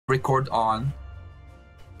record on.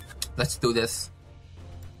 Let's do this.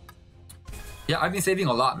 Yeah, I've been saving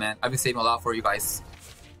a lot, man. I've been saving a lot for you guys.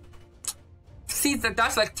 See,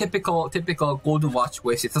 that's like typical Golden Watch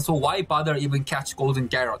wasted. So why bother even catch Golden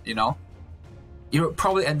Garrot, you know? You'll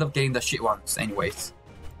probably end up getting the shit ones anyways.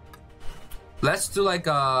 Let's do like,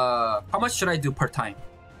 how much should I do per time?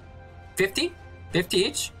 50? 50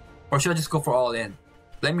 each? Or should I just go for all in?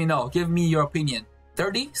 Let me know. Give me your opinion.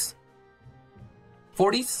 30s?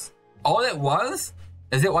 40s? All at once?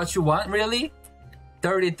 Is it what you want, really?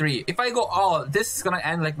 33. If I go all, this is gonna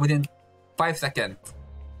end like within 5 seconds.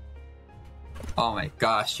 Oh my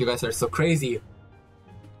gosh, you guys are so crazy.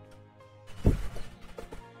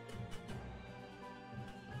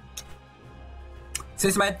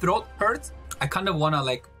 Since my throat hurts, I kind of wanna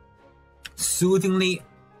like soothingly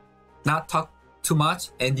not talk too much,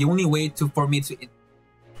 and the only way for me to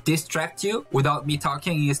distract you without me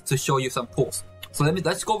talking is to show you some pulls. So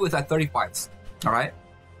let's go with like 35s. All right,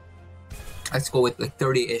 let's go with like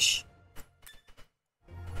 30-ish.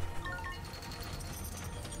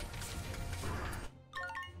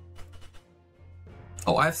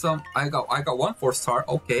 Oh, I got 1 4-star.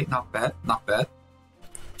 Okay, not bad, not bad.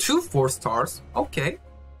 2 4-stars. Okay,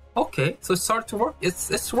 okay. So it started to work.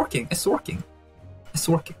 It's working. It's working. It's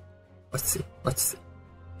working. Let's see. Let's see.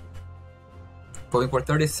 Going for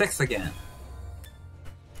 36 again.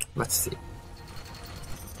 Let's see.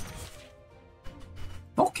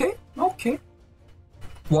 Okay, okay.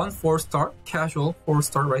 1 4-star, casual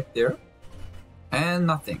 4-star right there. And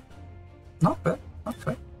nothing. Not bad, not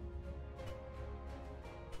bad.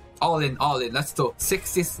 All in, let's do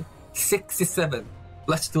 60, 67.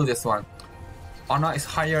 Let's do this one. Ana is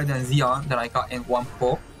higher than Zeon that I got in 1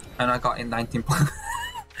 pull, and I got in 19 pull.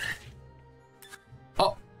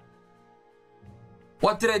 Oh!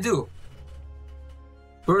 What did I do?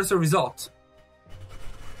 Where's the result?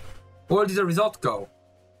 Where did the result go?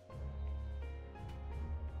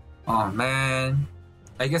 Oh man.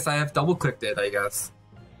 I guess I have double clicked it, I guess.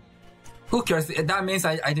 Who cares? That means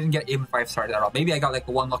I didn't get even 5 stars at all. Maybe I got like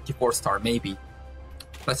 1 lucky 4-star, maybe.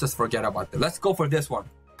 Let's just forget about it. Let's go for this one.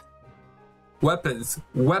 Weapons.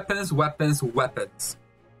 Weapons, weapons, weapons.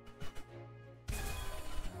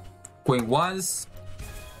 Going once.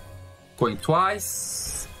 Going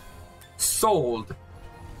twice. Sold.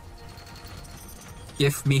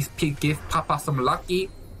 Give Papa some lucky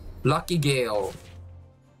Gale.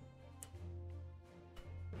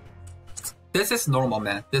 This is normal,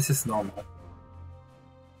 man. This is normal.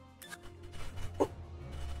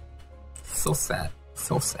 So sad.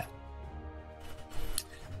 So sad.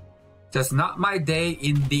 Just not my day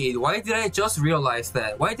indeed. Why did I just realize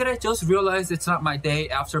that? Why did I just realize it's not my day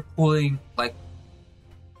after pulling, like...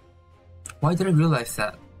 Why did I realize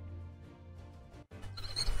that?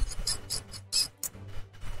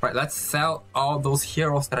 Right, let's sell all those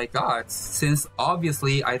heroes that I got, since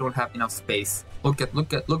obviously I don't have enough space. Look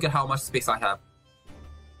at how much space I have.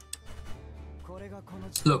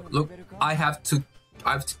 Look, I have to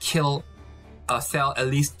kill, sell at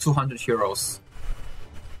least 200 heroes.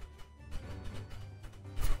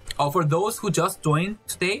 Oh, for those who just joined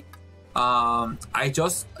today, I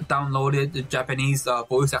just downloaded the Japanese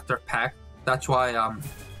voice actor pack. That's why,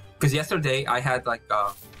 because yesterday I had like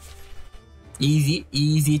easy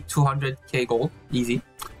 200k gold, easy.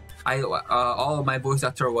 All of my voice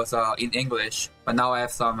actor was in English, but now I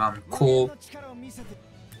have some cool.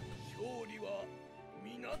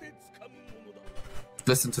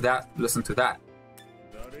 Listen to that. Listen to that.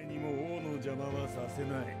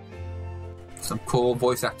 Some cool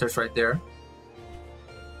voice actors right there.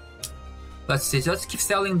 Let's see. Just keep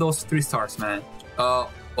selling those 3 stars, man. A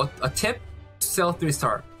tip: sell 3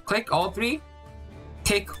 star. Click all 3.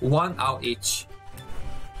 Take 1 out each.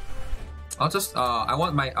 I'll just I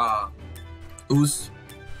want my ooze.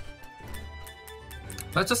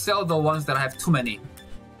 Let's just sell the ones that I have too many.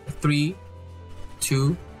 3,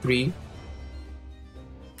 2, 3.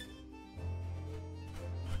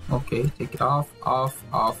 Okay, take it off.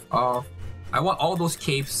 I want all those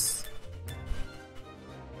capes.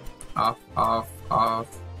 Off.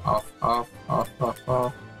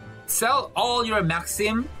 Sell all your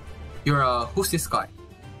Maxim. Your who's this guy?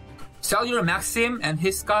 Sell your Maxim and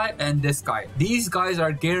his guy and this guy. These guys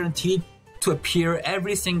are guaranteed to appear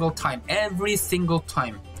every single time. Every single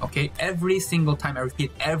time. Okay? Every single time. I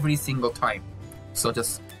repeat, every single time. So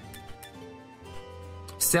just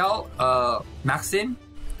sell Maxim,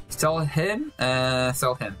 sell him,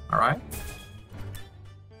 sell him. Alright?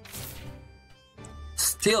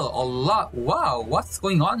 Still a lot. Wow, what's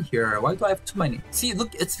going on here? Why do I have too many? See,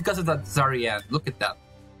 look, it's because of that Zarian. Look at that.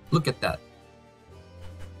 Look at that.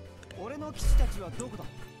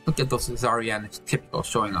 Look at those Zaryan typical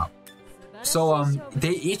showing up. So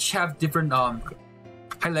they each have different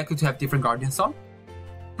high likely to have different guardian song.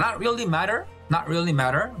 Not really matter,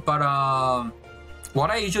 but what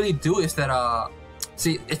I usually do is that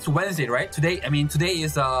see, it's Wednesday, right? Today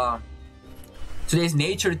is today's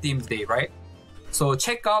nature themed day, right? So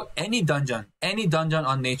check out any dungeon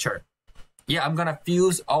on nature. Yeah, I'm gonna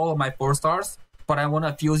fuse all of my 4 stars, but I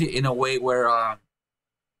wanna fuse it in a way where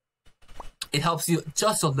it helps you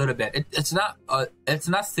just a little bit. It's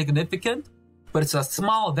not significant, but it's a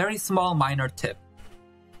small, very small, minor tip.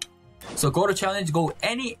 So go to challenge, go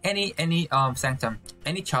any sanctum,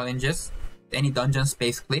 any challenges, any dungeons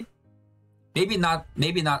basically. Maybe not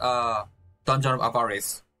Dungeon of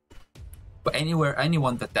Avaris, but anywhere,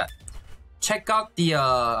 anyone that. Check out the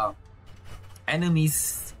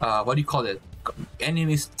enemies. What do you call it?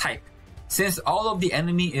 Enemies type. Since all of the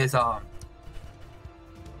enemy is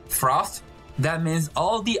frost, that means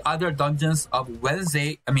all the other dungeons of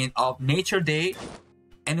of Nature Day,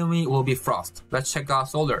 enemy will be frost. Let's check out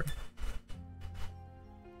Solar.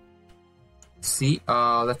 See,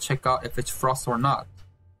 let's check out if it's frost or not.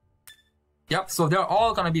 Yep, so they're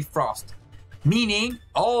all gonna be frost, meaning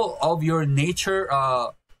all of your nature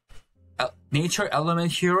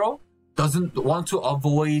element hero doesn't want to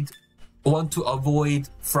avoid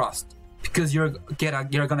frost because you're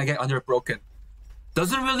gonna get under broken.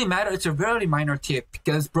 Doesn't really matter. It's a very minor tip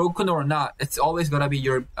because broken or not, it's always gonna be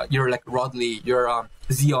your like Rodley, your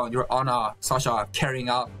Zeon, your Anna, Sasha carrying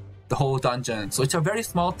out the whole dungeon. So it's a very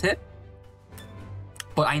small tip.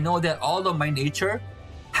 But I know that all of my nature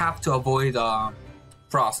have to avoid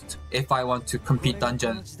frost if I want to compete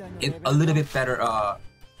dungeon in a little bit better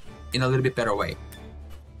way.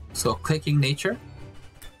 So clicking nature,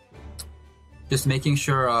 just making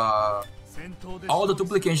sure all the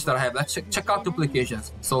duplications that I have. Let's check out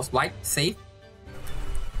duplications. So like safe.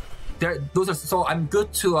 Those are so I'm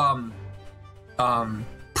good to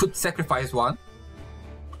put sacrifice 1.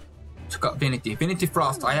 Check out Vinity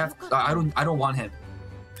Frost. I don't want him.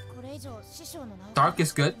 Dark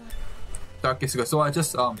is good. So I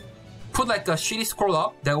just put like a shitty scroll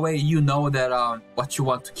up. That way you know that what you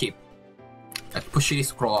want to keep. Like put shitty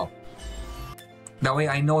scroll up. That way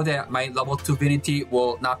I know that my level 2 Vinity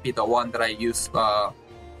will not be the one that I use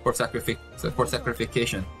for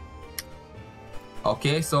sacrification.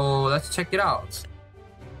 Okay, so let's check it out.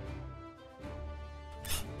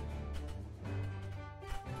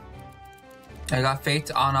 I got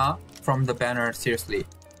Fate Anna from the banner. Seriously,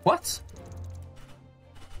 what?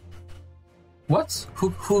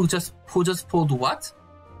 Who just pulled what?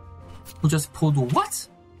 Who just pulled what?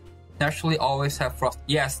 Naturally always have frost.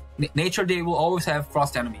 Yes, Nature Day will always have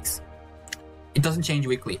frost enemies. It doesn't change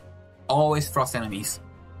weekly. Always frost enemies.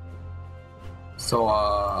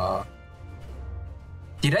 So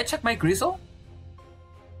did I check my Grizzle?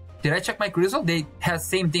 They have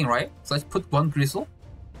same thing, right? So let's put 1 Grizzle.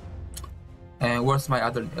 And where's my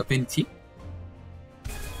other affinity?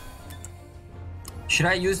 Should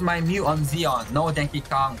I use my Mew on Zeon? No, Denki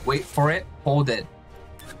Kong. Wait for it. Hold it.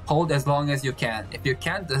 Hold as long as you can. If you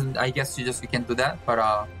can't, then I guess you can do that. But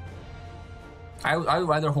I would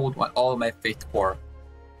rather hold all of my Fate Core.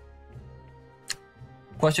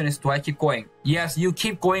 Question is, do I keep going? Yes, you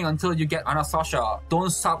keep going until you get Anastasha.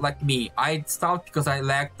 Don't stop like me. I stopped because I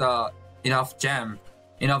lacked enough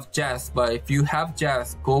Jazz. But if you have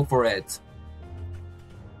Jazz, go for it.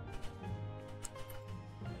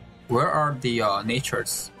 Where are the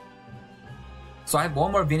natures? So I have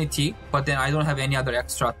 1 more Vinity, but then I don't have any other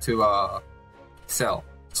extra to sell.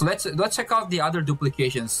 So let's check out the other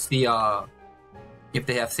duplications. See if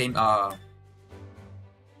they have same.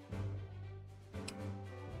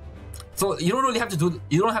 So you don't really have to do.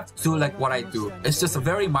 You don't have to do like what I do. It's just a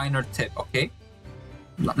very minor tip, okay?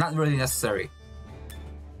 Not really necessary.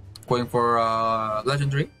 Going for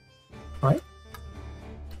legendary, right?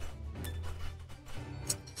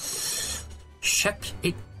 Check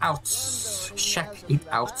it out.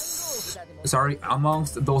 Sorry,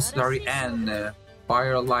 amongst those Zari and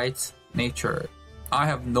Firelight Nature. I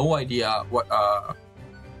have no idea what I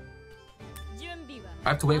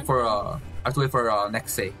have to wait for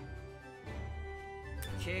next day.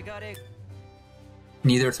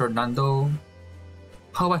 Neither Fernando.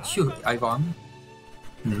 How about you, Ivan?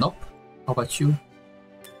 Nope. How about you?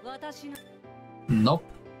 Nope.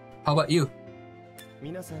 How about you?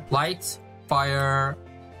 Light, fire.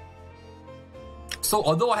 So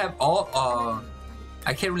although I have all,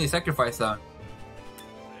 I can't really sacrifice them.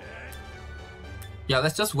 Yeah,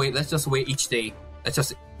 let's just wait each day. Let's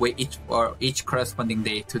just wait each corresponding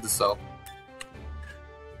day to do so.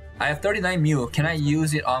 I have 39 Mew. Can I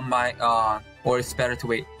use it on my or it's better to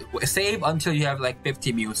wait. Save until you have like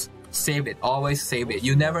 50 muse. Save it. Always save it.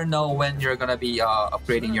 You never know when you're gonna be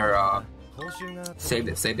upgrading your. Save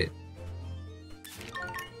it. Save it.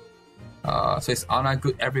 So it's Ana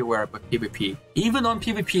good everywhere but PvP. Even on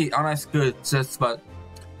PvP, Ana is good. But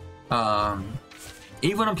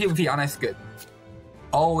even on PvP, Ana is good.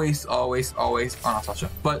 Always Ana Sasha.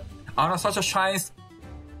 But Ana Sasha shines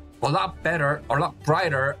a lot better or a lot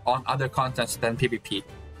brighter on other contents than PvP.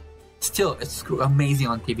 Still, it's amazing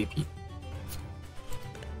on PvP.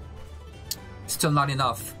 Still not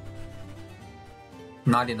enough.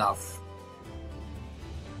 Not enough.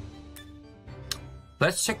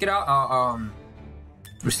 Let's check it out.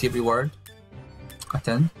 Receive reward.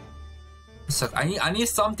 Attend. So I need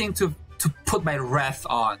something to put my wrath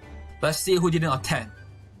on. Let's see who didn't attend.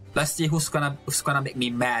 Let's see who's gonna make me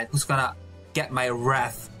mad. Who's gonna get my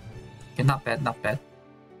wrath? Okay, not bad, not bad.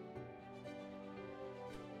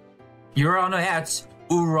 You're on the edge.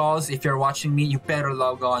 Uros, if you're watching me, you better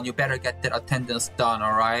log on. You better get that attendance done,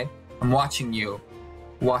 alright? I'm watching you.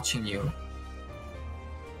 Watching you.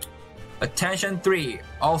 Attention 3.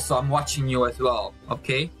 Also, I'm watching you as well.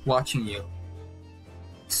 Okay? Watching you.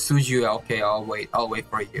 Suju, okay, I'll wait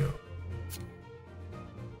for you.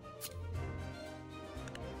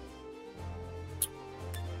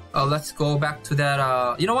 Let's go back to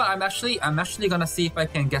that. You know what? I'm actually gonna see if I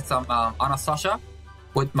can get some Ana Sasha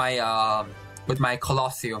with my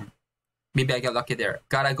Coliseum. Maybe I get lucky there.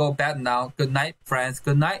 Gotta go bed now. Good night, friends.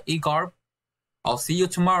 Good night, Igor. I'll see you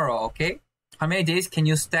tomorrow. Okay? How many days can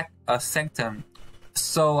you stack a Sanctum?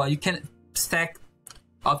 So you can stack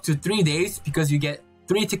up to 3 days because you get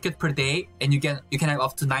 3 tickets per day, and you can have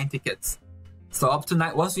up to 9 tickets. So up to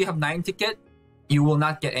 9. Once you have 9 tickets, you will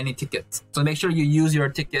not get any tickets. So make sure you use your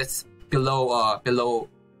tickets below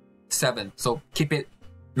 7. So keep it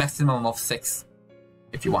maximum of 6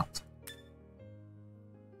 if you want.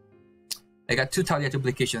 I got 2 Talia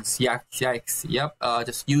duplications. Yikes. Yep.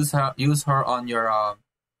 Just use her on your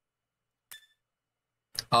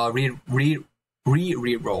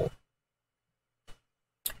re-roll.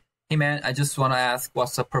 Hey man, I just wanna ask,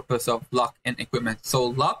 what's the purpose of luck and equipment? So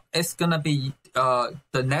luck is gonna be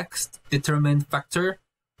the next determined factor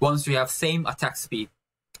once you have same attack speed.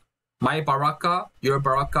 My Baraka, your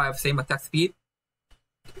Baraka have same attack speed.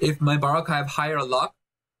 If my Baraka have higher luck,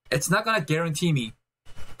 it's not gonna guarantee me,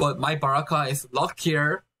 but my Baraka is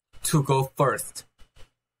luckier to go first.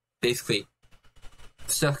 Basically,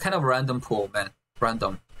 it's just kind of a random pool, man.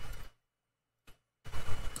 Random.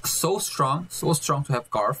 So strong to have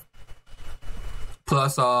Garth.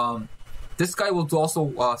 Plus, this guy will do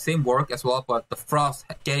also same work as well, but the Frost,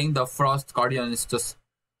 getting the Frost Guardian is just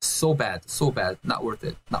so bad, not worth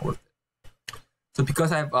it. So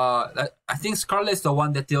because I think Scarlet is the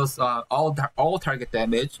one that deals all target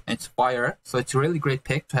damage and it's fire, so it's a really great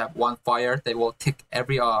pick to have one fire that will tick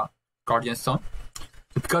every Guardian Stone.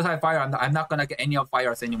 So because I have fire, I'm not gonna get any of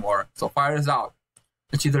fires anymore. So fire is out.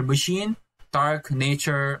 It's either Machine, Dark,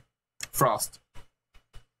 Nature, Frost.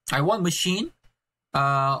 I want Machine.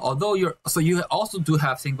 Although you also do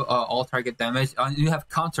have single all target damage, and you have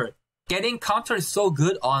counter. Getting counter is so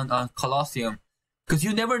good on Coliseum because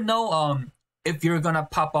you never know if you're gonna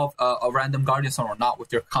pop off a random Guardian Stone or not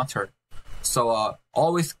with your counter. So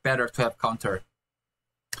always better to have counter.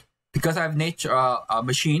 Because I have nature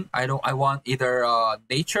Machine, I want either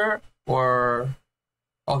nature or,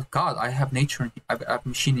 oh god, I have nature. I have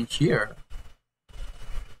Machine in here.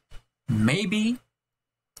 Maybe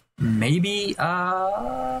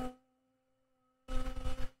I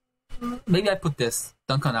put this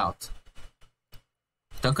Duncan out.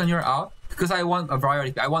 Duncan, you're out because I want a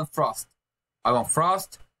variety. I want Frost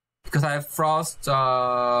because I have Frost.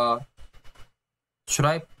 Should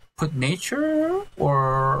I put nature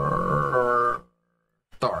or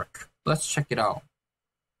dark? Let's check it out.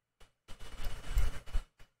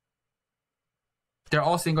 They're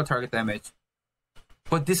all single target damage.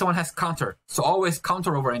 But this one has counter, so always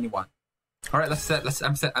counter over anyone. All right, let's set.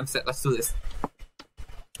 I'm set. Let's do this.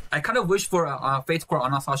 I kind of wish for Fate Core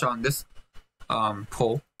Ana Sasha on this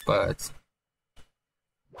pull, but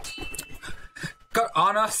got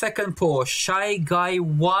Ana second pull. Shy Guy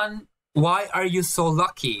 1. Why are you so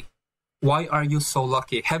lucky? Why are you so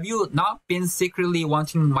lucky? Have you not been secretly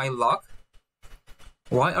wanting my luck?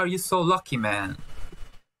 Why are you so lucky, man?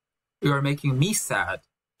 You are making me sad.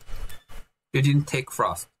 You didn't take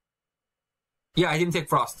Frost. Yeah, I didn't take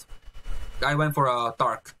Frost. I went for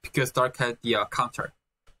Dark because Dark had the counter.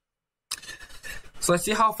 So let's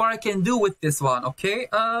see how far I can do with this one, okay?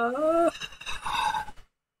 By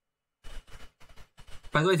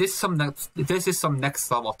the way, this is some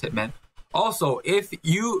next level tip, man. Also, if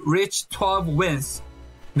you reach 12 wins,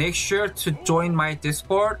 make sure to join my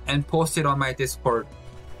Discord and post it on my Discord.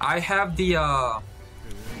 I have the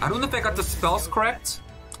I don't know if I got the spells correct.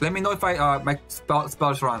 Let me know if I my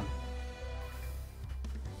spells run.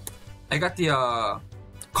 I got the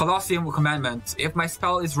Coliseum commandment. If my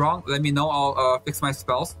spell is wrong, let me know. I'll fix my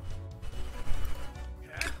spells.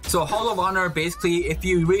 So Hall of Honor, basically, if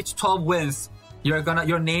you reach 12 wins,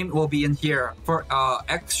 your name will be in here. For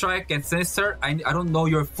X-Strike and Sinister, I don't know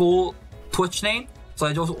your full Twitch name, so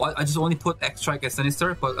I just only put X-Strike and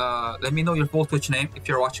Sinister. But let me know your full Twitch name if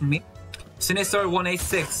you're watching me. Sinister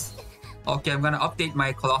 186. Okay, I'm gonna update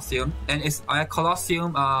my Coliseum, and is my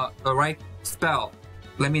Coliseum the right spell?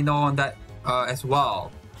 Let me know on that as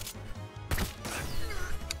well.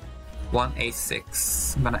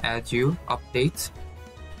 186. I'm gonna add you. Update.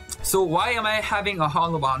 So why am I having a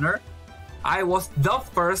Hall of Honor? I was the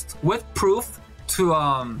first with proof to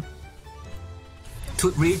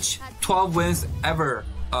reach 12 wins ever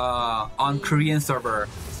on Korean server.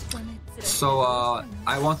 So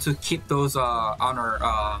I want to keep those honor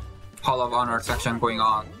Hall of Honor section going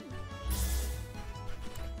on.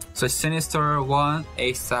 So Sinister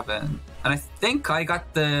 187, and I think I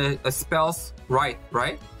got the spells right?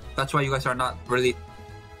 That's why you guys are not really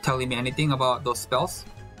telling me anything about those spells.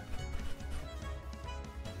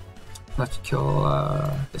 Let's kill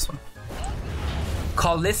this one.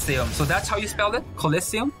 Coliseum. So that's how you spelled it?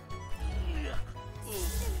 Coliseum?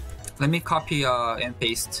 Let me copy and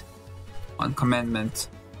paste on commandment.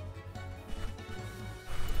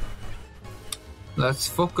 Let's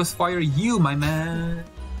focus fire you, my man.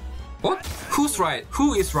 What? Who's right?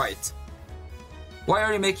 Who is right? Why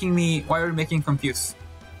are you making confused?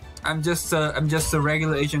 I'm just a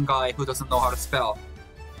regular Asian guy who doesn't know how to spell.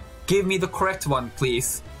 Give me the correct one,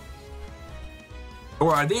 please.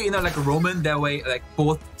 Or are they like a Roman, that way like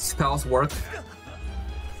both spells work?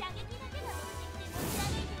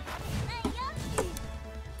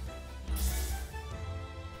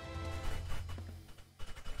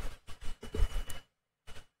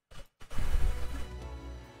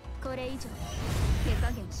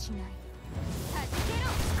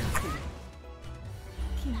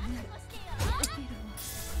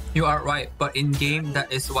 You are right, but in game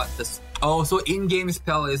that is what this. Oh, so in game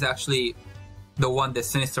spell is actually the one that's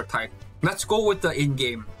Sinister type. Let's go with the in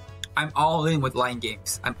game. I'm all in with line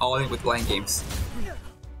games.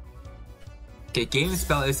 Okay, game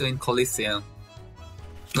spell is in Coliseum.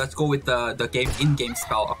 Let's go with the game in game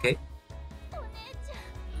spell. Okay.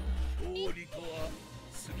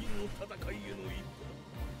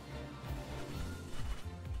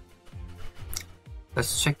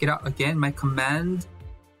 Let's check it out again. My command.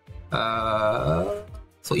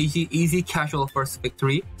 So easy casual first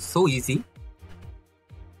victory. So easy.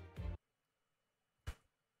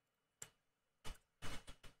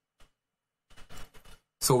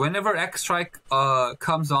 So whenever X-Strike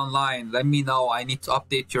comes online, let me know. I need to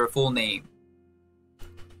update your full name.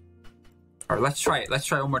 Alright, let's try it. Let's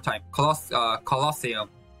try it one more time. Coliseum.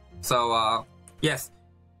 So yes,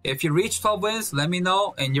 if you reach 12 wins, let me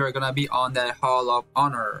know, and you're gonna be on that Hall of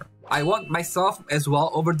Honor. I want myself as well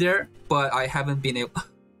over there, but I haven't been able.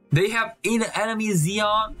 They have enemy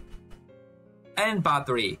Zeon and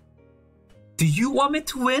Battery. Do you want me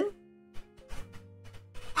to win?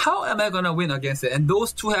 How am I gonna win against it? And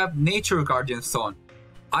those two have Nature Guardian Stone.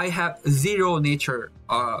 I have 0 nature.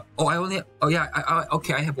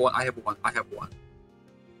 Okay, I have one.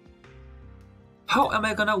 How am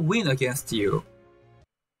I gonna win against you?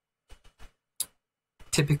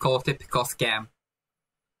 Typical scam.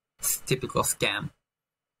 Typical scam.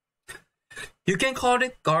 You can call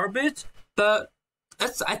it garbage, but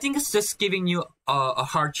I think it's just giving you a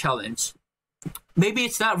hard challenge. Maybe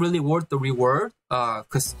it's not really worth the reward,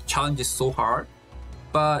 because challenge is so hard.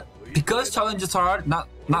 But because challenge is hard, not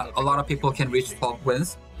a lot of people can reach 12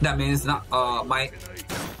 wins. That means not my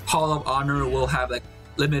Hall of Honor will have like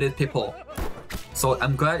limited people. So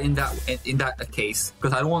I'm glad in that case,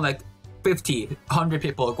 because I don't want like 50, 100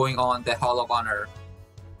 people going on the Hall of Honor.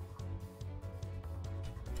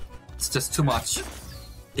 It's just too much.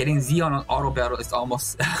 Getting Zeon on auto battle is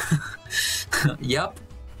almost. Yup.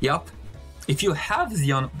 If you have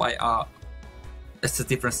Zeon by it's a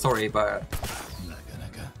different story, but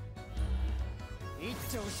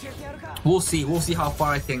we'll see how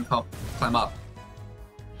far I can climb up.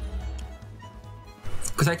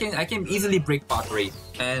 Because I can easily break Battery,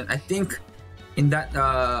 and I think in that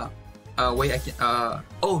way I can.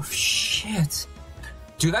 Oh shit!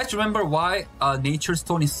 Do you guys remember why Nature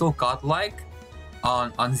Stone is so godlike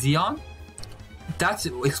on Zeon? That's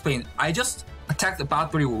explained. I just attacked the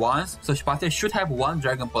Battery once, so Battery should have 1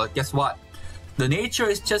 Dragon Blood. Guess what? The nature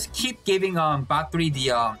is just keep giving Battery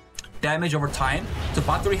the damage over time. So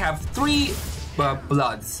Battery have 3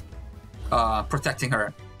 bloods protecting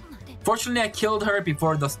her. Fortunately, I killed her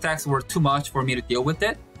before the stacks were too much for me to deal with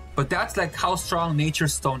it. But that's like how strong Nature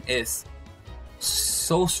Stone is.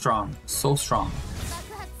 So strong, so strong.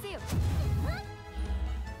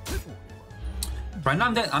 Right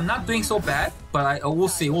now I'm not doing so bad, but we'll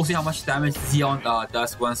see how much damage Zeon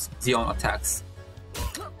does once Zeon attacks.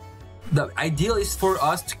 The ideal is for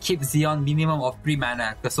us to keep Zeon minimum of 3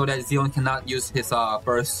 mana, so that Zeon cannot use his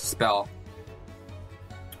burst spell.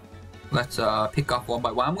 Let's pick up one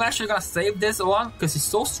by one. I'm actually gonna save this one because it's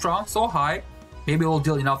so strong, so high. Maybe we'll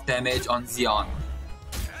deal enough damage on Zeon.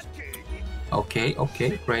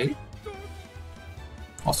 Okay, great.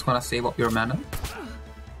 Also gonna save up your mana.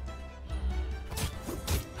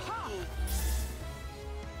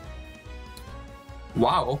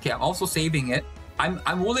 Wow, okay, I'm also saving it.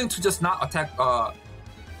 I'm willing to just not attack the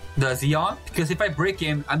Zeon, because if I break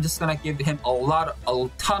him, I'm just gonna give him a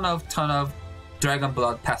ton of Dragon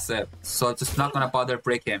Blood passive. So it's just not gonna bother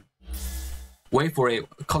break him. Wait for it.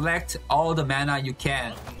 Collect all the mana you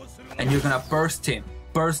can, and you're gonna burst him.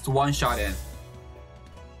 Burst one-shot him.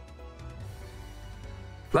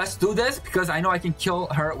 Let's do this, because I know I can kill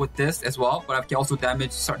her with this as well, but I can also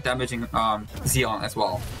start damaging Zeon as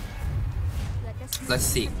well. Let's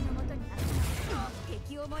see.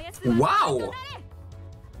 Wow!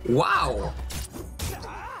 Wow!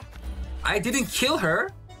 I didn't kill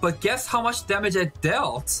her, but guess how much damage I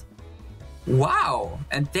dealt? Wow!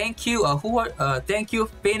 And thank you, thank you,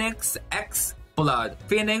 Phoenix X Blood.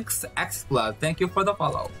 Phoenix X Blood. Thank you for the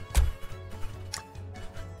follow.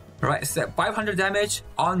 Right, so 500 damage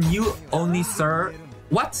on you only, sir.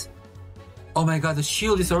 What? Oh my god, the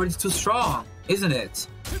shield is already too strong, isn't it?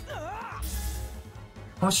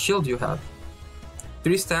 How much shield do you have?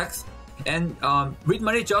 3 stacks. And Reed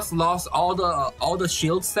Marie just lost all the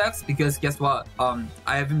shield stacks because guess what?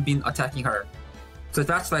 I haven't been attacking her. So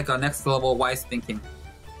that's like a next level wise thinking.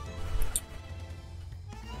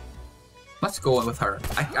 Let's go with her.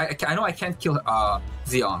 I know I can't kill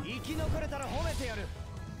Zeon.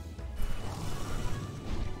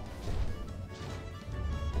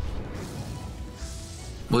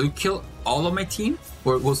 Will you kill all of my team?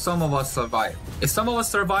 Or will some of us survive? If some of us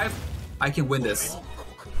survive, I can win this.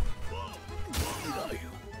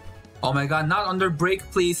 Oh my god, not under break,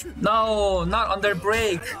 please. No, not under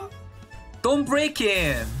break. Don't break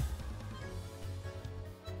him.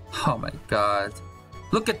 Oh my god.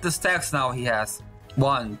 Look at the stacks now he has.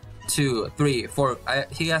 1, 2, 3, 4.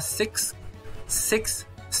 He has 6 stacks.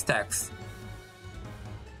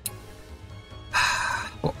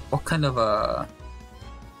 What kind of a...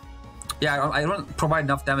 Yeah, I don't provide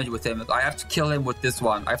enough damage with him. I have to kill him with this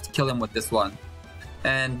one.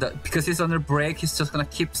 And because he's under break, he's just gonna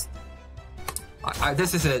keep...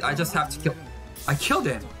 this is it. I just have to kill... I killed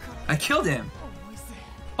him.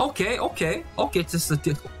 Okay. It's just a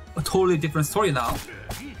totally different story now.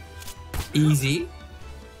 Easy.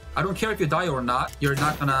 I don't care if you die or not. You're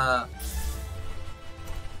not gonna...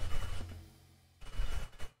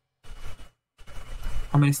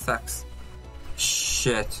 How many stacks?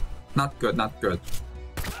 Shit. Not good. I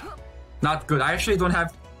actually don't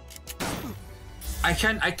have... I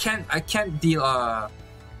can't deal... I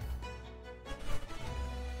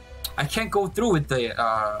can't go through with the...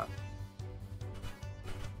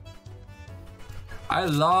 I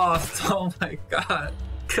lost! Oh my god!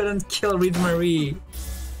 Couldn't kill Reed Marie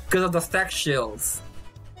because of the stack shields.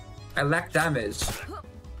 I lack damage.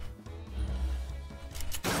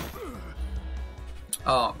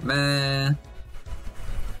 Oh man.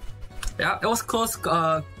 Yeah, it was close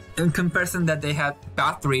in comparison that they had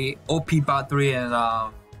battery, OP battery, and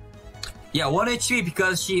yeah, 1 HP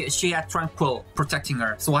because she had Tranquil protecting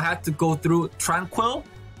her. So I had to go through Tranquil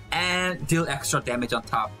and deal extra damage on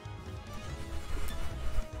top.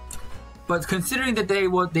 But considering that they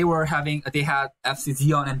had FC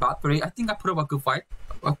Zeon and battery, I think I put up a good fight,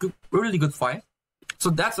 really good fight. So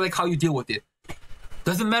that's like how you deal with it.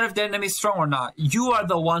 Doesn't matter if the enemy is strong or not. You are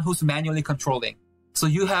the one who's manually controlling. So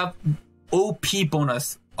you have OP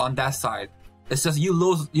bonus on that side. It's just you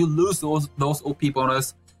lose those OP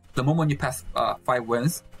bonus the moment you pass 5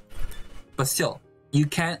 wins. But still, you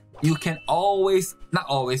can always, not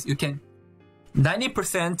always, you can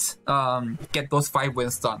 90% get those 5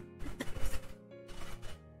 wins done.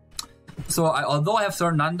 So although I have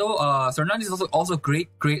Fernando is also great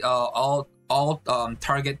all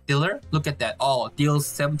target dealer. Look at that, all deals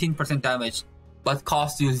 17% damage, but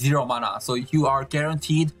costs you 0 mana. So you are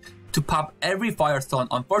guaranteed to pop every Firestone.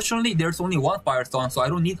 Unfortunately, there's only one Firestone, so I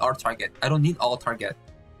don't need our target. I don't need all target.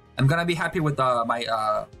 I'm gonna be happy with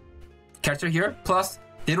my character here. Plus,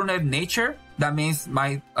 they don't have nature. That means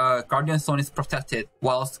my Guardian Stone is protected,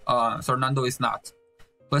 whilst Fernando is not.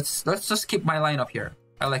 Let's just keep my lineup here.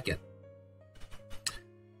 I like it.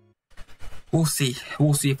 We'll see.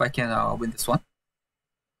 We'll see if I can win this one.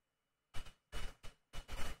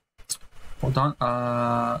 Hold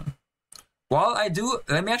on. While I do,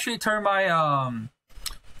 let me actually turn my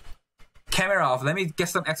camera off. Let me get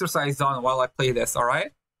some exercise done while I play this. All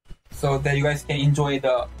right, so that you guys can enjoy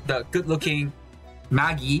the good-looking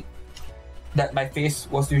Maggie that my face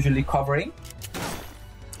was usually covering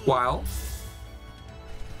while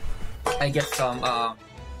I get some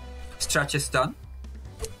stretches done.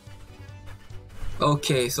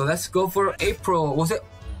 Okay, so let's go for April. Was it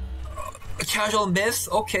a casual miss?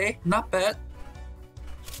 Okay, not bad.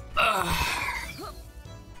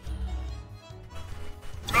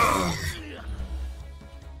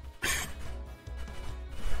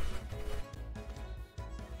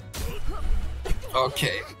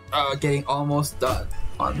 Okay, getting almost done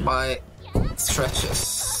on my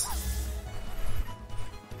stretches.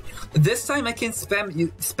 This time I can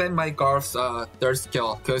spam my Garth's third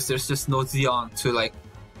skill because there's just no Zeon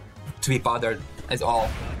to be bothered at all,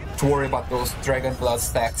 to worry about those Dragon Blood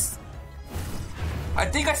stacks. I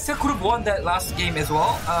think I still could have won that last game as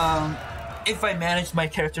well if I managed my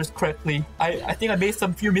characters correctly. I think I made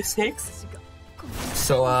some few mistakes.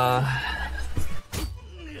 So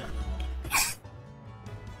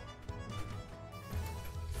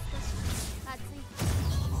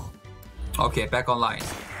okay, back online.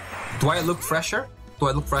 Do I look fresher? Do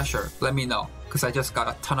I look fresher? Let me know, because I just got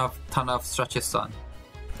a ton of stretches done.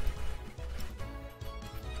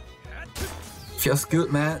 Feels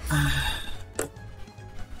good, man.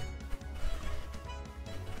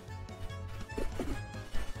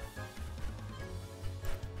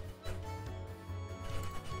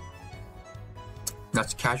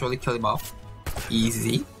 Let's casually kill him off.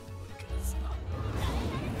 Easy.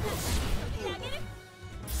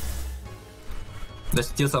 Let's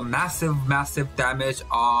deal some massive damage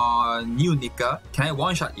on you, Nika. Can I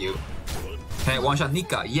one-shot you? Can I one-shot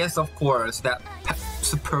Nika? Yes, of course. That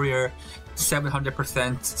superior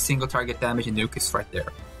 700% single target damage in Nuke is right there.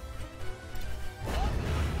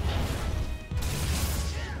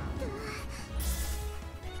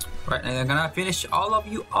 Right, and I'm gonna finish all of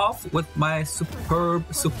you off with my superb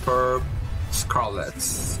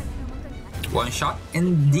Scarlets. One shot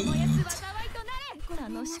indeed.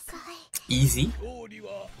 Easy.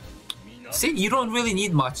 See, you don't really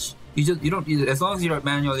need much. You don't need it as long as you're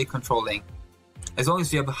manually controlling. As long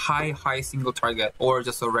as you have a high single target or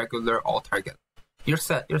just a regular all target, you're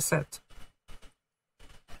set. You're set.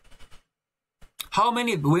 How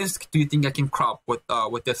many wins do you think I can crop with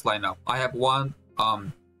this lineup? I have one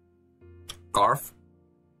Garth.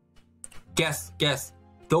 Guess.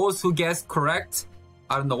 Those who guess correct,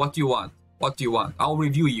 I don't know. What do you want? What do you want? I'll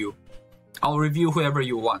review you. I'll review whoever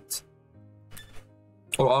you want.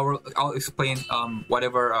 Or I'll explain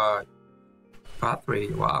whatever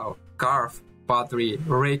Patri, wow. Garth, Patri,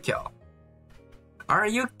 Rachel. Are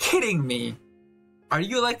you kidding me? Are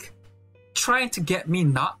you like trying to get me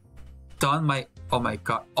not done my oh my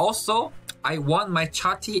god. Also, I want my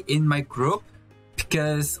Chati in my group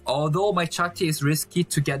because although my Chati is risky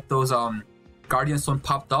to get those Guardian Stone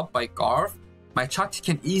popped up by Garth, my Chati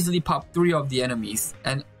can easily pop 3 of the enemies,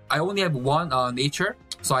 and I only have 1 nature,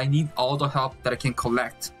 so I need all the help that I can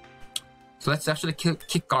collect. So let's actually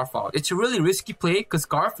kick Garth out. It's a really risky play because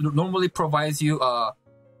Garth normally provides you a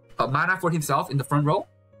mana for himself in the front row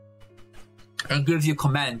and gives you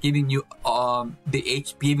command, giving you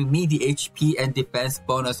giving me the HP and defense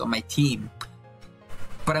bonus on my team.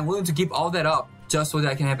 But I'm willing to give all that up just so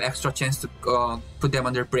that I can have extra chance to put them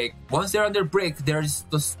under break. Once they're under break, they're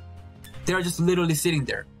just literally sitting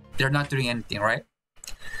there. They're not doing anything, right?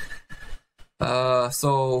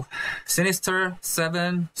 So Sinister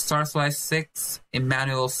 7, Star Slice 6,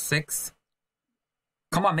 Emmanuel 6.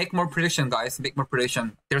 Come on, make more prediction, guys. Make more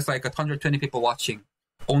prediction. There's like 120 people watching.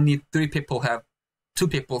 Only 3 people have 3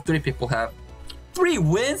 people have 3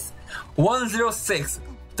 wins. 106,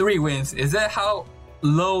 3 wins. Is that how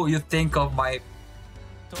low you think of my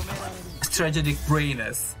strategic brain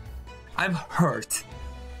is? I'm hurt.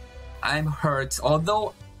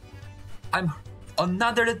 Although I'm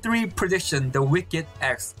another 3 prediction, the Wicked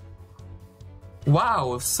X.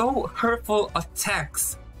 Wow, so hurtful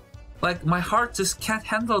attacks. Like my heart just can't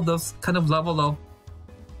handle those kind of level of.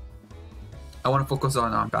 I want to focus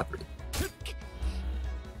on battery.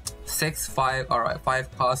 6-5. All right,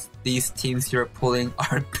 5 cost. These teams you're pulling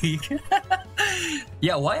are big.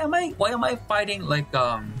 Yeah, why am I fighting like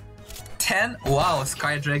 10? Wow,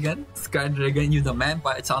 Sky Dragon, you the man,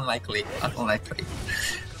 but it's unlikely. Unlikely.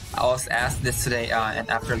 I was asked this today, and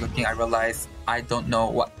after looking, I realized I don't know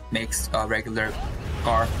what makes regular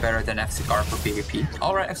Garf better than FC Garf for PvP.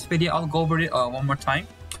 All right, Expedia, I'll go over it one more time.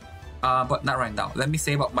 But not right now. Let me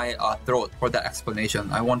save up my throat for that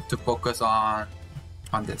explanation. I want to focus on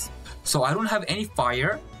this. So I don't have any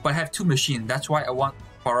fire, but I have 2 machines. That's why I want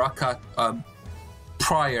Baraka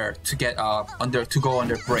prior to get to go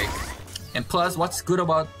under break. And plus, what's good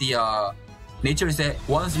about the nature is that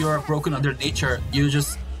once you're broken under nature, you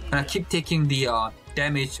just keep taking the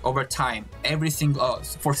damage over time, every single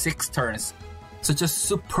for 6 turns. So just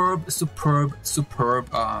superb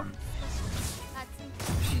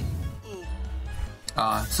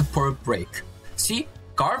break. See,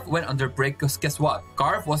 Garf went under break because guess what?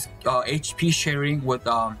 Garf was HP sharing with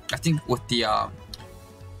I think with the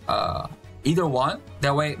either one.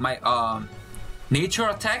 That way my nature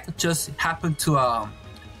attack just happened to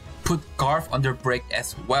put Garf under break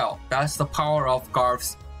as well. That's the power of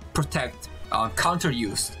Garf's protect counter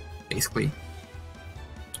use basically.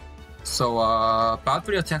 So about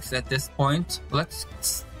 3 attacks at this point. Let's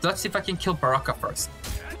see if I can kill Baraka first.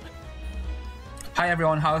 Hi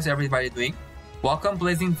everyone, how is everybody doing? Welcome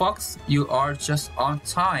Blazing Fox, you are just on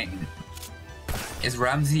time. Is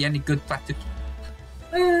Ramsey any good tactic?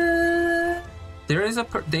 There is a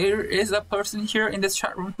person here in this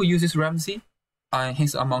chat room who uses Ramsey.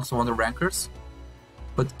 He's amongst one of the rankers.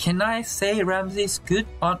 But can I say Ramsey is good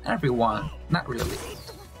on everyone? Not really.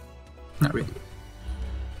 Not really.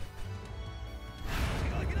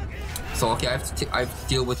 So okay, I have to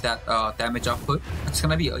deal with that damage output. It's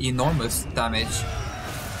gonna be enormous damage,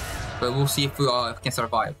 but we'll see if we can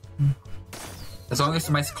survive. As long as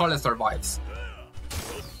my Scarlet survives.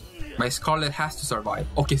 My Scarlet has to survive.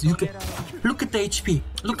 Okay, so look at the HP.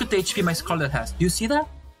 Look at the HP my Scarlet has. Do you see that?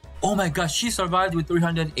 Oh my gosh, she survived with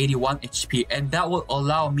 381 HP, and that will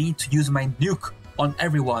allow me to use my nuke on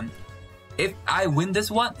everyone. If I win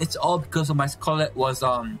this one, it's all because of my Scarlet was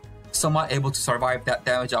somewhat able to survive that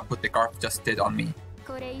damage output the Garf just did on me.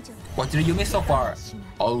 What did you miss so far?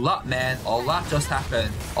 A lot, man. A lot just happened.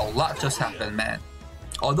 A lot just happened, man.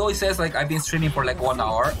 Although it says like I've been streaming for like 1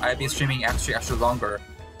 hour, I've been streaming actually longer.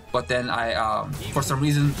 But then I, for some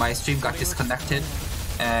reason, my stream got disconnected,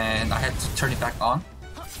 and I had to turn it back on.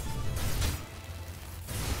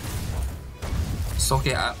 So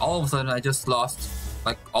okay, all of a sudden I just lost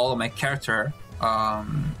like all of my character.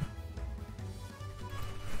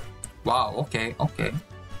 Wow. Okay. Okay.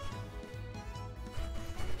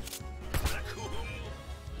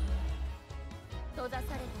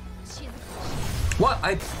 What?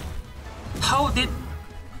 How did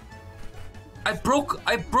I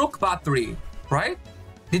broke battery, right?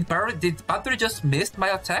 Did battery just miss my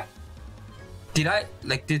attack? Did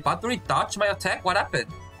battery dodge my attack? What happened?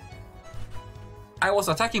 I was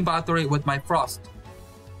attacking battery with my frost.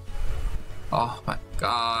 Oh my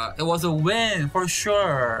god, it was a win for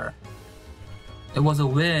sure. It was a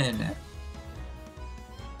win.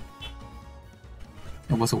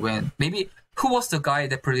 It was a win. Maybe who was the guy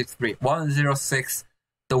that predicted 3? 106,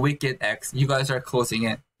 the Wicked X. You guys are closing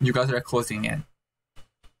in. You guys are closing in.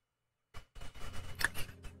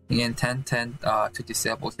 Again, 10 to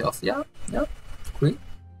disable heals. Yeah, yeah, great.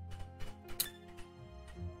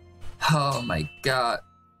 Oh my god.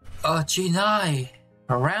 G9,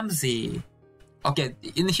 Ramsey. Okay,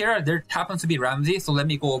 in here there happens to be Ramsey, so let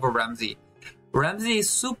me go over Ramsey. Ramsey is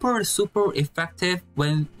super effective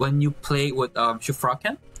when you play with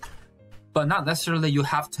Shufraken, but not necessarily you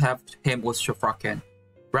have to have him with Shufraken.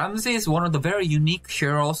 Ramsey is one of the very unique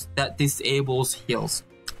heroes that disables heals.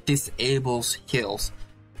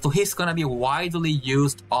 So he's gonna be widely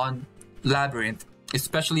used on Labyrinth,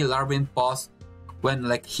 especially Labyrinth boss when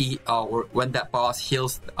like or when that boss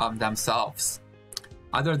heals themselves.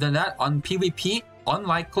 Other than that, on PvP,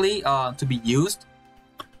 unlikely to be used.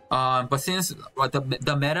 But since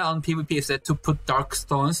the meta on PvP is set to put Dark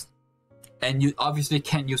Stones, and you obviously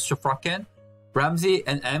can't use Shufraken, Ramsey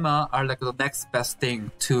and Emma are like the next best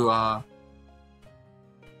thing to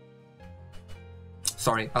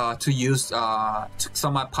use to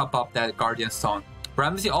somewhat pump up that Guardian Stone.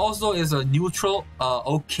 Ramsey also is a neutral,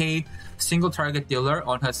 okay single target dealer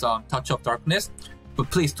on his Touch of Darkness, but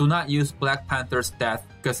please do not use Black Panther's Death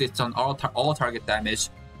because it's on all target damage.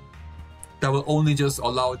 That will only just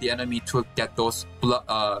allow the enemy to get those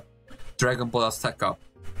Dragon Ball stack up.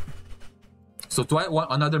 So do I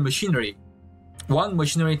want another machinery? One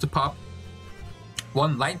machinery to pop,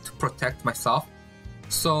 one light to protect myself,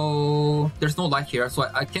 So there's no light here, so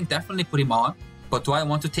I can definitely put him on. But do I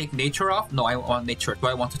want to take nature off? No, I want nature. Do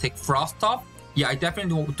I want to take frost off? Yeah, I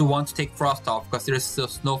definitely do want to take frost off because there's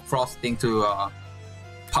just no frost thing to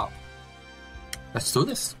pop. Let's do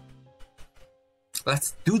this.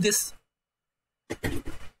 Let's do this.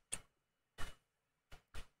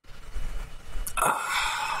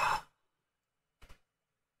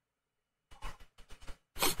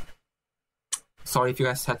 Sorry if you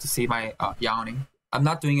guys had to see my yawning. I'm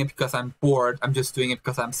not doing it because I'm bored. I'm just doing it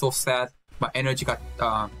because I'm so sad. My energy got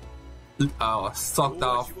sucked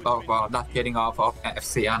off of not getting off of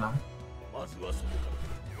FC Anna.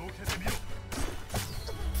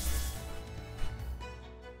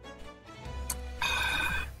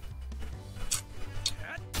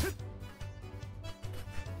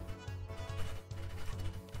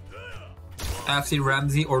 FC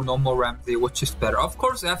Ramsey or normal Ramsey, which is better? Of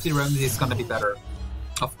course, FC Ramsey is gonna be better.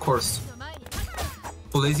 Of course.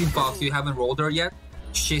 Coliseum Fox, you haven't rolled her yet?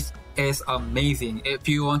 She is amazing. If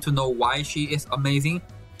you want to know why she is amazing,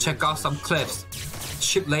 check out some clips.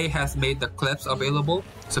 Shipley has made the clips available,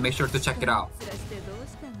 so make sure to check it out.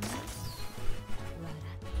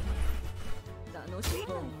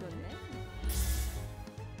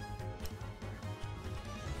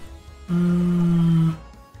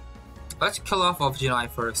 Let's kill off of Jinai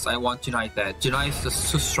first. I want Jinai dead. Jinai is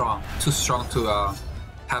just too strong to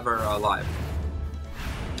have her alive.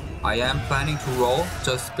 I am planning to roll,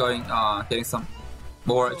 just getting some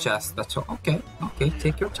more chests. That's all. Okay,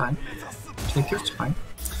 take your time. Take your time.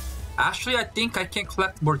 Actually, I think I can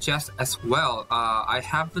collect more chests as well. I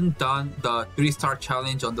haven't done the 3-star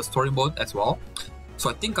challenge on the story mode as well.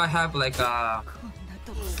 So I think I have like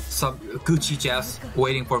some Gucci chests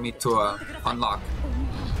waiting for me to unlock.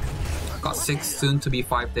 Got 6, soon to be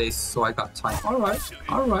 5 days, so I got time. Alright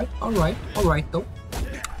though.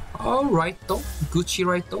 Gucci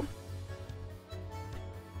right though.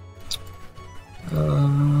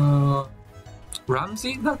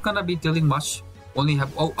 Ramsey not gonna be dealing much. Only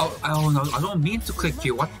have oh no, I don't mean to click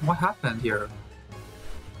you. What happened here?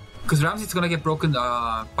 Because Ramsey's gonna get broken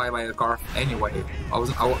by a Garth anyway.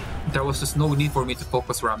 There was just no need for me to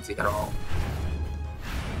focus Ramsey at all.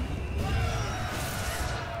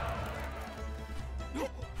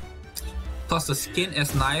 Plus the skin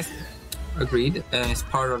is nice, agreed, and it's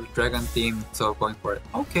part of the dragon theme, so going for it.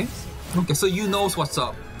 Okay, so you knows what's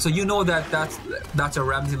up. So you know that's a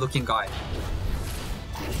Ramsey looking guy.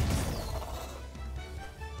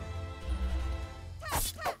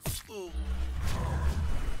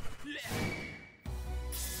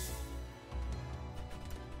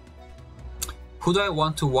 Who do I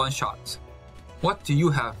want to one-shot? What do you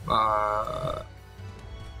have?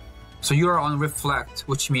 So you are on Reflect,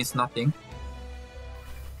 which means nothing.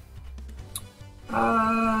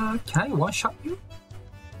 Can I one-shot you?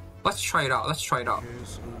 Let's try it out.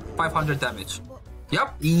 500 damage.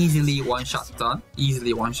 Yep, easily one-shot done.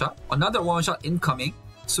 Easily one-shot. Another one-shot incoming.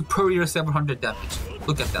 Superior 700 damage.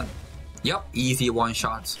 Look at that. Yep, easy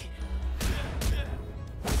one-shots.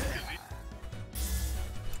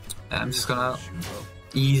 I'm just gonna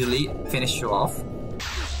easily finish you off.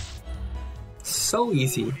 So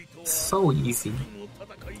easy. So easy.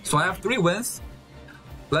 So I have 3 wins.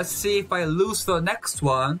 Let's see if I lose the next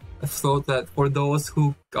one. So that for those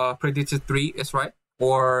who predicted 3 is right.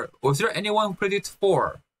 Or was there anyone who predicted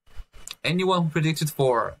 4? Anyone who predicted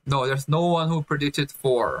 4? No, there's no one who predicted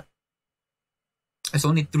 4. It's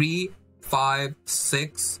only 3, 5,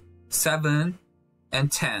 6, 7, and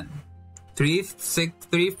 10. 3,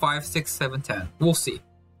 5, 6, 7, 10. We'll see.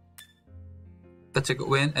 That's a good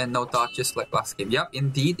win and no dodge just like last game. Yep,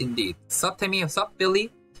 indeed. Sup Timmy, sup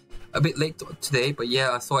Billy? A bit late today, but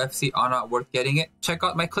yeah, so FC Anna worth getting it. Check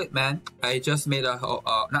out my clip, man. I just made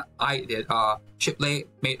Shipley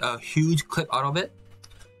made a huge clip out of it.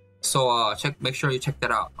 So make sure you check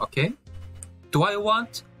that out, okay? Do I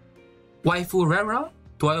want Waifu Rera?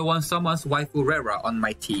 Do I want someone's Waifu Rera on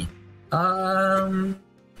my team?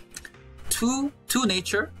 Two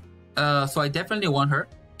nature. So I definitely want her.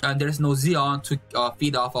 And there's no Zeon to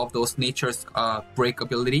feed off of those nature's break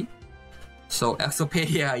ability. So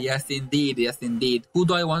Exopedia, yes indeed. Who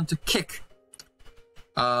do I want to kick?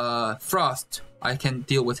 Frost. I can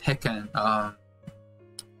deal with Hecken.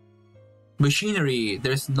 Machinery.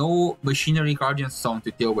 There's no Machinery Guardian Zone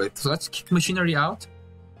to deal with. So let's kick Machinery out.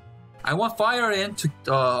 I want Fire in to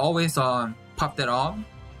always pop that on.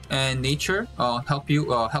 And Nature help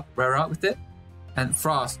Rera with it. And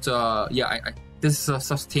Frost, this is a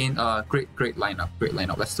sustain, great lineup.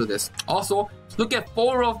 Let's do this. Also, look at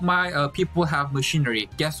 4 of my people have Machinery.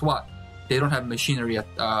 Guess what? They don't have Machinery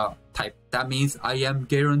type. That means I am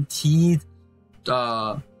guaranteed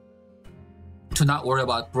not worry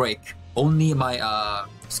about break. Only my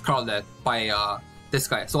Scarlet by this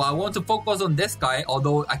guy. So I want to focus on this guy,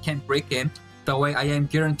 although I can't break him. That way I am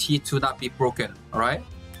guaranteed to not be broken. Alright?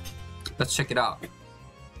 Let's check it out.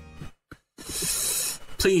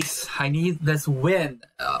 Please, I need this win.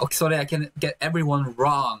 Okay, so that I can get everyone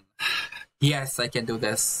wrong. Yes, I can do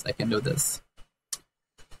this. I can do this.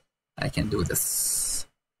 I can do this.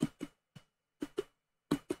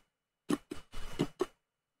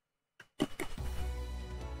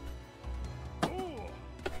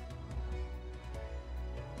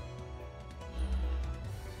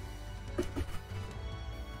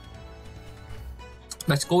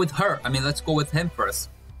 Let's go with her. I mean, let's go with him first.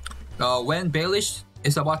 When Baelish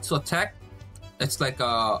is about to attack, it's like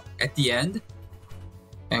at the end.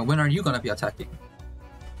 And when are you gonna be attacking?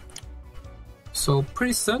 So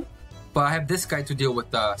pretty soon. But I have this guy to deal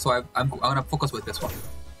with. So I'm gonna focus with this one.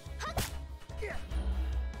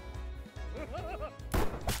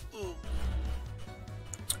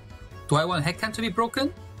 Do I want Hekkan to be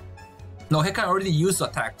broken? No, Hekkan already used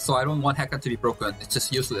attack, so I don't want Hekkan to be broken. It's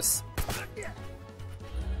just useless.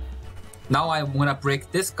 Now I'm gonna break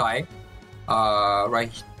this guy,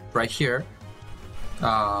 right here,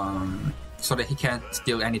 so that he can't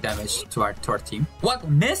deal any damage to our team. What,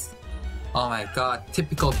 miss? Oh my god,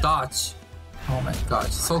 typical dodge. Oh my god,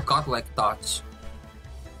 so godlike dodge.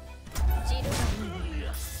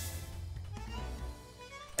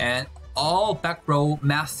 And all back row,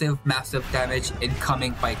 massive damage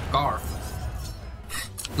incoming by Garth.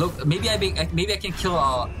 Look, maybe I can kill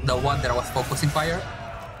the one that I was focusing fire.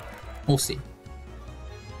 We'll see.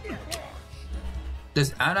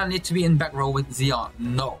 Does Anna need to be in back row with Zeon?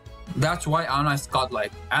 No. That's why Anna is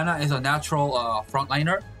godlike. Anna is a natural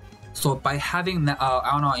frontliner. So by having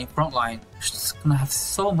Anna in frontline, she's gonna have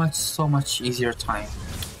so much easier time.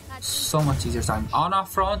 So much easier time. Anna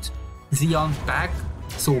front, Zeon back.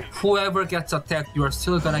 So whoever gets attacked, you are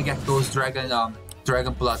still gonna get those dragon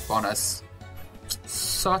blood bonus.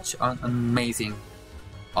 Such an amazing.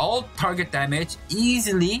 All target damage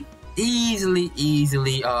easily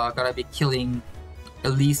gonna be killing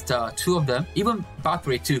at least 2 of them, even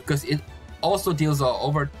Battery too, because it also deals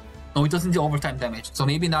no, it doesn't deal overtime damage, so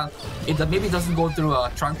maybe not. It maybe doesn't go through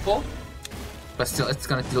Tranquil, but still it's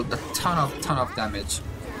gonna deal a ton of damage.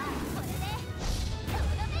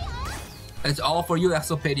 It's all for you,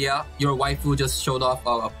 Exopedia. Your waifu just showed off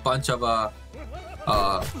a bunch of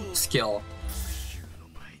skill.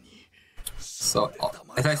 So,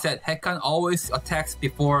 as I said, Hekkan always attacks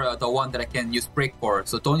before the one that I can use break for,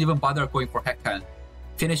 so don't even bother going for Hekkan.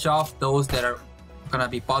 Finish off those that are gonna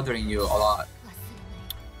be bothering you a lot.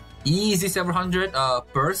 Easy 700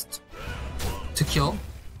 burst to kill.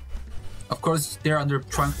 Of course, they're under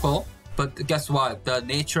Tranquil, but guess what? The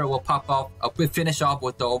nature will pop up. We finish off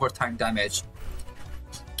with the overtime damage.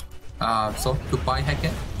 So, goodbye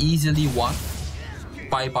Hekkan. Easily won.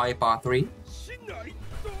 Bye-bye Battery.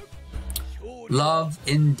 Love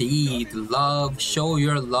indeed. Love. Show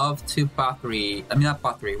your love to Battery. I mean, not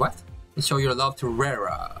Battery. What? Show your love to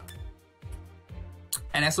Rera.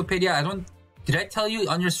 And Exopedia, did I tell you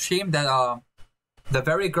on your stream that the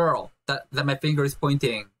very girl that my finger is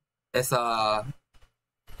pointing is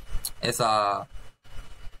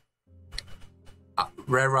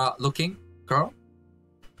Rera looking girl?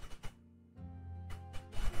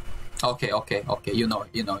 Okay. You know.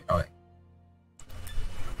 Alright.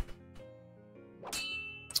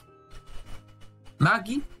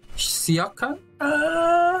 Maggie? Siaka?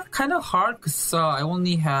 Kind of hard because I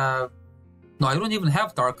only have... No, I don't even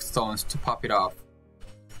have Dark Stones to pop it off.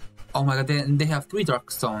 Oh my god, they have 3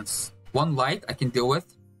 Dark Stones. 1 light I can deal with.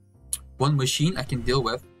 1 machine I can deal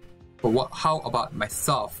with. But how about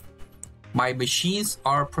myself? My machines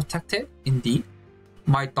are protected, indeed.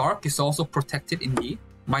 My dark is also protected, indeed.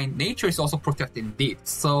 My nature is also protected, indeed.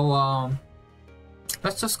 So,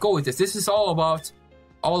 let's just go with this. This is all about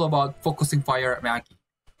focusing fire Maggie.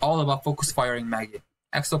 All about focus firing Maggie.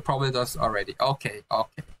 Exo probably does already. Okay.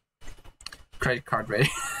 Credit card ready.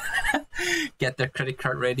 Get the credit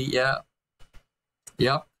card ready. Yeah.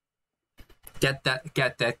 Yep. Get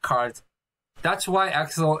that card. That's why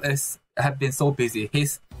Exo have been so busy.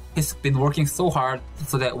 He's been working so hard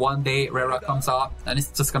so that one day Rera comes out and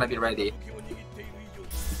it's just gonna be ready.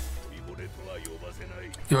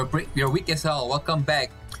 You're weak as hell. Welcome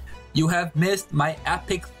back. You have missed my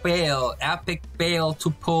epic fail. Epic fail to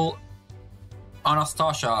pull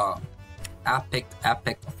Anastasia. Epic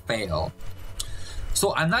fail.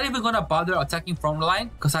 So I'm not even gonna bother attacking front line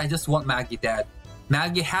because I just want Maggie dead.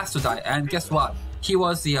 Maggie has to die. And guess what? He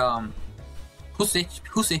was the who's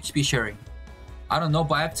HP sharing? I don't know,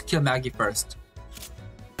 but I have to kill Maggie first.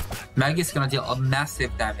 Maggie's gonna deal a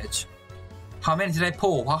massive damage. How many did I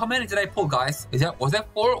pull? How many did I pull, guys? Was that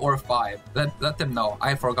 4 or 5? Let them know.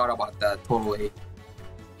 I forgot about that totally.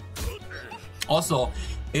 Also,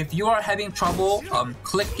 if you are having trouble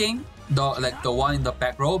clicking the one in the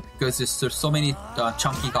back row because there's so many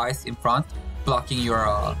chunky guys in front blocking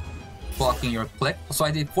your click. So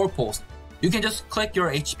I did 4 pulls. You can just click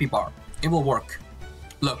your HP bar. It will work.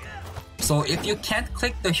 Look. So if you can't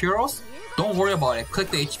click the heroes, don't worry about it.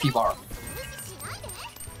 Click the HP bar.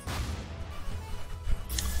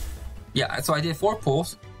 Yeah, so I did 4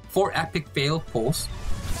 pulls, 4 epic fail pulls.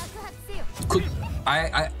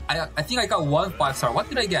 I think I got 1 5-star. What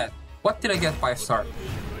did I get? What did I get 5-star?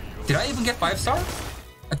 Did I even get 5-star?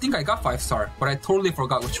 I think I got 5-star, but I totally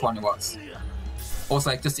forgot which one it was. It was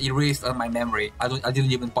like just erased on my memory. I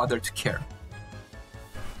didn't even bother to care.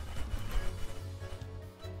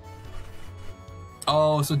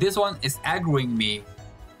 Oh, so this one is aggroing me.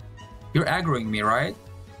 You're aggroing me, right?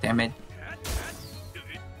 Damn it.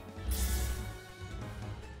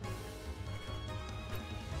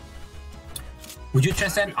 Would you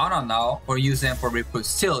transcend Ana now or use them for recruits?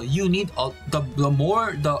 Still, you need the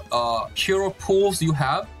more hero pools you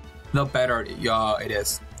have, the better it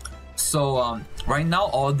is. So right now,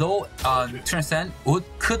 although transcend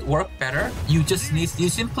could work better, you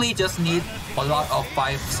simply just need a lot of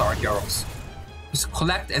 5-star heroes. Just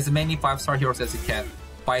collect as many 5-star heroes as you can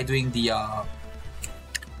by doing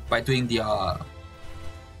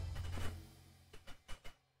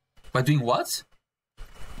what?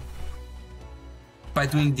 By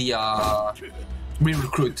doing the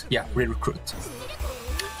re-recruit. Yeah, re-recruit.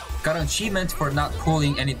 Got an achievement for not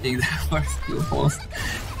pulling anything that first skill pulls.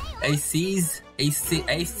 Aces.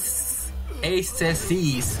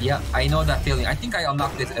 Yeah, I know that feeling. I think I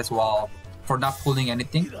unlocked this as well for not pulling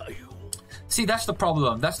anything. See, that's the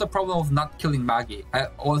problem. That's the problem of not killing Maggie. I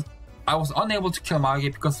was unable to kill Maggie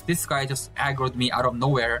because this guy just aggroed me out of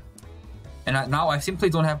nowhere, and now I simply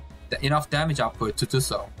don't have enough damage output to do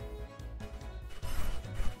so.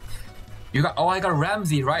 You got I got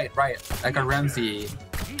Ramsey, right. I got Ramsey.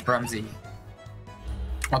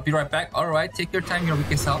 I'll be right back. All right, take your time, your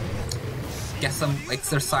weakest help. Get some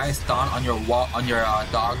exercise done on your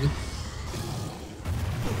dog.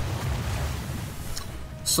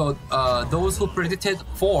 So those who predicted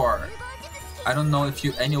 4, I don't know if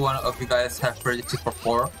any one of you guys have predicted for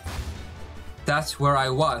 4. That's where I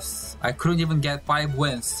was. I couldn't even get 5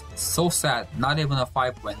 wins. So sad. Not even a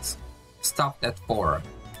 5 wins. Stopped at 4.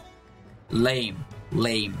 Lame.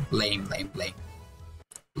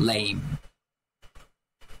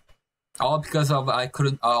 All because I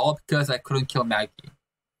couldn't kill Maggie.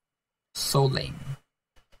 So lame.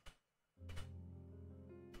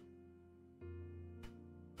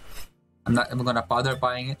 I'm not even gonna bother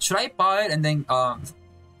buying it. Should I buy it and then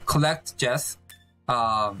collect Jess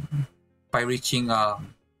by reaching I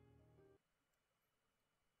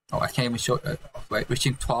can't even show by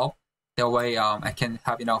reaching 12. That way I can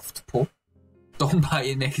have enough to pull. Don't buy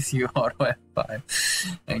it, makes you auto F5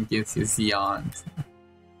 and gives you Zeon.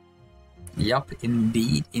 Yup,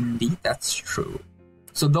 indeed, that's true.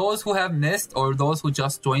 So those who have missed or those who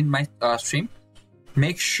just joined my stream,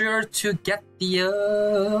 make sure to get the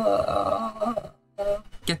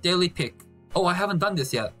get daily pick. Oh, I haven't done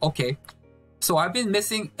this yet. Okay, so I've been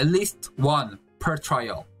missing at least 1 per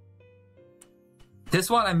trial. This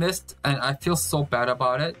one I missed, and I feel so bad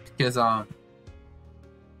about it because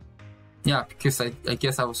because I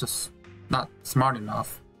guess I was just not smart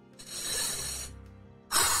enough.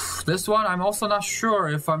 This one I'm also not sure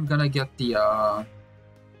if I'm gonna get the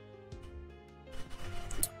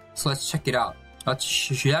so let's check it out. Let's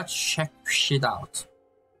check it out.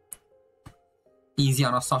 Easy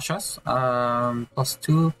on Sasha's.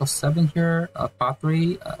 +2, +7 here.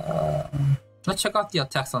 Battery. Let's check out the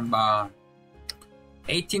attacks on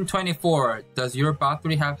 1824. Does your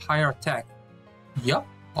battery have higher attack? Yup,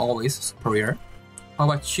 always superior. How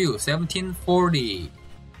about you? 1740.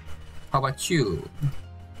 How about you?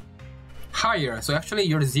 Higher. So actually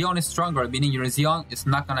your Zeon is stronger, meaning your Zeon is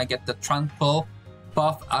not gonna get the tranquil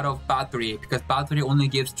buff out of battery because battery only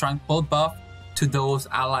gives tranquil buff to those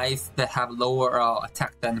allies that have lower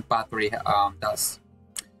attack than battery does.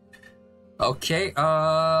 Okay,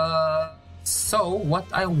 so what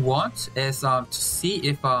I want is to see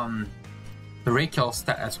if the Rakiel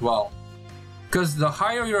stat as well, because the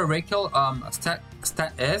higher your Rakiel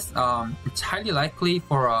stat is, it's highly likely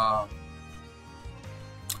for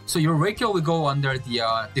so your Rakiel will go under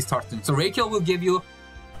the disheartened. So Rakiel will give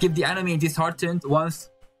the enemy disheartened once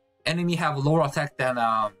enemy have lower attack than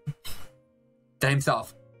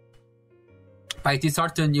himself. By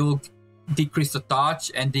disheartened, you will decrease the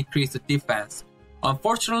dodge and decrease the defense.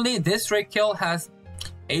 Unfortunately, this Raykill has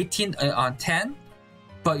 18 on 10,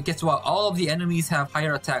 but guess what? All of the enemies have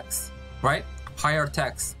higher attacks, right? Higher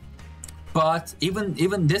attacks. But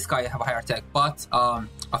even this guy have a higher attack, but a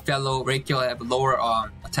fellow Raykill have lower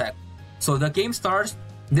attack. So the game starts,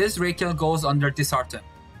 this Raykill goes under Dishearten.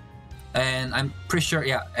 And I'm pretty sure,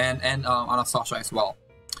 yeah, and Anastasia as well.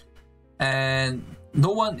 And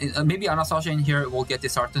no one, maybe Anastasia in here will get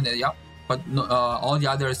Disheartened, yeah, but no, all the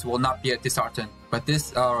others will not be Disheartened. But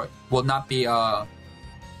this will not be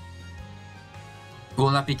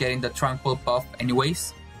getting the Tranquil buff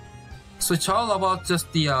anyways. So it's all about just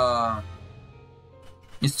the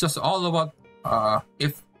it's just all about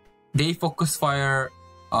if they focus fire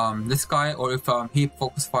this guy, or if he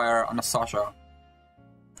focus fire Anastasia.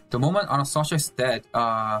 The moment Anastasia is dead,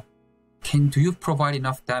 do you provide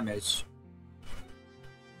enough damage?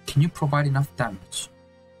 Can you provide enough damage?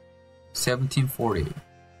 1740.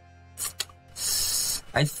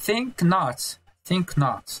 I think not.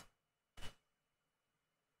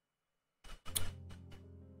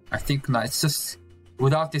 I think not. It's just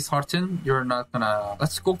without Dishearten, you're not gonna.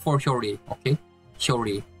 Let's go for Hyori, okay?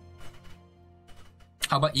 Hyori.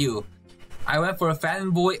 How about you? I went for a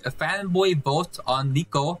fanboy vote on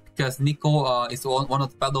Nico, because Nico is one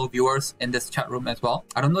of the fellow viewers in this chat room as well.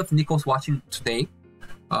 I don't know if Nico's watching today.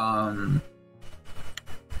 Or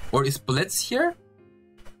is Blitz here?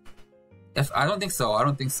 I don't think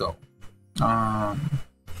so.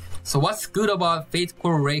 So what's good about Fate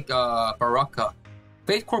Core Baraka?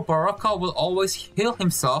 Fate Core Baraka will always heal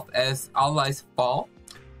himself as allies fall.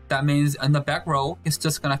 That means in the back row, he's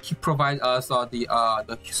just gonna keep provide us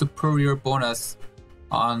the superior bonus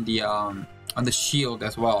on the shield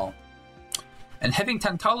as well. And having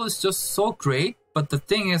Tantalo is just so great, but the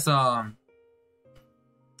thing is,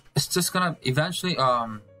 it's just gonna eventually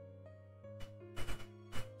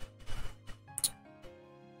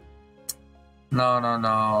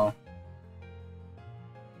No.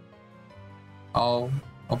 Oh,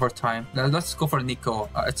 overtime. Let's go for Nico.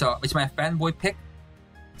 It's my fanboy pick.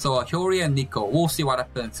 So Hyori and Nico. We'll see what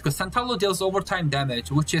happens. Because Tantalo deals overtime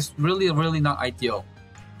damage, which is really not ideal.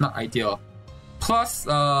 Not ideal. Plus,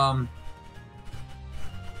 yeah,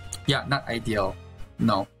 not ideal.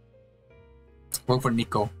 No. Go for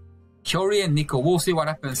Nico. Hyori and Nico. We'll see what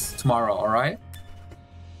happens tomorrow. All right.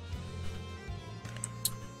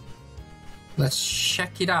 Let's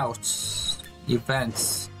check it out.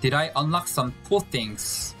 Events. Did I unlock some cool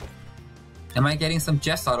things? Am I getting some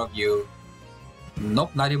chests out of you?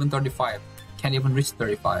 Nope, not even 35. Can't even reach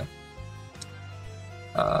 35.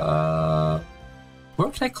 Where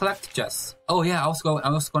can I collect chests? Oh yeah, I was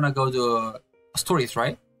gonna go to stories,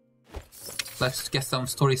 right? Let's get some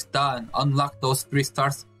stories done. Unlock those 3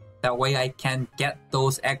 stars. That way I can get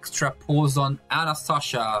those extra pulls on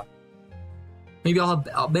Anastasia. Maybe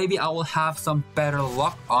I will have some better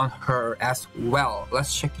luck on her as well.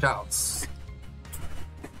 Let's check it out.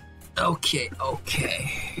 Okay.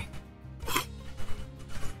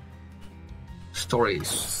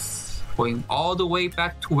 Stories. Going all the way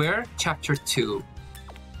back to where? Chapter 2.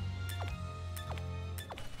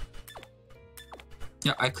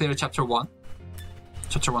 Yeah, I cleared Chapter 1.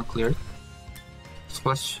 Chapter 1 cleared. So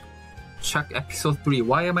let's check Episode 3.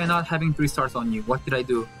 Why am I not having 3 stars on you? What did I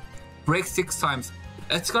do? Break 6 times.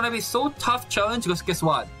 It's gonna be so tough challenge because guess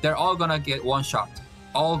what? They're all gonna get one shot.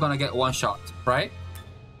 Right?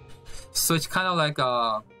 So it's kind of like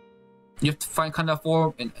you have to find kind of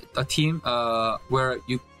form in a team where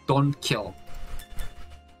you don't kill,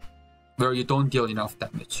 where you don't deal enough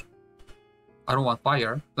damage. I don't want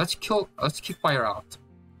fire. Let's kick fire out.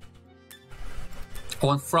 I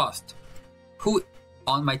want frost. Who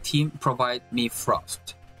on my team provide me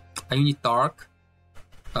frost? I need dark.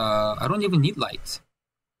 I don't even need light.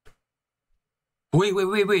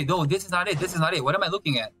 Wait. No, this is not it. What am I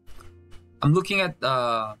looking at? I'm looking at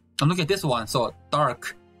this one. So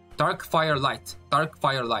dark, fire, light.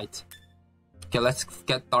 Okay, let's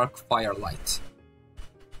get dark, fire, light.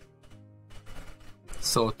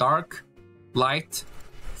 So dark, light,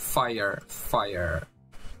 fire.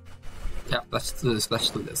 Yeah, let's do this.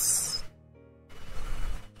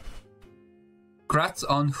 Grats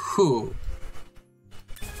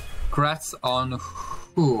on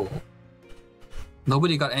who?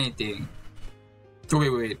 Nobody got anything.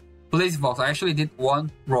 Wait. Blaze Box. I actually did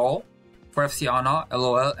one roll for FC Anna,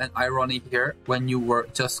 LOL, and irony here. When you were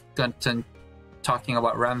just talking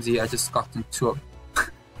about Ramsey, I just got into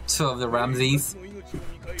two of the Ramseys.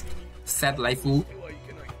 Sad Laifu.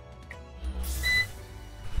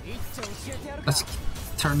 Let's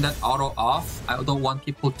turn that auto off. I don't want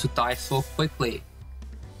people to die so quickly.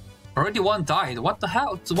 Already one died. What the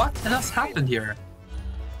hell? What else happened here?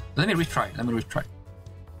 Let me retry.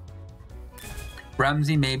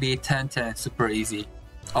 Ramsey maybe 10-10, super easy.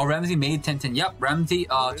 Oh, Ramsey made 10-10. Yep, Ramsey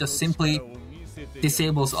just simply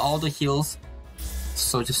disables all the heals.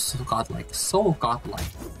 So just so godlike. So godlike.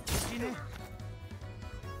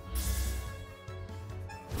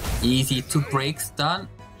 Easy, 2 breaks done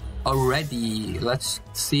already. Let's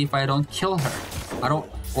see if I don't kill her. I don't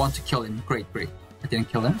want to kill him. Great. I didn't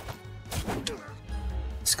kill him.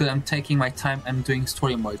 It's good, I'm taking my time. I'm doing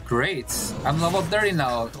story mode. Great. I'm level 30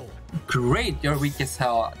 now. Great, you're weak as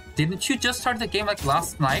hell. Didn't you just start the game like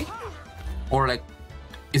last night? Or like,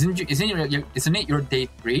 isn't it your day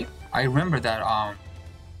 3? I remember that.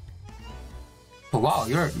 Oh wow,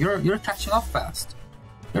 you're catching up fast.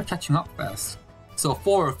 You're catching up fast. So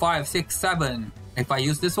 4, 5, 6, 7. If I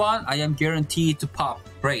use this one, I am guaranteed to pop.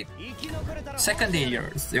 Great. Second day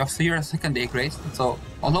yours. So you're a second day, great. So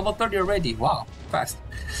on level 30 already. Wow, fast.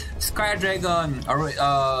 Sky Dragon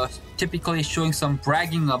typically showing some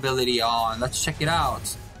bragging ability on. Let's check it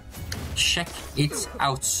out. Check it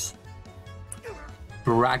out.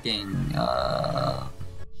 Bragging.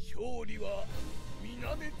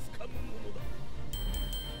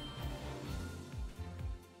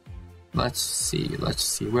 Let's see.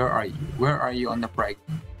 Where are you on the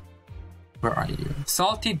bragging? Where are you?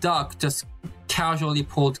 Salty Duck just casually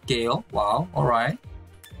pulled Gale. Wow, alright.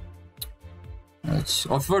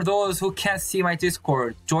 For those who can't see my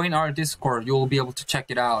Discord, join our Discord. You will be able to check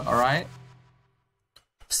it out, alright?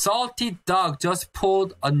 Salty Duck just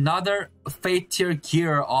pulled another Fate tier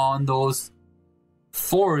gear on those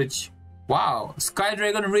Forge. Wow, Sky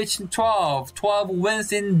Dragon reached 12. 12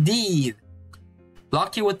 wins indeed.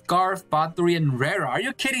 Lucky with Garth, Bathory, and Rera. Are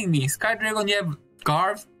you kidding me? Sky Dragon, you have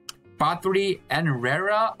Garth, Bathory, and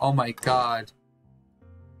Rera? Oh my god.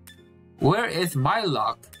 Where is my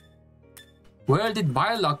luck? Where did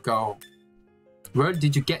my luck go? Where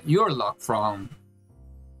did you get your luck from?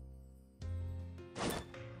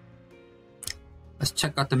 Let's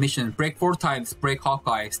check out the mission. Break 4 times, break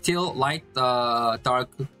Hawkeye. Still light, dark,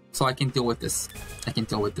 so I can deal with this.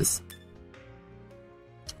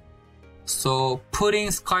 So,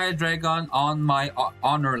 putting Sky Dragon on my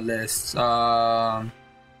honor list. Tatuki,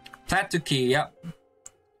 yep.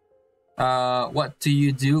 What do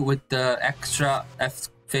you do with the extra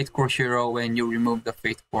Fate Core hero when you remove the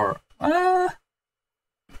Fate Core?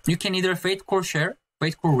 You can either Fate Core share,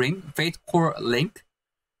 Fate Core ring, Fate Core link,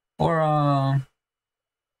 or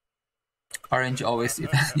RNG always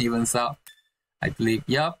evens out, I believe.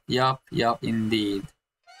 Yup, indeed.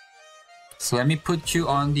 So let me put you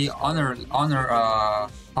on the honor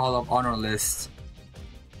Hall of Honor list.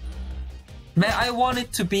 Man, I want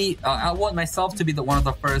it to be. I want myself to be one of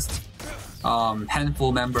the first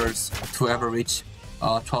handful members to ever reach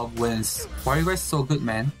 12 wins. Why are you guys so good,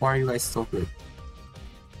 man? Why are you guys so good?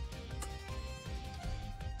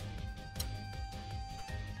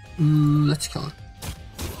 Let's kill it.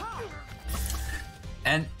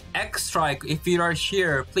 And X-Strike, if you are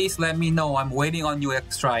here, please let me know. I'm waiting on you,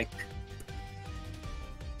 X-Strike.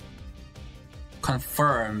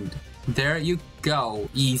 Confirmed. There you go.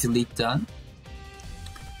 Easily done.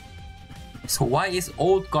 So why is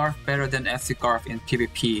old Garth better than FC Garth in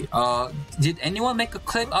PvP? Did anyone make a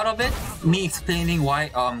clip out of it? Me explaining why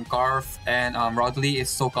Garth and Rodley is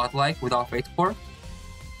so godlike without Fate Core?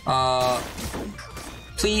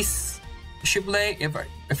 Please, Shibley,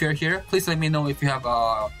 if you're here, please let me know if you have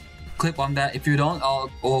a clip on that. If you don't,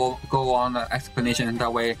 I'll go on an explanation, and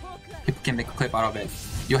that way people can make a clip out of it.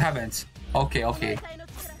 You haven't? Okay.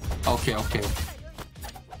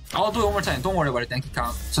 I'll do it one more time. Don't worry about it. Thank you,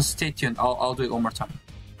 Count. Just stay tuned. I'll do it one more time.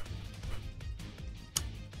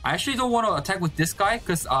 I actually don't want to attack with this guy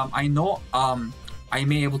because I know I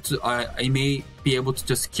may be able to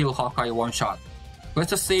just kill Hawkeye one shot.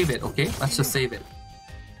 Let's just save it, okay? Let's just save it.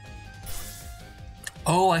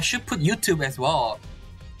 Oh, I should put YouTube as well.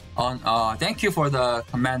 On thank you for the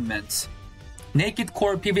commandments. Naked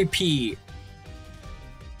Core PvP.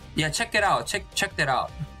 Yeah, check it out. Check that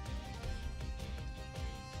out.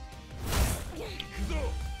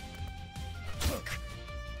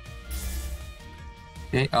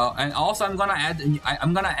 Okay, and also I'm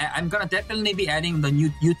gonna definitely be adding the new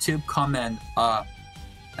YouTube comment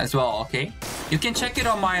as well. Okay, you can check it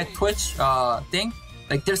on my Twitch thing.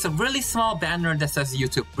 Like, there's a really small banner that says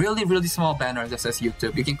YouTube. Really small banner that says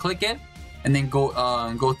YouTube. You can click it and then go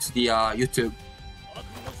to the YouTube.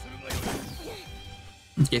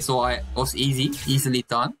 Okay, so it was easily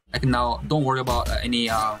done. I can now don't worry about any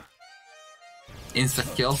insta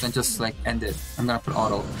kills and just like end it. I'm gonna put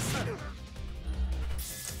auto.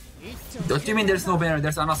 What do you mean there's no banner?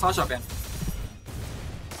 There's Anastasia banner.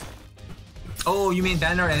 Oh, you mean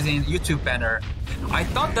banner as in YouTube banner. I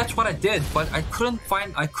thought that's what I did, but I couldn't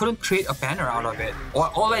create a banner out of it.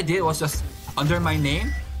 All I did was just under my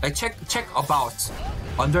name, I check about.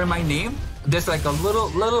 Under my name, there's like a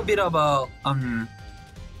little bit of a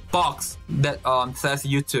box that says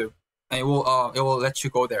YouTube, and it will let you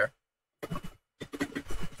go there.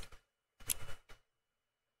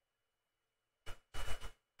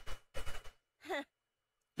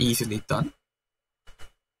 Easily done.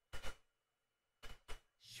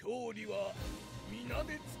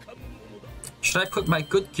 Should I put my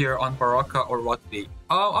good gear on Baraka or Rodley?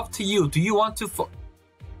 Up to you. Do you want to?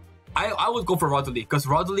 I would go for Rodley because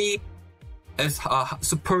Rodley is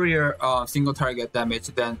superior single target damage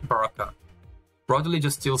than Baraka. Rodley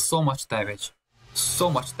just deals so much damage,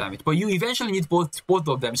 But you eventually need both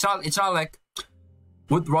of them. It's not like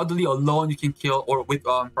with Rodley alone you can kill, or with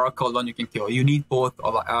Baraka alone you can kill. You need both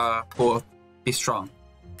be strong.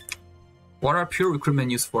 What are pure recruitment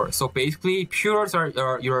used for? So basically, pures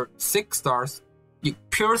are your 6 stars.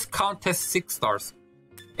 Pures count as 6 stars.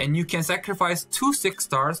 And you can sacrifice 2 6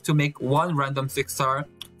 stars to make 1 random 6 star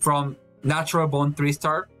from Natural Bone 3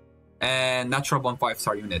 star and Natural Bone 5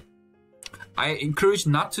 star unit. I encourage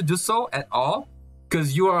not to do so at all,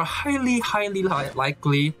 because you are highly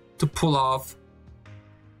likely to pull off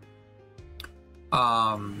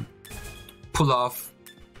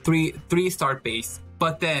 3 star base.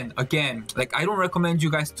 But then again, like, I don't recommend you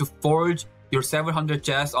guys to forge your 700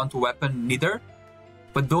 jazz onto weapon neither.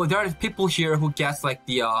 But though there are people here who gets like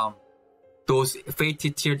the those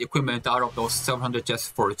fated tiered equipment out of those 700 jazz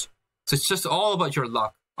forge. So it's just all about your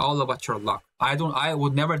luck. I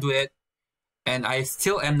would never do it, and I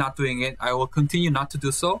still am not doing it. I will continue not to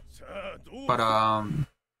do so. But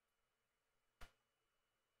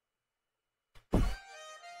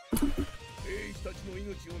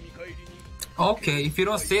okay, if you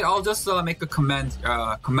don't say it, I'll just make a command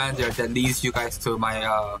there that leads you guys to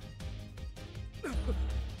my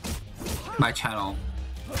my channel.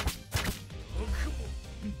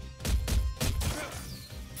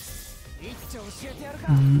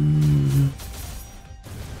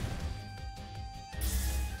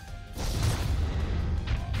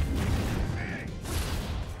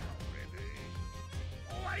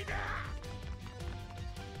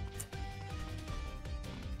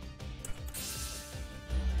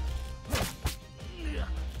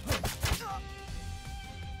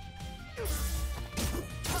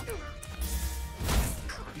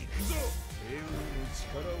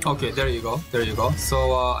 Okay, there you go.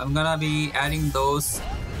 So I'm gonna be adding those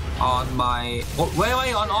on my... Oh, where am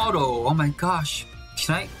I on auto? Oh my gosh.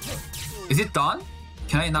 Can I... Is it done?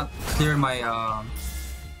 Can I not clear my...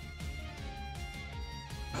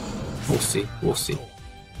 We'll see.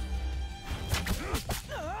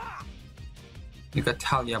 You got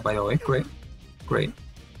Talia, by the way. Great.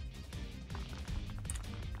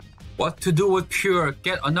 What to do with pure?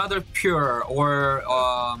 Get another pure, or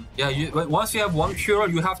once you have 1 pure,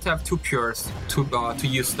 you have to have 2 pures to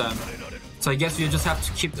use them. So I guess you just have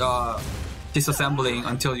to keep disassembling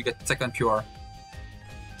until you get 2nd pure.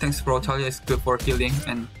 Thanks, bro. Talia is good for healing,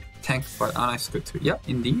 and tank, but Ana is good too. Yeah,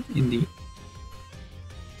 indeed.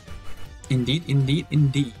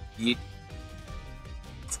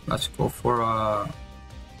 Let's go for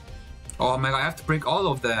oh my god, I have to break all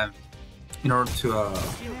of them in order to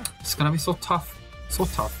it's gonna be so tough.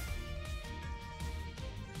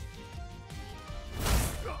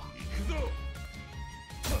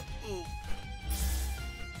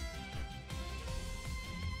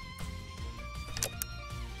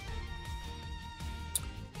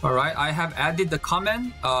 Alright, I have added the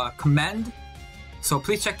command, so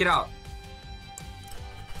please check it out.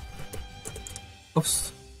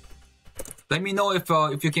 Oops. Let me know if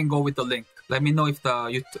you can go with the link. Let me know if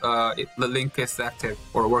the link is active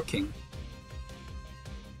or working.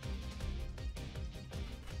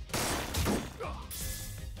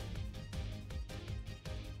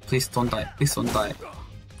 Please don't die.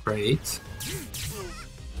 Great.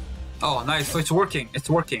 Oh, nice. So it's working.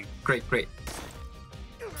 Great.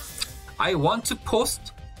 I want to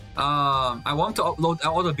post, I want to upload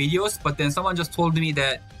all the videos, but then someone just told me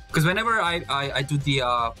that, because whenever I do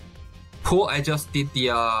the poll, I just did the,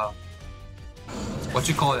 what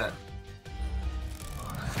you call that?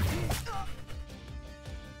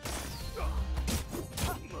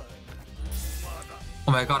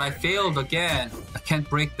 Oh my god, I failed again. I can't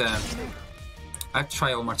break them. I have to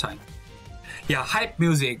try one more time. Yeah, hype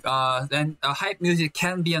music. Then hype music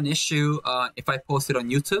can be an issue if I post it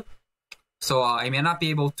on YouTube. So I may not be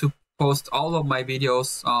able to post all of my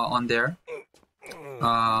videos on there.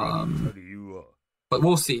 But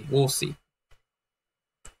we'll see. We'll see.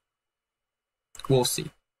 We'll see.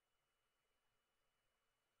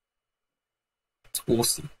 We'll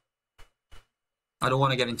see. I don't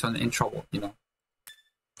want to get in trouble, you know.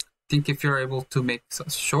 I think if you're able to make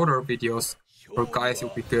shorter videos for guys, it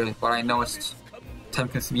would be good. But I know it's time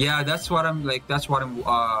consuming. Yeah, that's what I'm like. That's what I'm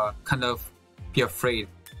kind of be afraid.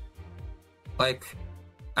 Like,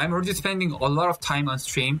 I'm already spending a lot of time on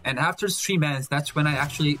stream, and after stream ends, that's when I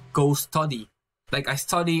actually go study. Like, I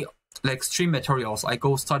study like stream materials. I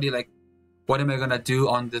go study like, what am I gonna do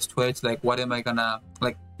on this Twitch? Like, what am I gonna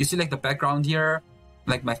like? You see like the background here,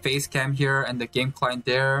 like my face cam here, and the game client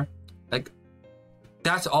there. Like,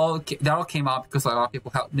 that all came out because a lot of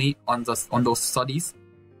people helped me on those studies.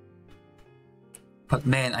 But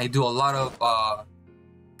man, I do a lot of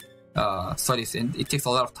studies, and it takes a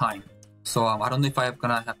lot of time. So I don't know if I'm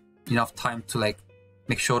gonna have enough time to like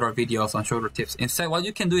make shorter videos on shorter tips. Instead, what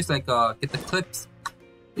you can do is like get the clips.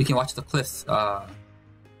 You can watch the clips.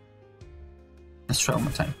 Let's try one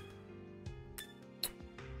more time.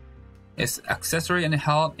 Is accessory and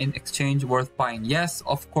helm in exchange worth buying? Yes,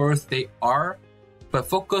 of course they are, but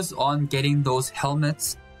focus on getting those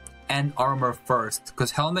helmets and armor first,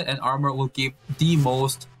 because helmet and armor will give the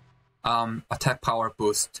most attack power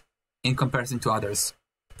boost in comparison to others.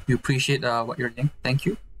 You appreciate what you're doing. Thank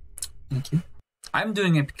you. Thank you. I'm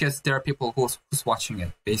doing it because there are people who's watching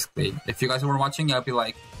it, basically. If you guys weren't watching, I'll be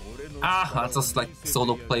like, I'll just like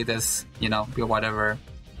solo play this, you know, whatever.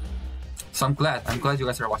 So I'm glad you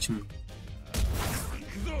guys are watching me.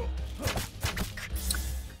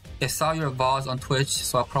 I saw your VODs on Twitch,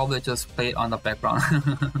 so I'll probably just play it on the background.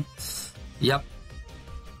 Yep.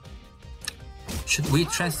 Should we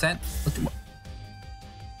transcend?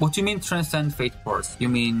 What do you mean transcend Fate Course? You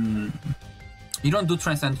mean you don't do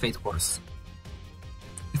transcend Fate Course?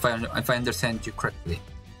 If I understand you correctly.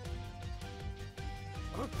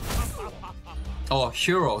 Oh,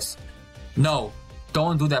 heroes. No,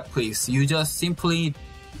 don't do that, please. You just simply...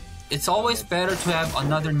 It's always better to have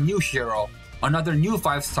another new hero, another new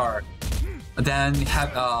 5-star, than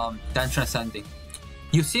transcending.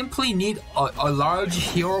 You simply need a large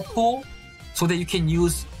hero pool so that you can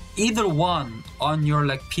use either one on your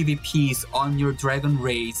like PvPs, on your dragon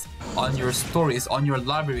raids, on your stories, on your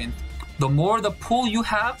labyrinth. The more the pool you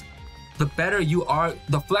have, the better you are,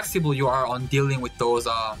 the flexible you are on dealing with those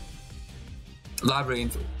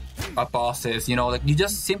labyrinth bosses. You know, like you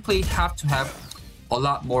just simply have to have a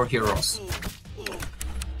lot more heroes.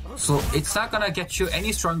 So it's not gonna get you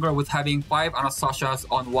any stronger with having 5 Anastasias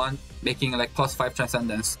on one, making like +5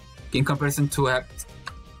 transcendence, in comparison to have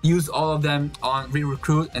use all of them on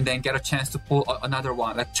re-recruit and then get a chance to pull another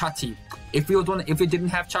one like Chati. If you didn't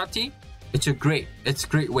have Chati, it's a great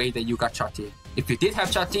way that you got Chati. If you did have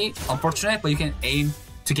Chati, unfortunate, but you can aim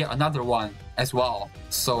to get another one as well.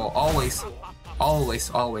 So always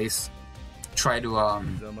try to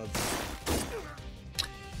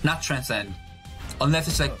not transcend unless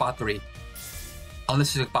it's like Battery.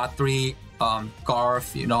 Unless it's like Battery,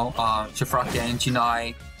 Garth, you know, Shifraken,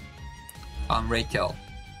 Jinai, Raquel.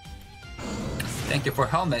 Thank you for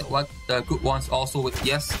helmet. What good ones also with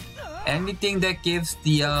yes. Anything that gives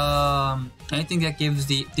the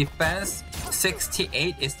defense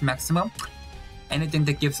 68 is maximum. Anything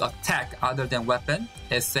that gives attack other than weapon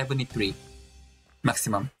is 73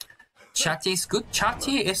 maximum. Chati is good.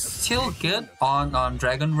 Chati is still good on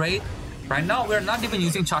Dragon Raid. Right now we're not even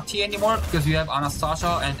using Chati anymore because we have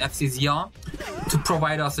Anastasia and FC Zeon to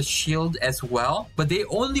provide us a shield as well. But they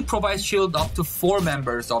only provide shield up to 4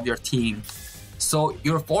 members of your team. So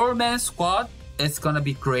your 4-man squad is gonna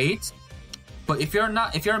be great. But if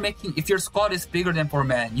your squad is bigger than 4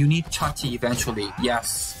 men, you need Chati eventually.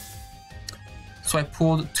 Yes. So I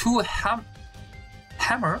pulled 2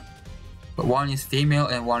 hammer, but one is female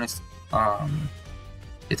and one is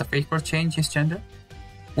did a Faker change his gender?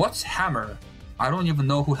 What's hammer? I don't even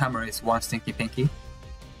know who hammer is. One Stinky Pinky.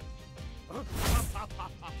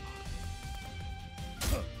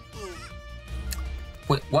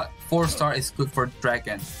 Wait, what 4-star is good for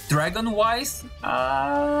dragon? Dragon-wise?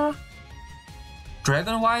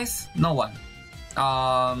 Dragon-wise? No one.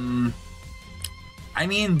 I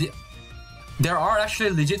mean, there are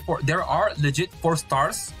actually legit 4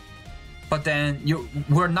 stars, but then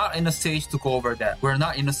we're not in a stage to go over that.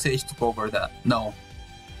 No.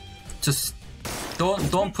 Just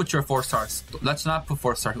don't put your 4 stars. Let's not put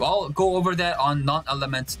 4 stars. I'll go over that on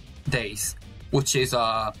non-element days, which is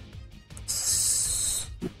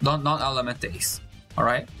non-element days. All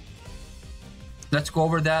right. Let's go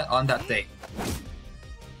over that on that day.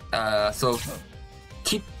 So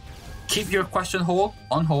keep your question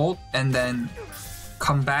on hold, and then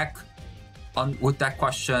come back on with that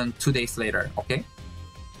question 2 days later, okay?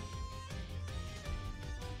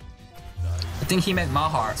 I think he meant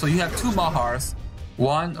Mahar. So you have 2 Mahars,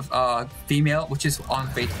 one female, which is on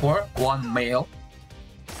Fate Core, one male.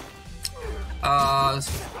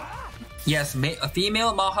 Yes, a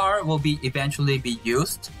female Mahar will eventually be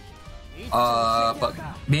used, but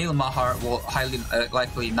male Mahar will highly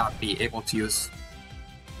likely not be able to use.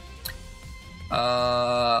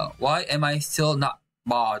 Why am I still not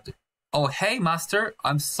mod? Oh, hey master,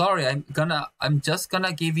 I'm sorry. I'm just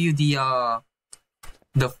gonna give you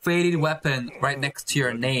the faded weapon right next to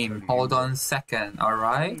your name. Hold on a second, all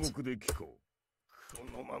right?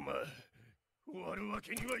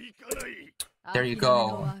 There you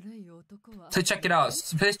go. So check it out.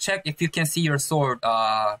 Please check if you can see your sword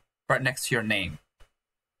right next to your name.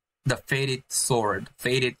 The faded sword,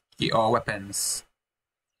 faded weapons.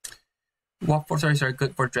 What forces are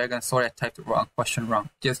good for dragon? Sorry, I typed the question wrong.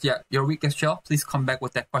 Just your weakest shell. Please come back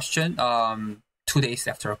with that question 2 days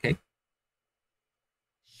after, okay?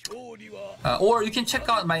 Or you can check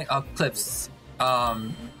out my clips.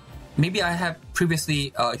 Maybe I have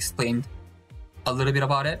previously explained a little bit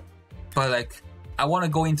about it, but like I want to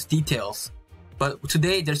go into details. But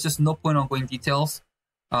today there's just no point on going details,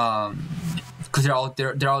 because they're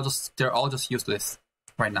all just useless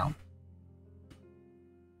right now.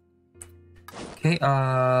 Okay,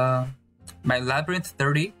 my Labyrinth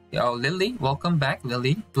 30. Oh, Lily, welcome back,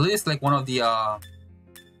 Lily. Lily is like one of the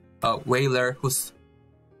whaler who's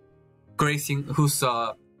gracingly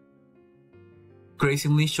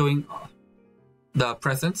showing the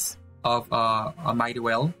presence of a mighty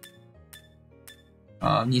whale.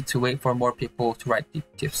 Need to wait for more people to write the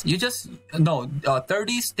tips. You just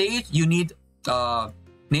 30 stage. You need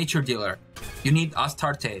nature dealer. You need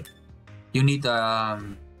Astarte. You need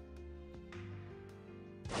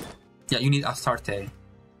you need Astarte.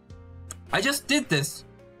 I just did this.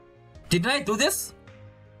 Didn't I do this?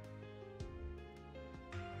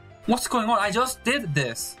 What's going on? I just did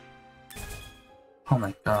this. Oh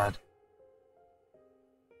my god.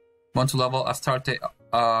 Want to level Astarte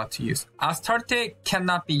to use. Astarte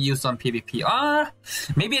cannot be used on PvP.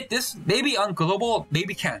 Maybe on global,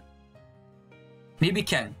 maybe can.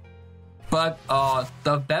 But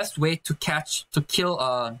the best way to kill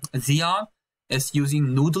Zeon is using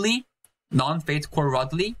Noodly, non-Fate Core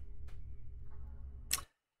Rodley,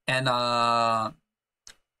 and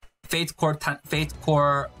Fate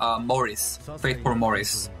Core Morris. Fate Core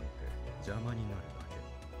Morris.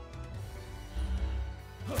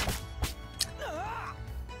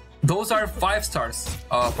 Those are 5 stars.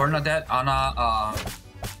 Bernadette, Anna,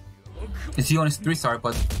 Zeon is 3 star,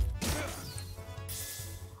 but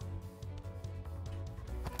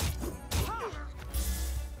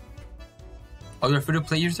oh, you're free to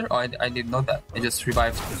play user? Oh, I didn't know that. I just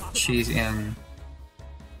revived cheese and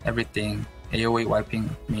everything. AoE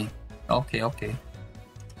wiping me. Okay.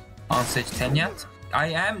 On stage 10 yet? I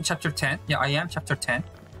am chapter 10. Yeah, I am chapter 10.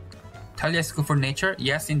 Talia is good for nature?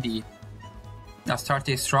 Yes, indeed. Astarte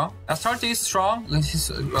is strong. Astarte is strong. This is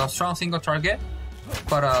a strong single target.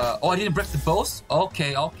 But, oh, I didn't break the bows?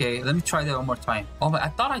 Okay. Let me try that one more time. Oh, I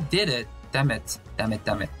thought I did it. Damn it.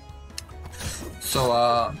 So,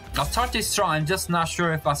 Astarte is strong. I'm just not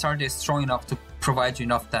sure if Astarte is strong enough to provide you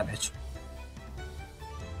enough damage.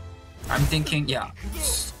 I'm thinking, yeah.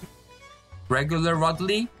 Regular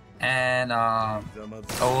Rodley and,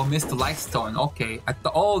 Mr. Lightstone. Okay.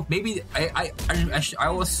 Maybe I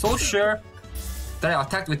was so sure that I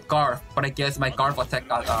attacked with Garth, but I guess my Garth attack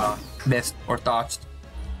got missed or dodged.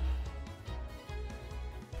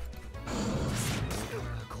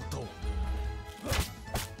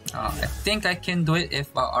 I think I can do it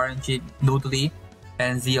if RNG Noodly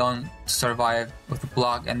and Zeon survive with the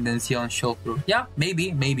block and then Zeon shield through. Yeah,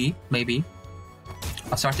 maybe.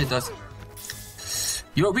 Astarte does.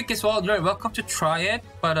 You're weak as well. You're welcome to try it,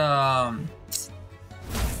 but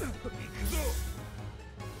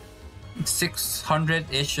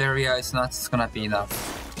 600-ish area is not gonna be enough.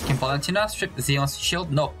 Can Valentina strip Zeon's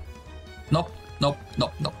shield? Nope.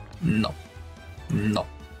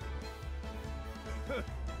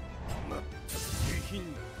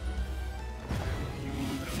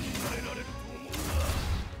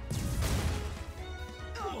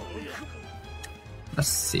 Let's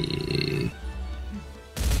see.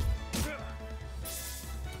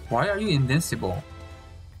 Why are you invincible?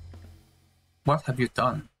 What have you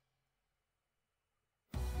done?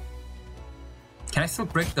 Can I still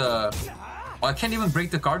break the... Oh, I can't even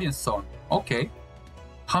break the Guardian Stone. Okay.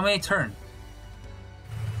 How many turns?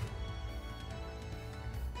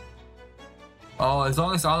 Oh, as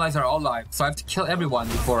long as allies are alive. So I have to kill everyone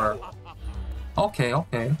before... Okay.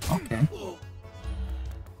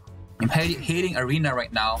 I'm hating Arena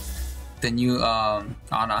right now. The new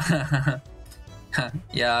Ana.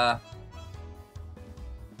 Yeah.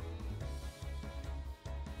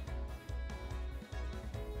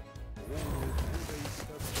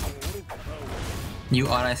 New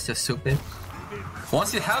Ana is just stupid.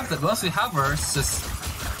 Once you have her, it's just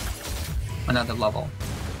another level.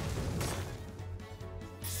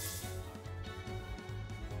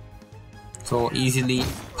 So easily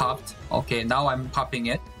popped. Okay, now I'm popping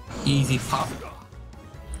it. Easy pop.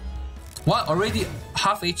 What? Already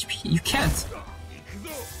half HP? You can't.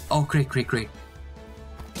 Oh, great.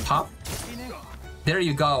 Pop. There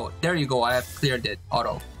you go. I have cleared it.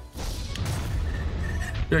 Auto.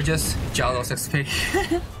 You're just jealous, XP.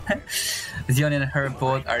 Zeon and her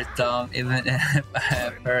both are dumb, even if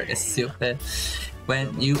her is stupid.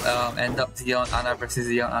 When you end up Zeon Ana versus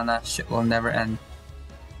Zeon Ana, shit will never end.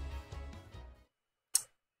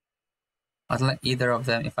 I don't like either of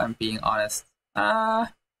them if I'm being honest. Yeah.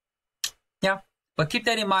 But keep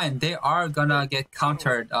that in mind, they are gonna get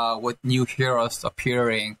countered with new heroes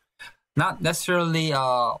appearing. Not necessarily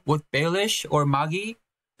with Baelish or Magi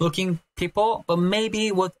looking people, but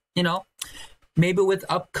maybe with, maybe with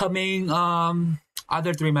upcoming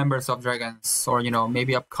other 3 members of Dragons, or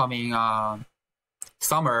maybe upcoming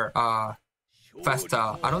summer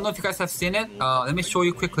Festa. I don't know if you guys have seen it. Let me show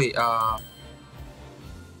you quickly.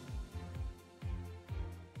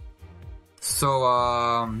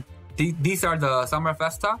 These are the summer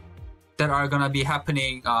Festa that are gonna be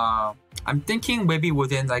happening. I'm thinking maybe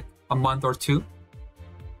within like a month or 2.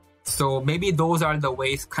 So maybe those are the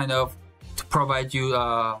ways kind of to provide you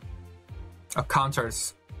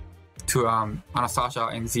counters to Anastasia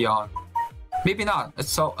and Zeon. Maybe not.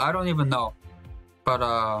 So I don't even know.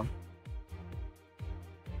 But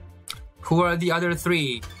who are the other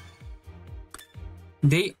 3?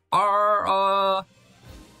 They are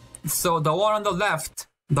so the one on the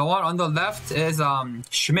left is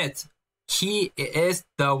Schmidt. He is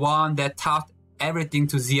the one that taught everything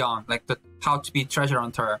to Zeon, like how to be treasure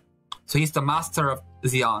hunter. So he's the master of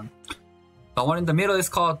Zeon. The one in the middle is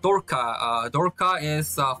called Dorka. Dorka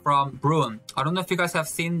is from Bruin. I don't know if you guys have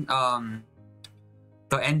seen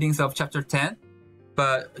the endings of chapter 10,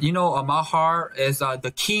 but Mahar is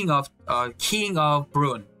the king of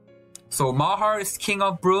Bruin. So Mahar is king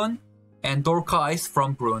of Bruin, and Dorka is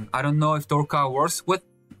from Bruin. I don't know if Dorka works with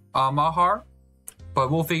Mahar,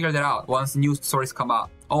 but we'll figure that out once new stories come out.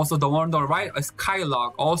 Also, the one on the right is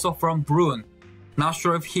Kylog, also from Bruin. Not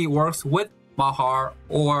sure if he works with Mahar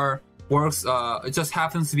or works. It just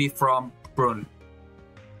happens to be from Bruin.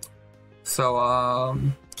 So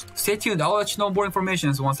stay tuned. I'll let you know more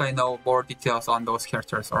information once I know more details on those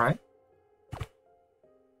characters. All right.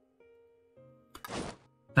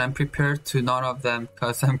 I'm prepared to none of them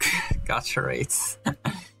because I'm gacha rates.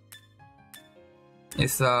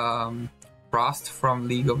 It's Frost from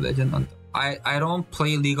League of Legends. I don't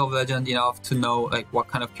play League of Legends enough to know like what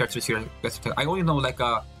kind of characters you guys play. I only know like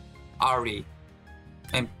Ari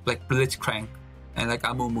and like Blitzcrank and like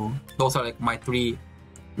Amumu. Those are like my 3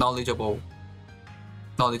 knowledgeable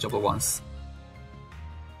ones.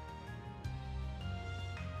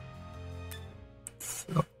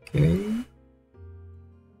 Okay.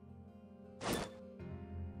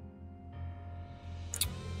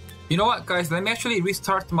 You know what, guys? Let me actually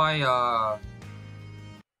restart my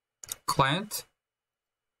client,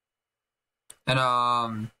 and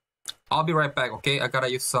I'll be right back. Okay, I gotta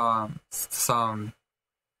use some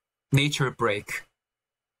nature break.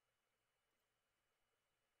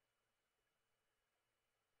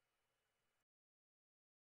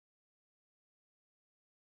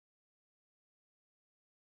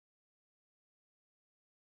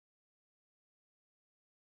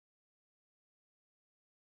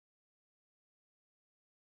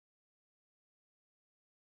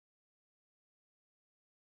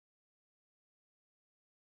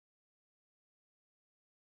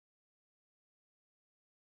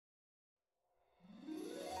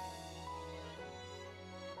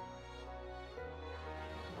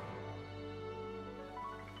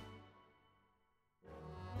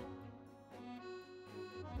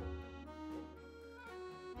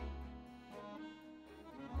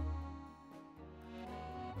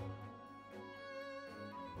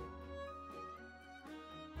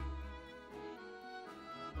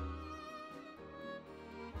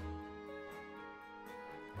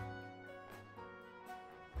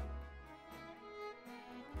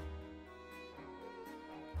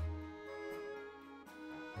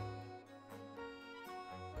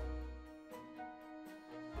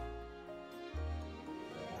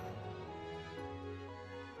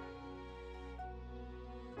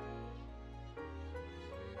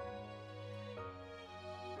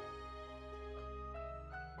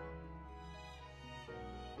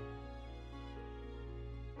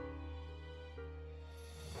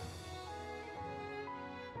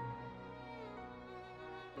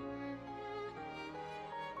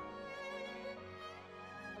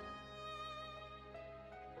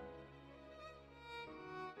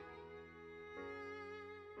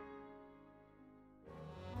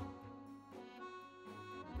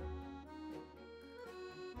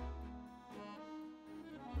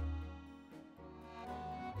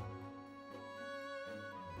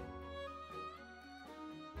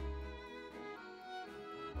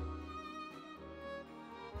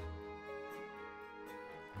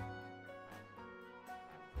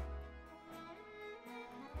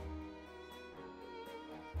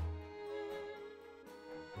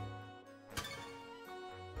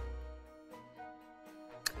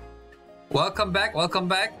 Welcome back, welcome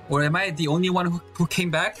back. Or am I the only one who came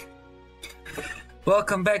back?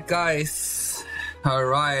 Welcome back, guys. All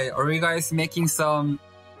right, are you guys making some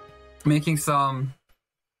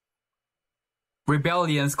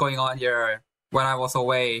rebellions going on here when I was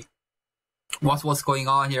away? What's going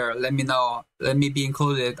on here? Let me know. Let me be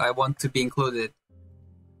included. I want to be included.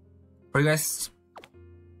 Are you guys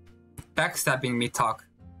backstabbing me talk?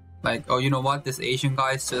 Like, oh, you know what? This Asian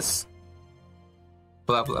guy's just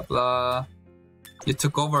blah blah blah. You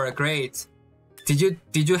took over, great. Did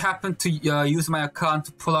you happen to use my account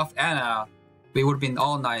to pull off Anna? We would have been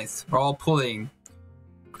all nice. We're all pulling.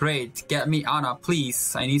 Great, get me Anna,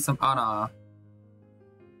 please. I need some Anna.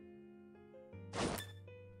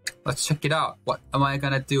 Let's check it out. What am I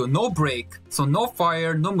gonna do? No break. So no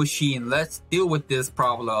fire, no machine. Let's deal with this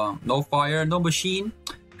problem. No fire, no machine.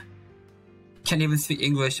 Can't even speak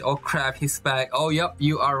English. Oh crap, he's back. Oh yep,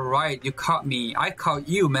 you are right. You caught me. I caught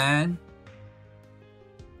you, man.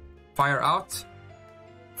 Fire out.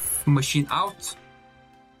 Machine out.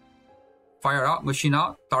 Fire out, machine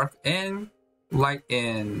out. Dark in, light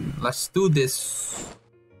in. Let's do this.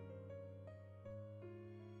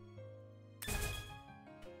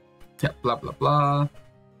 Yep, blah blah blah.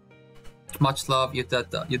 Much love, you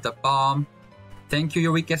the bomb. Thank you,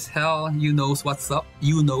 you're weak as hell. You knows what's up.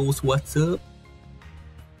 You knows what's up.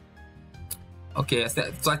 Okay,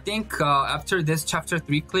 so I think after this chapter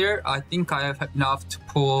 3 clear, I think I have enough to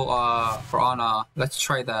pull for Anna. Let's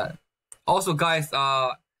try that. Also, guys,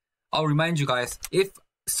 I'll remind you guys, if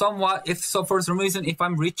for some reason, if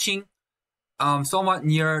I'm reaching somewhat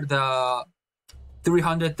near the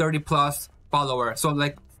 330 plus follower, so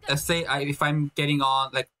like let's say if I'm getting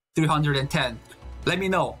on like 310, let me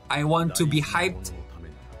know. I want to be hyped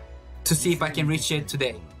to see if I can reach it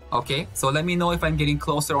today. Okay, so let me know if I'm getting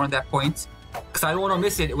closer on that point, because I don't want to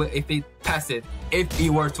miss it if it passes, if it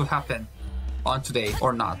were to happen on today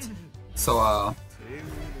or not. So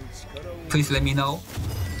please let me know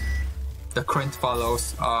the current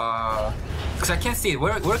follows, because I can't see it.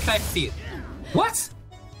 Where can I see it? What?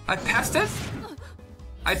 I passed it?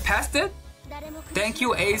 I passed it? Thank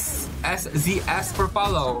you, Ace SZS, for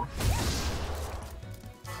follow.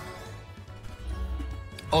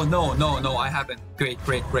 Oh no, I haven't. Great.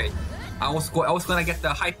 I was gonna get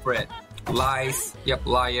the hype for it. Lies. Yep,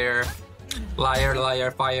 liar,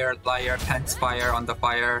 fire, liar, pants fire on the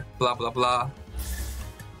fire. Blah blah blah.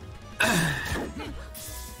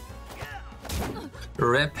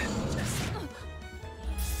 Rip.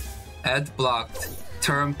 Add blocked.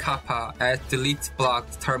 Term kappa. Add delete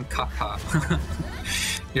blocked. Term kappa.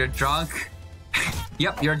 You're drunk.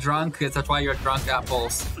 Yep, you're drunk. That's why you're drunk,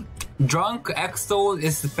 apples. Drunk Exos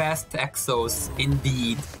is the best Exos,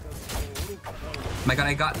 indeed. My god,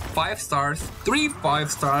 I got 5 stars. 3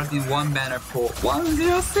 5-stars in one banner pool.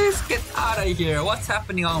 106, get out of here. What's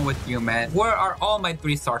happening on with you, man? Where are all my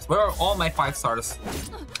 3 stars? Where are all my 5 stars?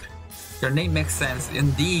 Your name makes sense,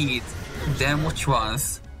 indeed. Damn, which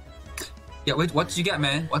ones? Yeah, wait, what did you get,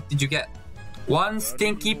 man? What did you get? One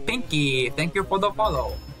Stinky Pinky. Thank you for the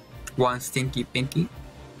follow. One Stinky Pinky.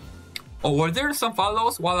 Oh, were there some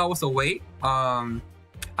follows while I was away? I'm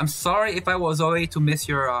sorry if I was away to miss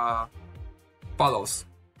your follows.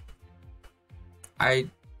 I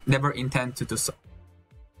never intend to do so.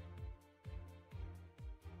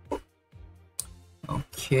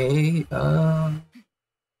 Okay, I'm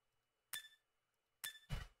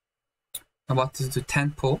about to do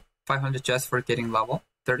 10 pull. 500 just for getting level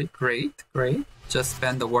 30. Great. Just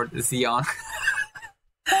spend the word Zeon.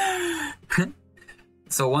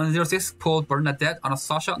 So 106 pulled Bernadette on a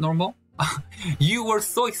Sasha normal. You were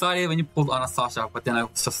so excited when you pulled on a Sasha, but then I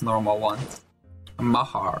was just normal one.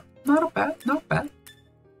 Mahar. Not bad.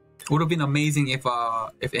 Would have been amazing if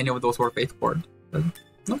any of those were faith board. But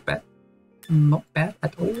not bad. Not bad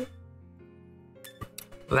at all.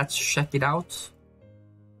 Let's check it out.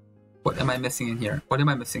 What am I missing in here?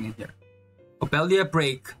 Obelia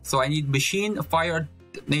break. So I need machine, fire,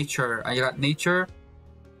 nature. I got nature.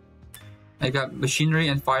 I got machinery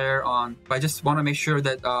and fire on. But I just want to make sure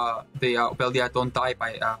that the Obelia don't die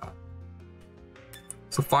by.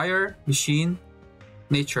 So fire, machine,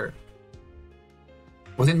 nature.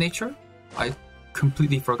 Was it nature? I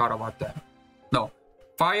completely forgot about that. No.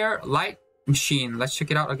 Fire, light, machine. Let's check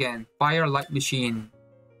it out again. Fire, light, machine.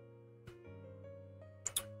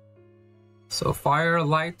 So fire,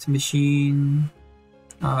 light, machine.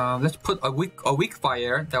 Let's put a weak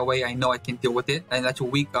fire. That way I know I can deal with it. And let's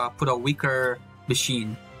put a weaker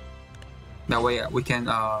machine. That way we can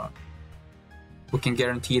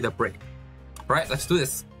guarantee the break. Right, let's do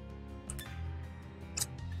this.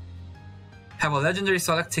 Have a legendary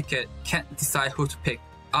select ticket. Can't decide who to pick.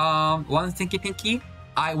 one Stinky Pinky,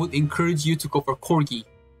 I would encourage you to go for Corgi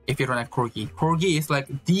if you don't have Corgi. Corgi is like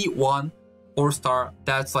the one 4-star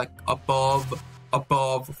that's like above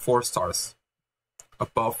 4 stars.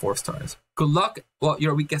 Above 4 stars. Good luck. Well,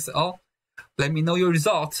 your week SL. Let me know your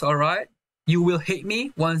results, alright? You will hate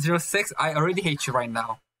me, 106. I already hate you right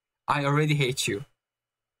now. I already hate you.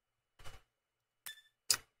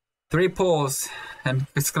 3 pulls, and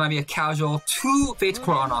it's gonna be a casual 2 Fate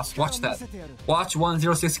Core on us. Watch that. Watch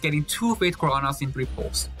 106 getting 2 Fate Core on us in 3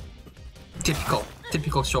 pulls.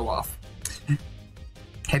 Typical show off.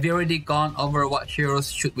 Have you already gone over what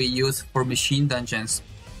heroes should we use for machine dungeons?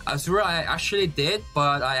 Azura, I actually did,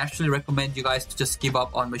 but I actually recommend you guys to just give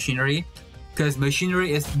up on machinery, because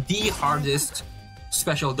machinery is the hardest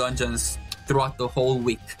special dungeons throughout the whole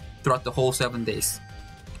week, throughout the whole 7 days.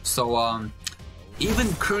 So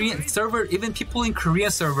even Korean server, even people in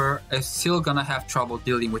Korean server is still gonna have trouble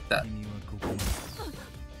dealing with that.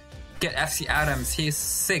 Get FC Adams, he's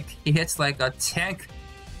sick. He hits like a tank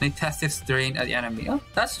negative strain at the enemy. Oh,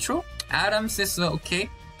 that's true. Adams is okay,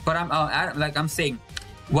 but I'm saying,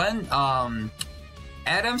 when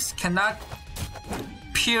Adams cannot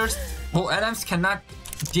pierce, well, Adams cannot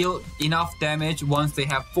deal enough damage once they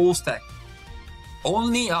have full stack.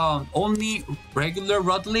 Only regular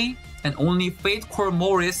Rudley and only Fate Core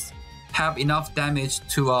Morris have enough damage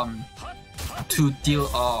to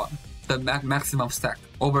deal the maximum stack,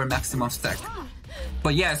 over maximum stack.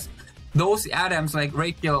 But yes, those Adams like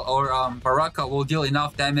Rapiel or Baraka will deal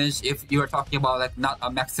enough damage if you are talking about like not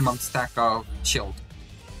a maximum stack of shield.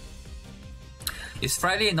 It's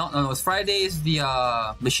Friday? No, it's Friday is the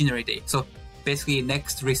machinery day. So basically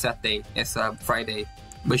next reset day is Friday,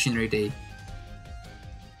 machinery day.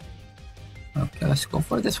 Okay, let's go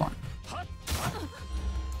for this one.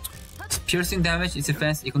 Piercing damage is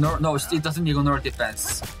defense, ignore. No, it doesn't ignore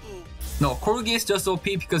defense. No, Corgi is just OP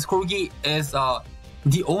because Corgi is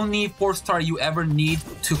the only 4-star you ever need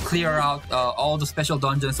to clear out all the special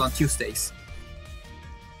dungeons on Tuesdays.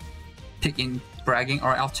 Picking bragging.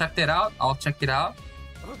 Alright, I'll check that out.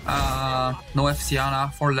 No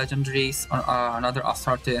Fciana, 4 legendaries, another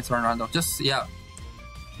Astarte and Fernando. Just yeah.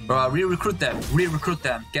 Re-recruit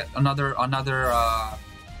them. Get another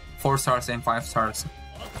 4 stars and 5 stars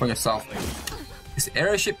for yourself. Is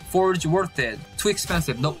Airship Forge worth it? Too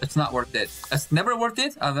expensive. Nope, it's not worth it. It's never worth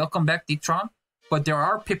it. Welcome back, Deetron. But there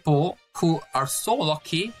are people who are so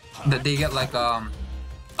lucky that they get like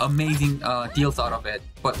amazing deals out of it.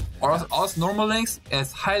 But us normal links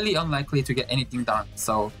is highly unlikely to get anything done.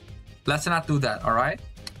 So let's not do that, alright?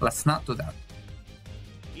 Let's not do that.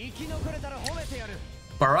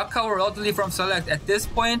 Baraka or elderly from Select. At this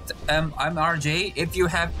point, I'm RJ. If you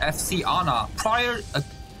have FC Ana,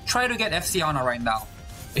 try to get FC Ana right now.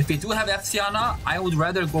 If you do have FC Ana, I would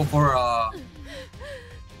rather go for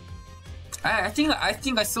I think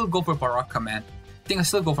I still go for Baraka, man.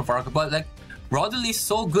 But like Rodley is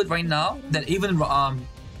so good right now that even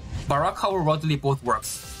Baraka or Rodley both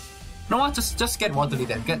works. You know what? Just get Rodley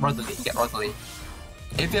then. Get Rodley.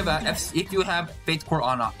 If you have Fate Core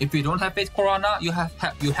Ana, if you don't have Fate Core Ana, you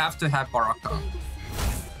have to have Baraka.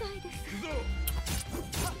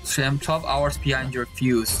 So I'm 12 hours behind your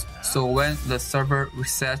fuse. So when the server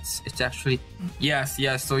resets, it's actually yes.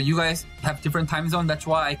 So you guys have different time zone. That's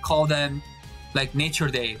why I call them like Nature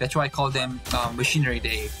Day. That's why I call them Machinery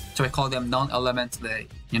Day. So I call them non-element day.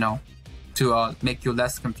 You know, to make you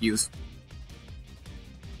less confused.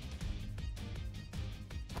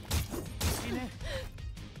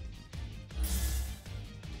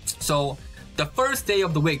 So the first day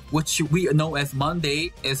of the week, which we know as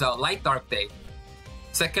Monday, is a Light Dark Day.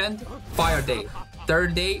 Second, Fire Day.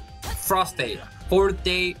 Third day, Frost Day. Fourth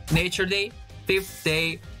day, Nature Day. Fifth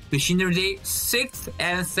day, Machinery Day. Sixth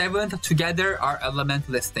and seventh together are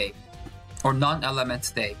Elementalist Day, or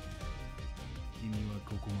Non-Element Day.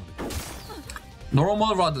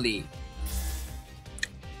 Normal Rodley.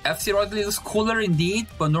 FC Rodley is cooler indeed,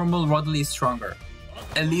 but normal Rodley is stronger.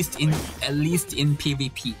 At least in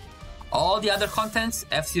PvP. All the other contents,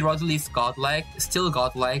 FC Rodley is godlike, still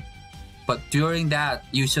godlike, but during that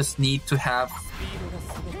you just need to have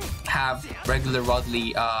regular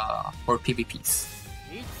Rodley for PvPs.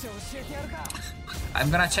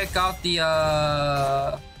 I'm gonna check out the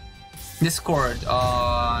Discord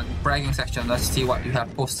bragging section. Let's see what you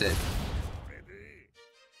have posted.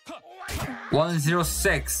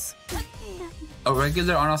 106. A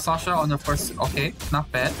regular Anastasia on the first. Okay,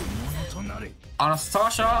 not bad.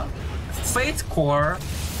 Anastasia, Fate Core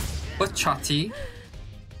with Chati.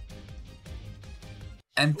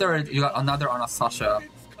 And third, you got another Anastasia.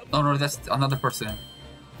 No, that's another person.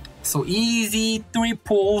 So easy 3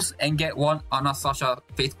 pulls and get 1 Anastasia,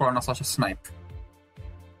 Faith Core Anastasia snipe.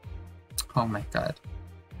 Oh my god.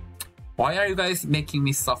 Why are you guys making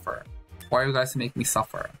me suffer? Why are you guys making me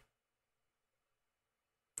suffer?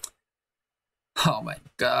 Oh my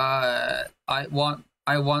god. I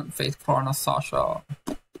want Faith Core Anastasia.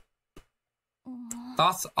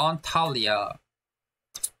 Thoughts on Talia.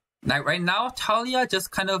 Like right now, Talia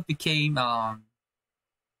just kind of became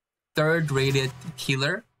 3rd rated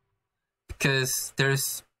healer. Because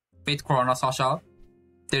there's Faith Core Anastasia,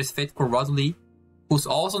 there's Faith Core Rodley, who's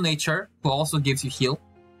also nature, who also gives you heal.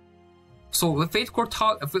 So with Faith Core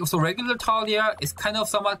so regular Talia is kind of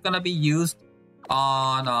somewhat gonna be used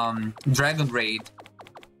on Dragon Raid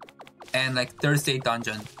and like Thursday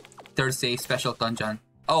dungeon, Thursday special dungeon.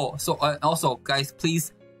 Oh, so also guys,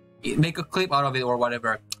 please make a clip out of it or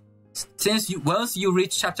whatever. Since once you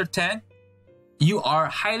reach chapter 10, you are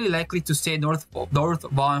highly likely to stay North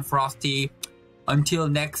Von Frosty until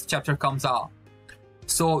next chapter comes out.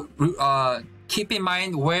 So keep in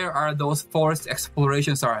mind where are those forest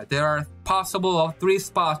explorations are. There are possible of 3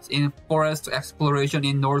 spots in forest exploration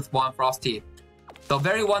in North Von Frosty. The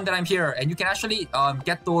very one that I'm here, and you can actually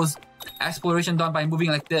get those exploration done by moving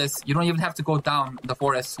like this. You don't even have to go down the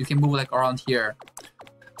forest. You can move like around here.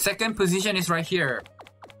 Second position is right here.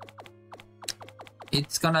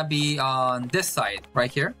 It's gonna be on this side right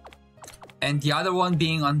here, and the other one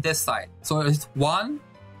being on this side. So it's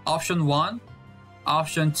option 1,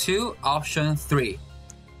 option 2, option 3.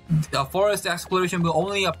 The forest exploration will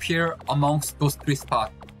only appear amongst those 3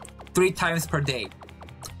 spots 3 times per day,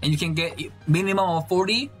 and you can get minimum of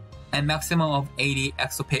 40 and maximum of 80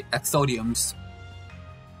 exodiums.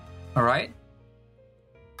 All right,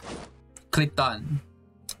 click done.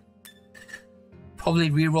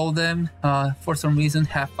 Probably reroll them. For some reason,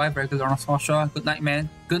 have 5 regular Anastasia. Good night,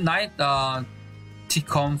 man. Good night,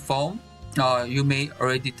 T-Com Foam. You may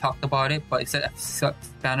already talked about it, but it said FC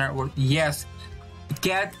banner. Yes,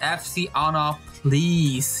 get FC Ana,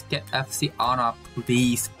 please. Get FC Ana,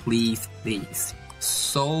 please, please, please.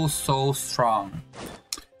 So strong.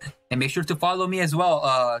 And make sure to follow me as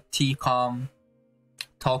well, T-Com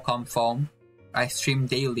Foam. I stream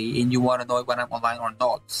daily, and you want to know when I'm online or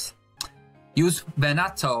not. Use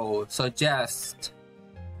Venato, suggest.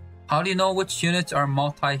 How do you know which units are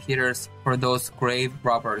multi-hitters for those grave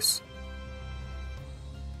robbers?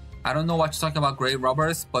 I don't know what you're talking about, grave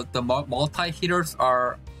robbers, but the multi-hitters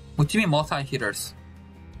are... What do you mean multi-hitters?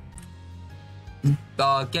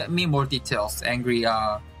 Get me more details, angry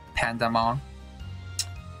Pandamon.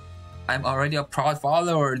 I'm already a proud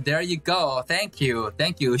follower. There you go. Thank you.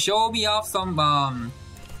 Thank you. Show me off some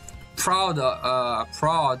proud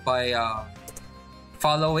by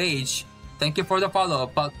follow age. Thank you for the follow,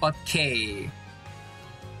 but K.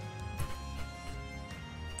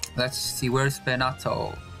 Let's see, where's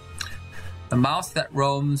Benato? The mouse that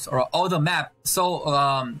roams, or oh, the map.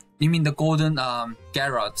 So you mean the golden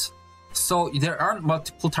Garrot? So there aren't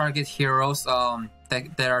multiple target heroes that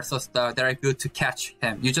are good to catch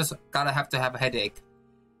him. You just have to have a headache.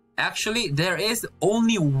 Actually, there is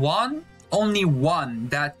only one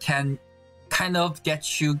that can kind of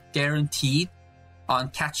get you guaranteed on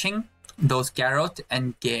catching those Garrot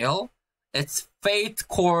and Gale. It's Fate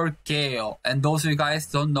Core Gale, and those of you guys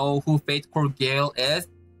don't know who Fate Core Gale is,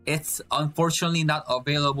 it's unfortunately not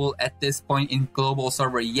available at this point in global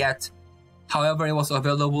server yet. However, it was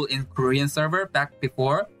available in Korean server back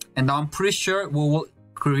before, and now I'm pretty sure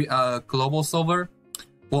global server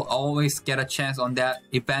will always get a chance on that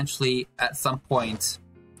eventually at some point.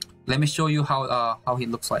 Let me show you how he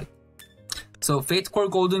looks like. So Fate Core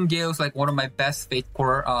Golden Gale is like one of my best Fate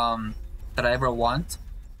Core that I ever want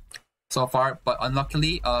so far, but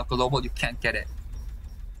unluckily global you can't get it.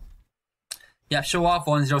 Yeah, show off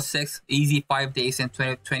 106, easy 5 days and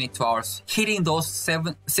 22 hours, hitting those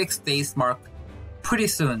 6 days mark pretty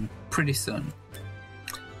soon.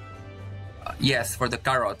 Yes, for the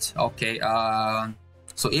Garrot. Okay,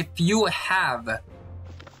 so if you have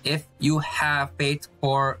Fate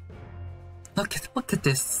Core, look at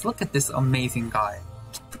this amazing guy.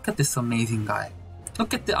 Look at this amazing guy.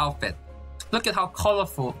 Look at the outfit. Look at how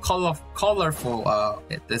colorful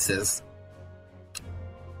this is.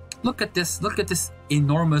 Look at this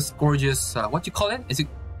enormous, gorgeous. What you call it? Is it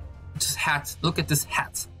just hat? Look at this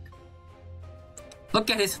hat. Look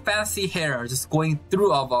at his fancy hair just going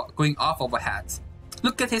off of a hat.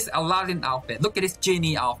 Look at his Aladdin outfit. Look at his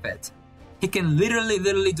genie outfit. He can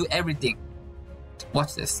literally do everything.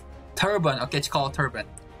 Watch this. Turban. Okay, it's called turban.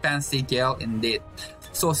 Fancy Gale indeed.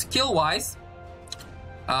 So skill wise,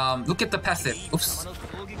 look at the passive. Oops.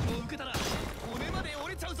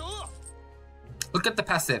 Look at the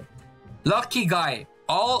passive. Lucky guy.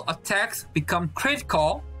 All attacks become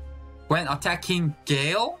critical when attacking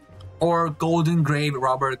Gale or Golden Grave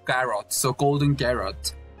Robber Garrot. So Golden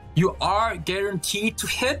Garrot. You are guaranteed to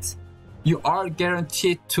hit. You are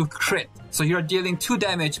guaranteed to crit. So you're dealing 2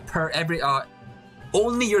 damage per every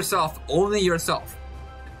only yourself.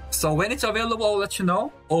 So when it's available, I'll let you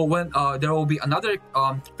know. Or when there will be another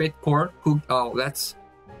Fate Core who lets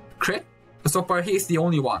crit. So far, he's the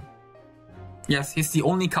only one. Yes, he's the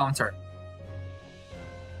only counter.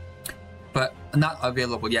 But not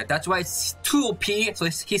available yet. That's why it's 2 OP. So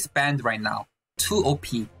he's banned right now. 2 OP.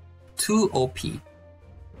 2 OP.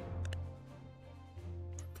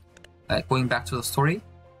 Going back to the story.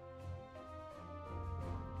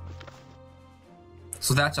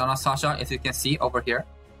 So that's Anastasia, if you can see over here.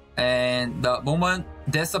 And the moment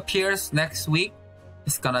this appears next week,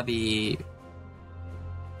 it's gonna be...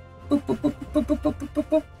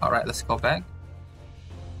 Alright, let's go back.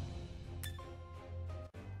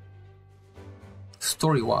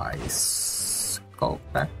 Story-wise, go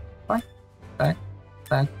back.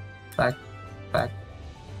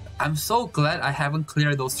 I'm so glad I haven't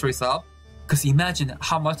cleared those 3s up, because imagine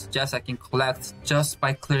how much jazz I can collect just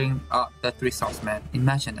by clearing the 3 stars, man.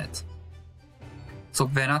 Imagine it. So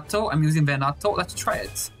Venato, I'm using Venato. Let's try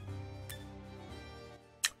it.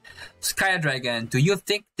 Sky Dragon, do you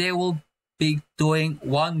think they will be doing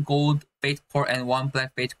 1 gold Fate Core and 1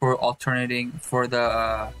 black Fate Core alternating for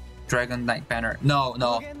the Dragon Knight banner? No.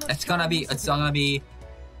 It's gonna be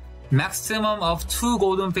maximum of 2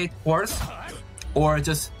 golden Fate Cores, or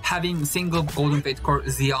just having single golden Fate Core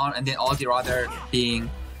Zeon and then all the other being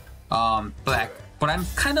black. But I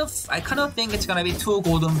kind of think it's gonna be 2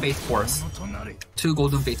 golden Fate Cores. 2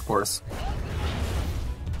 golden Fate Cores.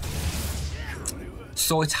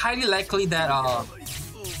 So it's highly likely that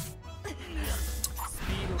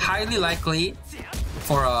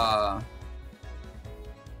for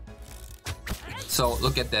so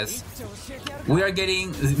look at this. We got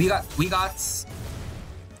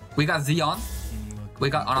Zeon. We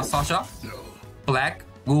got Anastasia, black.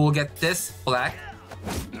 We will get this black,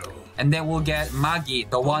 and then we'll get Magi,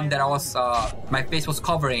 the one that I was my face was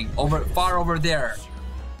covering far over there,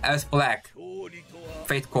 as black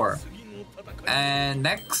Fate Core. And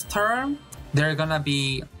next turn, they're gonna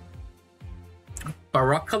be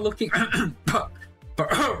Baraka looking,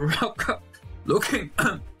 Baraka looking,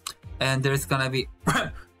 and there's gonna be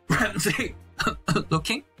Ramsey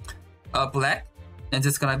looking, black, and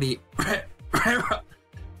it's gonna be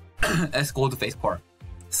as gold face core.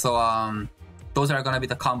 So those are gonna be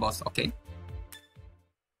the combos. Okay,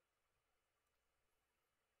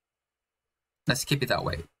 let's keep it that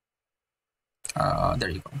way. There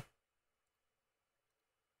you go.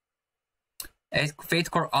 Fate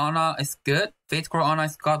Core Ana is good. Fate Core Ana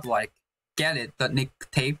is godlike. Get it, the Nick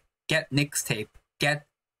tape. Get Nick's tape. Get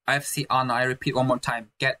FC Ana. I repeat one more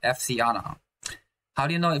time. Get FC Ana. How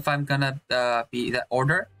do you know if I'm gonna be that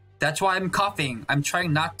order? That's why I'm coughing. I'm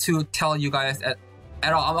trying not to tell you guys at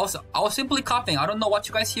all. I was simply coughing. I don't know what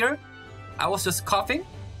you guys hear. I was just coughing.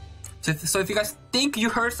 So if you guys think you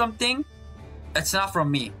heard something, it's not from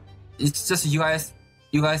me. It's just you guys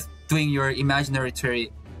doing your imaginary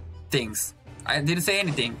things. I didn't say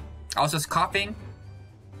anything. I was just coughing.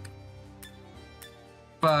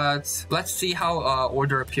 But let's see how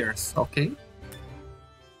order appears. Okay.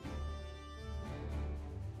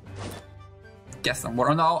 Guess some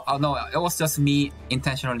more. No, it was just me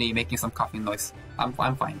intentionally making some coughing noise. I'm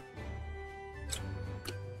fine.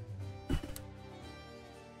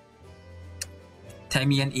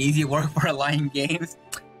 Tammy and easy work for Lion Games.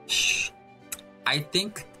 Shh. I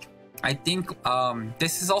think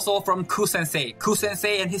this is also from Ku Sensei. Ku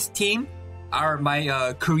Sensei and his team are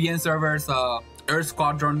my Korean servers Earth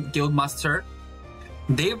Squadron Guildmaster.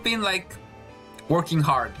 They've been like working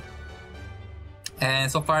hard,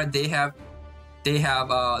 and so far they have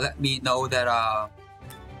let me know that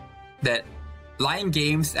that Lion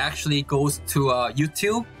Games actually goes to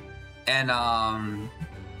YouTube, and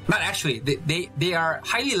not actually, they are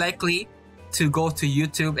highly likely to go to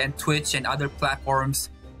YouTube and Twitch and other platforms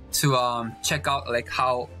to check out like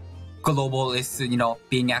how Global is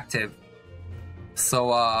being active. So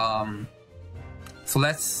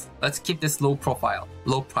let's keep this low profile,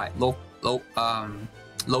 low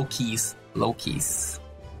keys.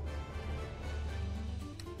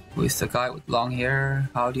 Who is the guy with long hair?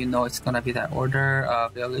 How do you know it's gonna be that order?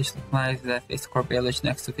 Baelish applies that Face Core Baelish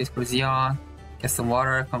next to Face Core Zeon. Get some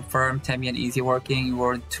water. Confirm. Tammy and easy working. You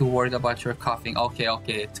weren't too worried about your coughing. Okay.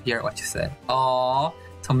 To hear what you said. Aww.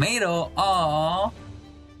 Tomato. Aww.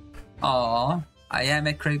 I am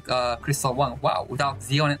at Crystal 1. Wow. Without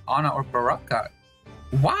Zeon and Ana or Baraka.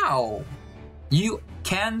 Wow. You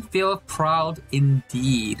can feel proud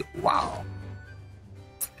indeed. Wow.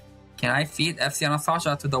 Can I feed FC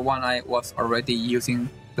Anastasia to the one I was already using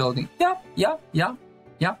building? Yeah.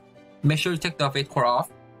 Make sure you take the Fate Core off.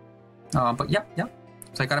 But yeah.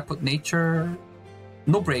 So I gotta put nature.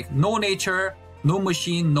 No break. No nature, no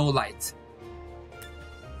machine, no light.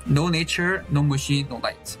 No nature, no machine, no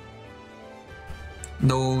light.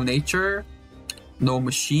 No nature, no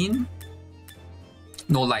machine,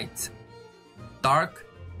 no light. Dark,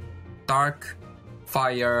 dark,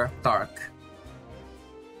 fire, dark.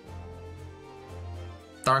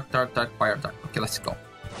 Dark, fire, dark. Okay, let's go.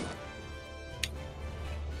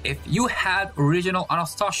 If you had original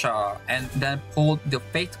Anastasia and then pulled the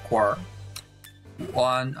Fate Core,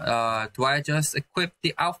 do I just equip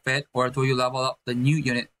the outfit or do you level up the new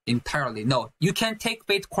unit entirely? No, you can take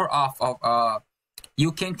Fate Core off of a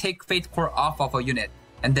unit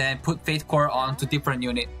and then put Fate Core onto different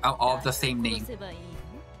unit of the same name.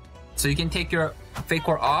 So you can take your Fate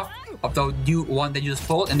Core off of the new one that you just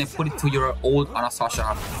pulled and then put it to your old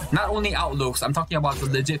Anastasia. Not only outlooks, I'm talking about the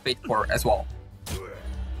legit Fate Core as well.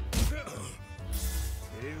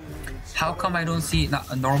 How come I don't see not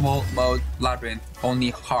a normal mode labyrinth,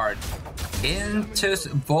 only hard? Into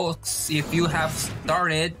Volks, if you have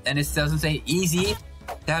started and it doesn't say easy,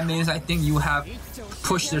 that means I think you have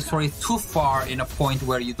pushed the story too far in a point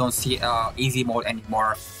where you don't see easy mode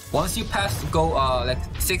anymore. Once you pass go like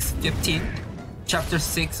 6:15, chapter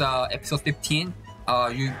 6, episode 15,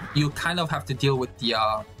 you kind of have to deal with the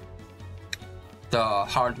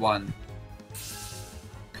hard one.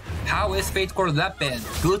 How is Fate Core weapon?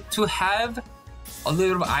 Good to have. A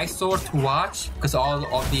little bit of eyesore to watch because all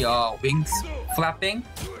of the wings flapping,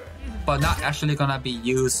 but not actually gonna be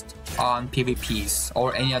used on PvPs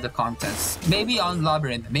or any other contents. Maybe on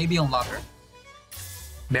Labyrinth.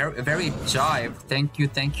 Very jive. Thank you.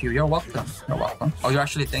 You're welcome. Oh, you're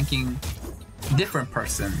actually thanking different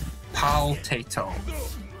person. Potato.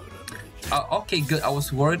 Okay, good. I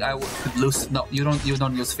was worried I could lose. No, you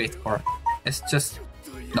don't use Fate Core. It's just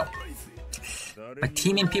no. My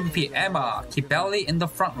team in PvP, Emma, Kibeli in the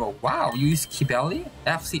front row. Wow, you use Kibeli?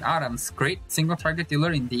 FC Adams, great single target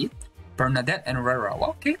dealer indeed. Bernadette and Rera.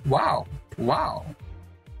 Okay, wow.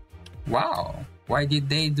 Why did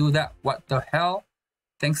they do that? What the hell?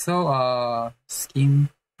 Think so? Skin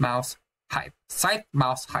mouse hype. Scythe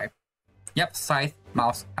mouse hype. Yep, Scythe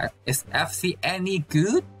mouse hype. Is FC any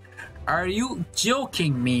good? Are you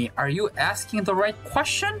joking me? Are you asking the right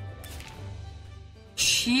question?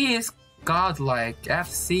 She is godlike.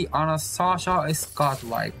 FC Anastasia is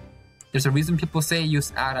godlike. There's a reason people say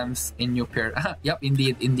use Adams in your pair. Yep,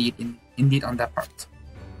 indeed on that part.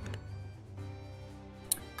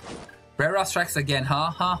 Rera strikes again.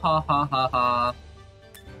 Ha.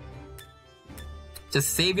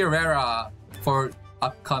 Just save your Rera for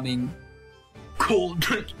upcoming cold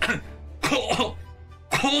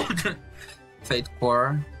Fate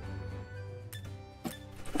Core.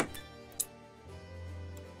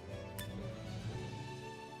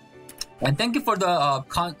 And thank you for the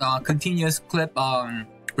continuous clip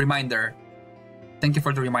reminder. Thank you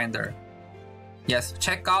for the reminder. Yes,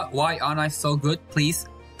 check out why Ana is so good, please.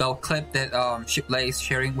 The clip that Shipley is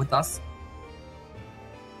sharing with us.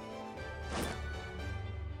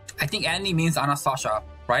 I think Annie means Anastasia,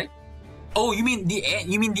 right? Oh, you mean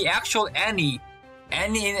the actual Annie?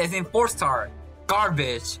 Annie is in 4-star.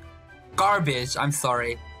 Garbage. I'm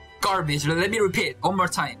sorry. Garbage. Let me repeat one more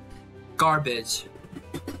time. Garbage.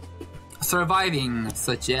 Surviving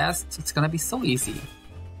suggests it's gonna be so easy.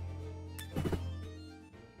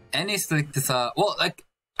 And it's like this well, like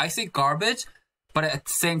I say garbage, but at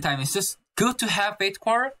the same time it's just good to have Fate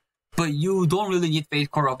Core, but you don't really need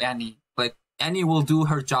Fate Core of Annie. Like Annie will do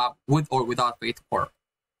her job with or without Fate Core.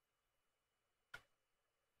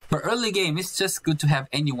 But early game it's just good to have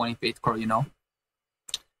anyone in Fate Core, you know.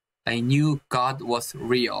 I knew God was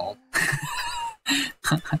real.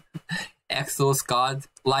 Exos God,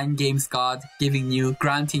 Line Games God,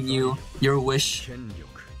 granting you your wish.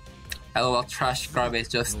 LOL, trash, garbage,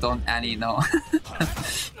 just don't Annie, no.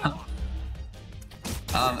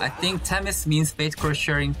 I think Temis means Fate Core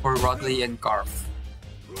sharing for Rodley and Garth.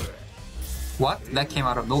 What? That came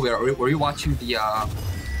out of nowhere. Were you watching the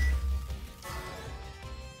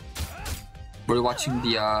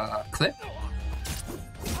clip?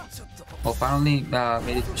 Well, finally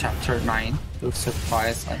made it to chapter 9. To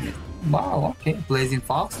surprise, I mean, wow, okay. Blazing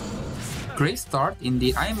Fox. Great start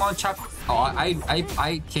indeed. I'm on chapter. Oh,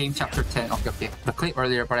 I came chapter 10. Okay. The clip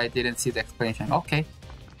earlier, but I didn't see the explanation. Okay.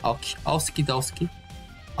 Oski doski.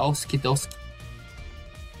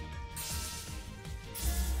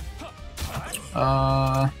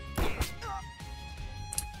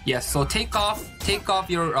 Yes, so take off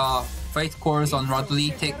your Faith Cores on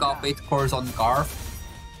Rodley, take off Faith Cores on Garth.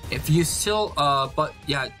 If you still, but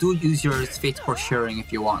yeah, do use your Faith Core sharing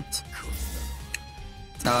if you want.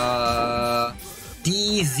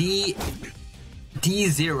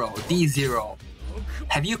 D0.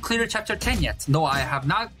 Have you cleared chapter 10 yet? No, I have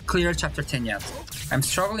not cleared chapter 10 yet. I'm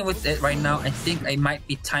struggling with it right now. I think it might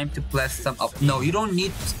be time to bless them up. No, you don't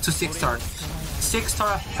need to 6-star.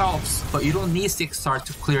 6-star helps, but you don't need 6-star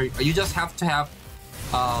to clear. You just have to have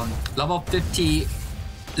level 50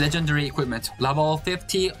 legendary equipment. Level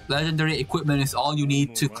 50 legendary equipment is all you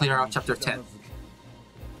need to clear out chapter 10.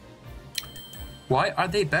 Why are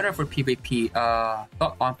they better for PvP?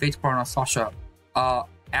 On Faith Core on Sasha.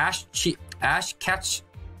 Ash Catch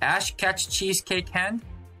Cheesecake Hand.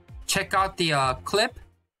 Check out the clip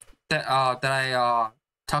that I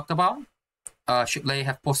talked about. Should they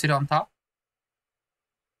have posted on top?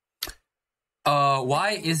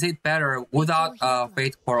 Why is it better without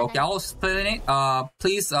Faith Core? Okay, I'll explain it.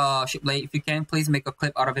 Please, Shipley, if you can, please make a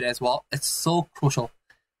clip out of it as well. It's so crucial.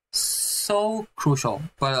 So crucial.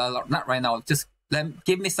 But not right now. Just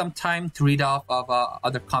give me some time to read off of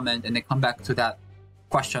other comment and then come back to that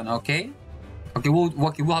question, okay? Okay,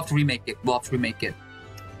 we'll have to remake it.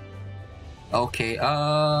 Okay,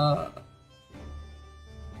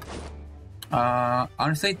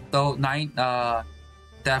 honestly though, 9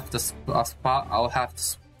 def the spot, I'll have to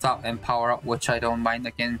stop and power up, which I don't mind.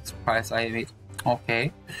 Again, surprise I made.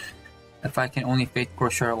 Okay, if I can only Faith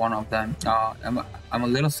Core share one of them. I'm a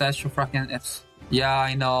little sad for fucking it's. Yeah,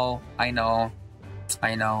 I know.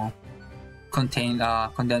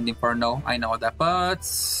 Condemned Inferno, I know that, but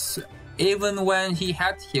even when he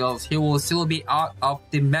had heals, he will still be out of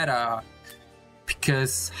the meta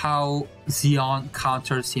because how Zeon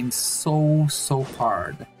counters him so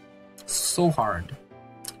hard.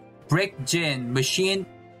 Break Jin, Machine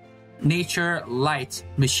Nature Light.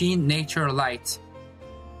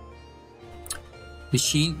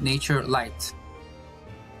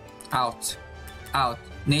 Out.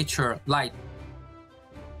 Nature Light.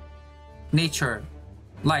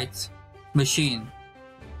 Machine.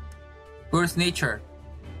 Where's Nature?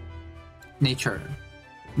 Machine.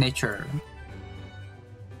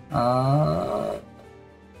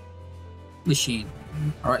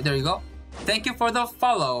 Alright, there you go. Thank you for the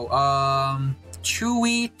follow.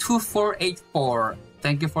 Chewy2484.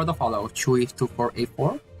 Thank you for the follow.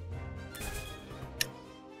 Chewy2484.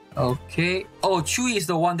 Okay. Oh, Chewy is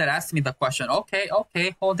the one that asked me the question. Okay.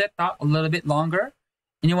 Hold that thought a little bit longer.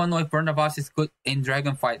 Anyone know if Bernabas is good in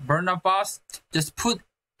Dragon Fight? Bernabas, just put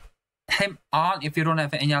him on if you don't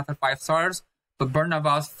have any other 5 stars. But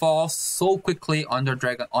Bernabas falls so quickly on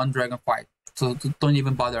Dragon Fight. So don't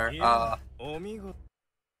even bother.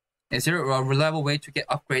 Is there a reliable way to get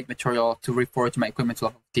upgrade material to reforge my equipment to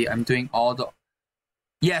level 50? I'm doing all the...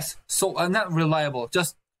 Yes, so not reliable.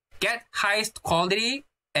 Just get highest quality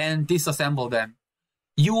and disassemble them.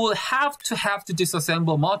 You will have to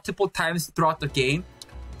disassemble multiple times throughout the game.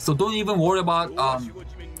 So don't even worry about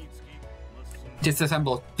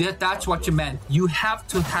disassemble. That's what you meant. You have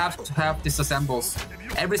to have disassembles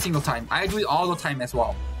every single time. I do it all the time as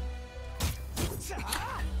well.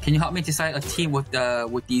 Can you help me decide a team with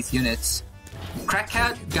these units?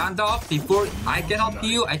 Crackhead, Gandalf, before I can help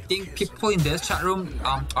you, I think people in this chat room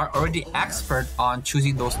are already expert on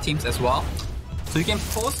choosing those teams as well. So you can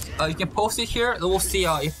post it here. We'll see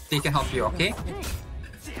if they can help you, okay?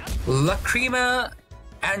 Lacrima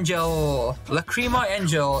Angel,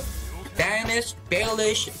 Danish,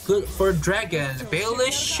 Baelish, good for Dragon.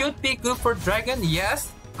 Baelish should be good for Dragon,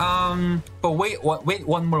 yes. But wait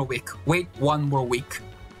one more week.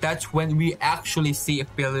 That's when we actually see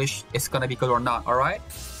if Baelish is gonna be good or not, alright?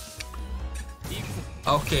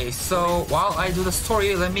 Okay, so while I do the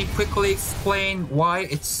story, let me quickly explain why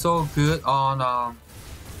it's so good on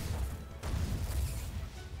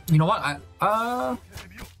you know what?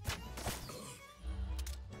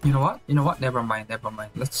 You know what? Never mind.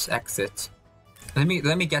 Let's exit. Let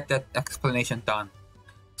me get that explanation done.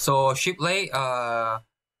 So Shipley,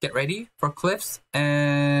 get ready for cliffs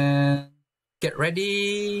and get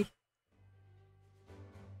ready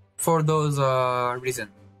for those reasons.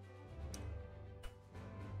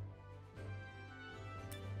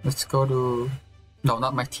 Let's go to... No,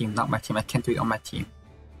 not my team. I can't do it on my team.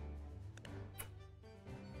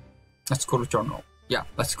 Let's go to journal. Yeah,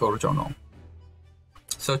 let's go to journal.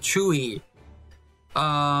 So Chewy.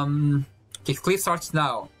 Okay, clip starts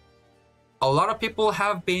now. A lot of people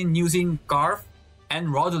have been using Garth and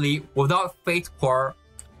Rodley without Faith Core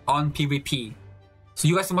on PvP. So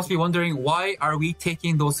you guys must be wondering, why are we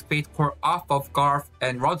taking those Fate Core off of Garth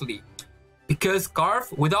and Rodley? Because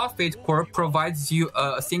Garth without Fate Core provides you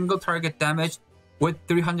a single target damage with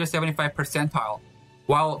 375 percentile,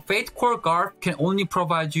 while Fate Core Garth can only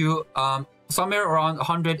provide you somewhere around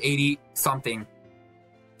 180 something.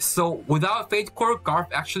 So without Fate Core, Garth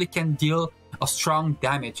actually can deal a strong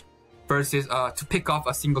damage versus to pick off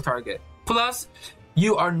a single target. Plus,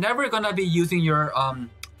 you are never gonna be using your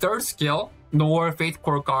third skill, nor Fate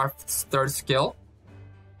Core Garth's third skill.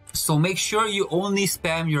 So make sure you only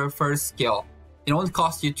spam your first skill. It only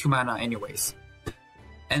costs you 2 mana anyways.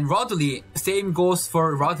 And Rodley, same goes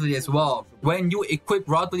for Rodley as well. When you equip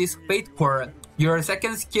Rodley's Fate Core, your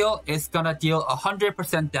second skill is gonna deal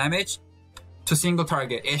 100% damage to single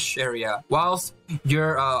target-ish area, whilst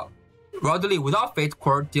your Rodley without Fate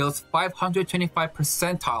Core deals 525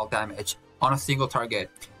 percentile damage on a single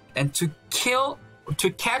target. And to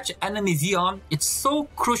catch enemy Zeon, it's so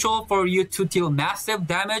crucial for you to deal massive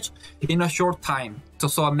damage in a short time.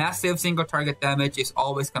 So a massive single target damage is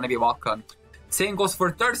always gonna be welcome. Same goes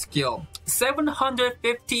for third skill.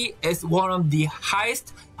 750 is one of the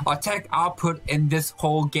highest attack output in this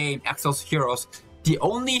whole game, Exos heroes. The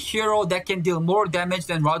only hero that can deal more damage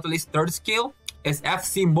than Rodley's third skill is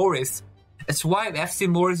FC Morris. That's why FC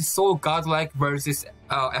Morris is so godlike versus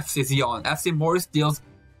FC Zeon. FC Morris deals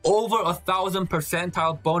over 1,000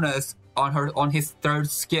 percentile bonus on his third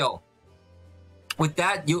skill. With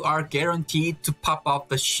that, you are guaranteed to pop off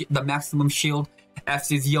the maximum shield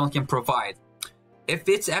FC Zeon can provide. If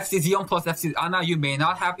it's FC Zeon plus FC Ana, you may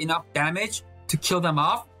not have enough damage to kill them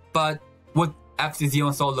off, but with FC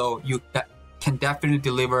Zeon solo, you can definitely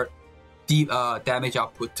deliver deep damage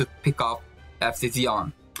output to pick off FC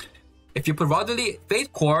Zeon. If you put Rodley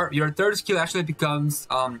Fate Core, your third skill actually becomes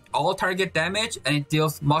all target damage, and it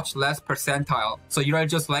deals much less percentile. So you are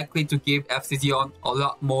just likely to give FC Zeon a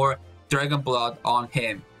lot more Dragon Blood on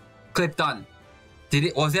him. Clip done.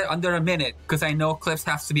 Was it under a minute? Because I know clips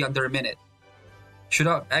has to be under a minute. Should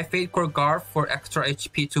I Fate Core Garth for extra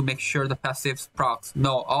HP to make sure the passives procs?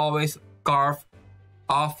 No, always Garth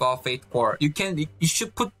off of Fate Core. You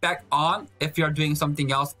should put back on if you're doing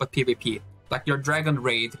something else but PvP, like your Dragon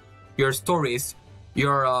Raid, your stories,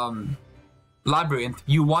 your Labyrinth.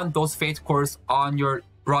 You want those Fate Cores on your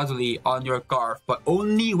Rodley, on your Garth, but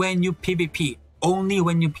only when you PvP. Only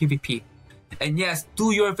when you PvP. And yes,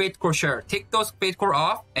 do your Fate Core share. Take those Fate Core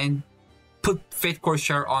off and put Fate Core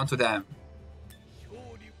share onto them.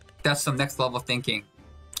 That's some next level thinking.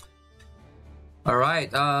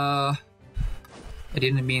 Alright, I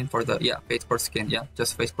didn't mean for the, Fate Core skin,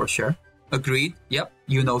 just Fate Core share. Agreed, yep,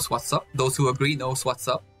 you knows what's up. Those who agree knows what's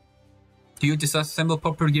up. Do you disassemble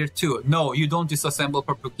purple gear too? No, you don't disassemble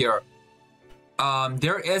purple gear.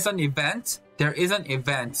 There is an event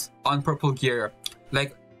on purple gear.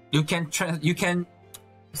 Like, you can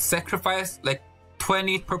sacrifice like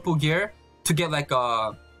 20 purple gear to get like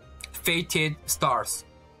fated stars.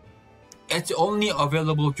 It's only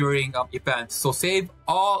available during events, so save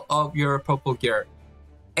all of your purple gear.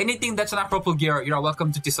 Anything that's not purple gear, you're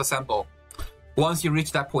welcome to disassemble once you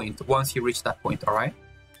reach that point. Alright?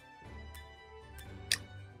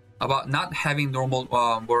 About not having normal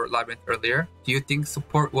War Labyrinth earlier, do you think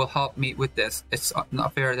support will help me with this? It's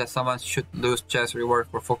not fair that someone should lose chess reward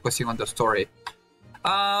for focusing on the story.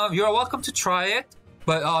 You're welcome to try it,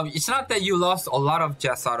 but it's not that you lost a lot of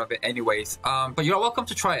chess out of it anyways. But you're welcome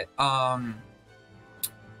to try it.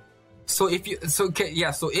 So if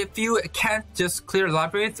you can't just clear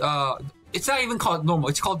Labyrinth, it's not even called normal,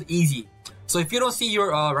 it's called easy. So if you don't see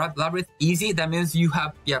your Labyrinth easy, that means you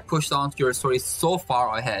have pushed on your story so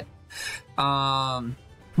far ahead.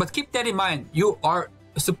 But keep that in mind. You are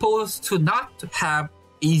supposed to not have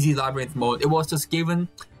easy Labyrinth mode. It was just given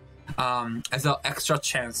as an extra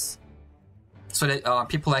chance, so that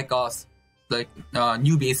people like us, like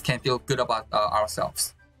newbies, can feel good about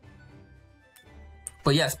ourselves.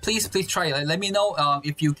 But yes, please try it. Let me know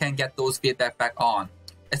if you can get those feedback back on.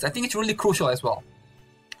 I think it's really crucial as well.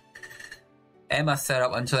 Emma set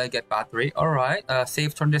up until I get battery. Alright,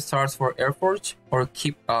 save 20 stars for Airforge or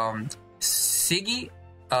keep Sig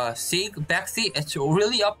backseat. It's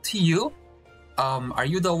really up to you. Are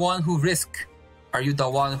you the one who risk? Are you the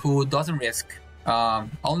one who doesn't risk?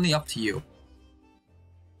 Only up to you.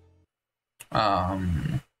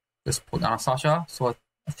 Just put Anastasia. So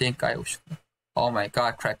I think I should. Oh my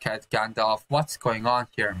god, Crackhead Gandalf. What's going on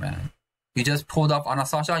here, man? You just pulled off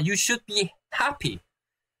Anastasia. You should be happy.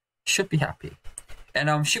 Should be happy.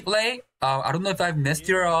 And Shipley, I don't know if I've missed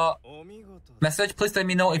your message. Please let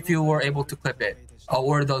me know if you were able to clip it,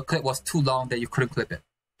 or the clip was too long that you couldn't clip it.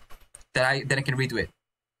 Then I can redo it.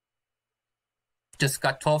 Just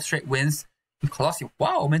got 12 straight wins in Coliseum.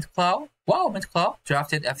 Wow, Mint Cloud. Wow, Mint Cloud.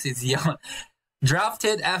 Drafted FC Zeon.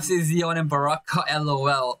 Drafted FC Zeon and Baraka.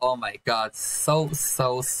 LOL. Oh my god. So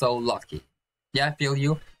lucky. Yeah, I feel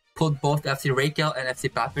you. Pulled both FC Raquel and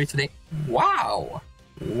FC Battery today. Wow.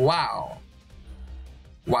 Wow.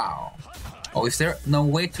 Wow. Oh, is there no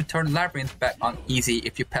way to turn Labyrinth back on easy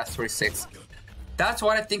if you pass 36? That's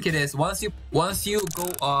what I think it is. Once you go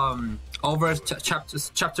over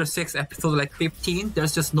chapter 6, episode like 15,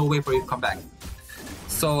 there's just no way for you to come back.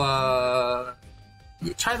 So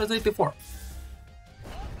try to do it before.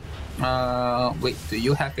 Wait, do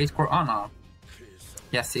you have Fate Core on?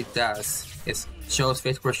 Yes, it does. It shows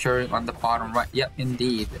Fate Core sharing on the bottom right. Yep,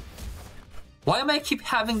 indeed. Why am I keep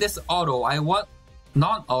having this auto? I want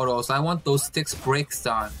non-autos. I want those 6 breaks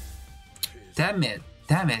done. Damn it.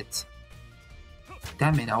 Damn it.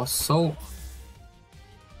 Damn it. I was so...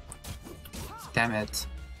 Damn it.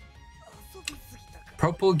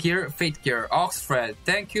 Purple gear, Fate gear. Oxfred,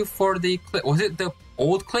 thank you for the clip. Was it the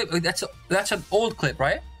old clip? That's an old clip,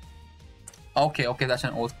 right? Okay, that's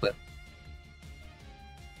an old clip.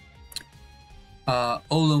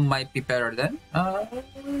 Olum might be better then.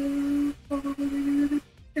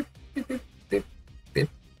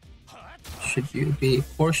 Should you be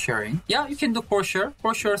core sharing? Yeah, you can do core share.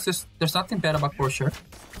 Core share is just, there's nothing bad about core share.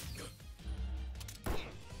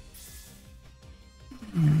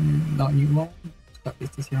 Not new one. Got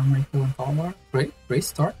this here on Rico and Palmer. Great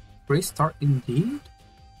start. Great start indeed.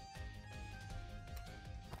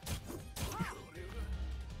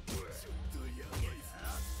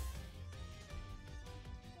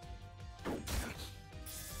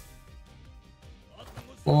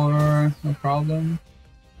 Four, no problem.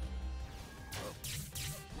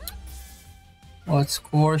 What's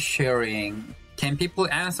core sharing? Can people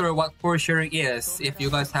answer what core sharing is? If you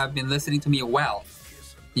guys have been listening to me well,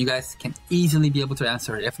 you guys can easily be able to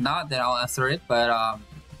answer it. If not, then I'll answer it. But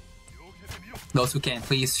those who can,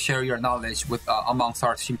 please share your knowledge with amongst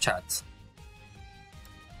our stream chats.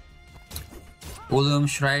 Ulum,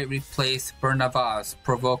 should I replace Bernavas?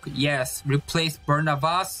 Provoke? Yes. Replace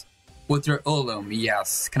Bernavas with your Ulum.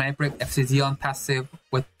 Yes. Can I break FC Zeon passive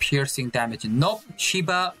with piercing damage? Nope.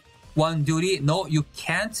 Shiba, one duty. No, you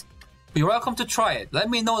can't. But you're welcome to try it. Let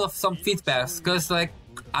me know of some feedbacks, because like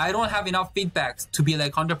I don't have enough feedbacks to be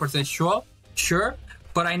like 100% sure.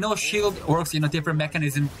 But I know shield works in a different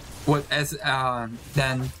mechanism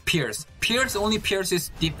than pierce. Pierce only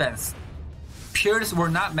pierces defense. Pierce were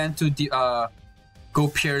not meant to go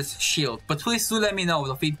pierce shield. But please do let me know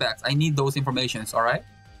the feedbacks. I need those informations. All right.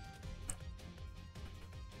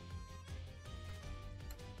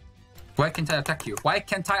 Why can't I attack you? Why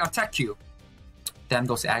can't I attack you? Damn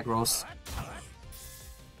those aggros.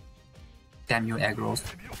 Damn you aggros.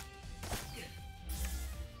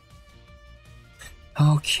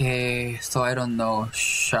 Okay, so I don't know.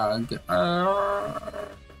 Shug.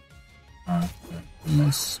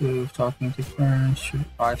 Let's see. Talking to friends. Should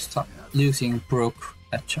I stop using Brook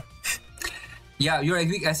at Chuck? Yeah, you're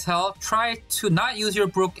weak as hell. Try to not use your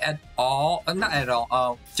Brook at all. Not at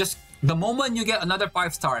all. Just the moment you get another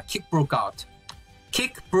 5-star, kick Brook out.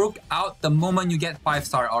 Kick Brook out the moment you get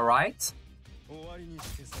 5-star, alright?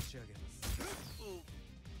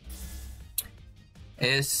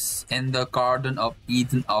 Is in the Garden of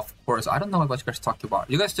Eden, of course. I don't know what you guys are talking about.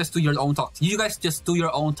 You guys just do your own talks. You guys just do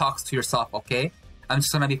your own talks to yourself, okay? I'm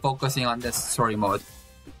just gonna be focusing on this story mode.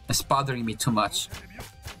 It's bothering me too much.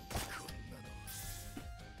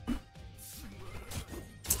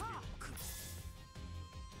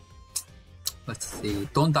 Let's see.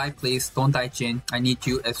 Don't die, please. Don't die, Jin. I need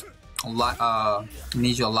you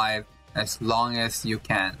alive as long as you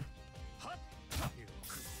can.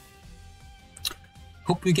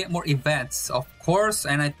 Hope you get more events, of course,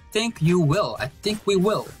 and I think you will. I think we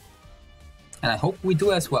will, and I hope we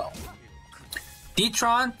do as well.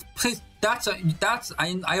 D-Tron, please. I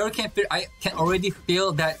can already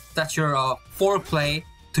feel that's your foreplay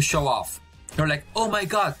to show off. You're like, oh my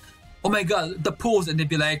god, the pools, and they'd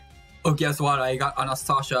be like, oh, guess what? I got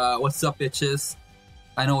Anastasia. What's up, bitches?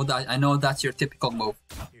 I know that's your typical move.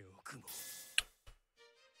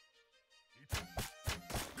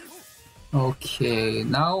 Okay,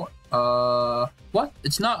 now, what?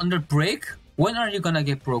 It's not under break? When are you gonna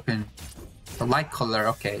get broken? The light color,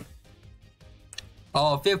 okay.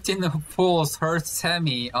 Oh, 15 pools hurts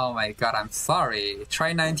Sammy. Oh my god, I'm sorry.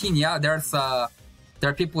 Try 19, yeah, there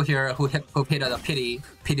are people here who hit a pity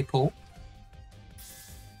pool.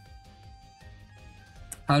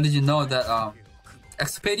 How did you know that,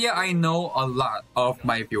 Expedia, I know a lot of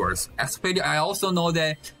my viewers. Expedia, I also know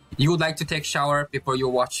that you would like to take shower before you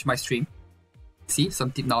watch my stream. See, some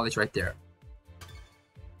deep knowledge right there.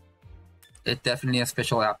 It's definitely a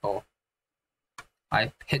special apple.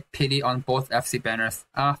 I hit pity on both FC banners.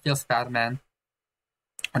 Ah, feels bad, man.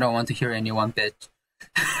 I don't want to hear anyone bitch.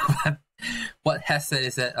 What headset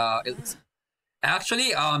is it? It's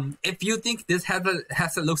actually, if you think this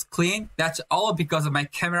headset looks clean, that's all because of my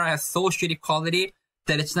camera has so shitty quality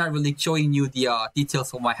that it's not really showing you the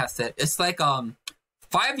details of my headset. It's like 5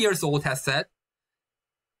 years old headset.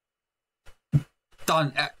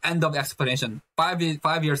 Done. End of explanation. 5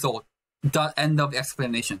 years old. Done. End of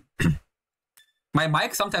explanation. My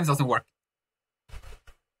mic sometimes doesn't work,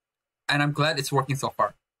 and I'm glad it's working so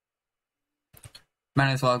far.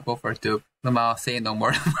 Might as well go for a dupe. I'll say no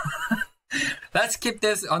more. Let's keep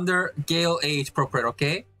this under Gale age appropriate,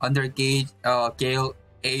 okay? Under Gale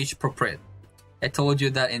age appropriate. I told you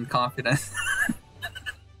that in confidence.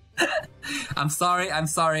 I'm sorry. I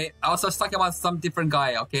was just talking about some different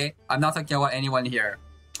guy, okay? I'm not talking about anyone here.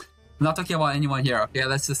 Okay?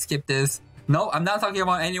 Let's just skip this. No, I'm not talking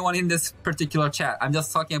about anyone in this particular chat. I'm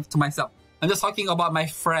just talking to myself. I'm just talking about my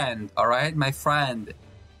friend, alright? My friend.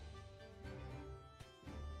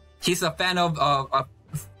 He's a fan of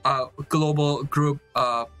global group,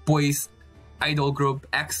 boys idol group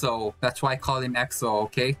EXO. That's why I call him EXO,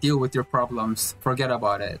 okay? Deal with your problems. Forget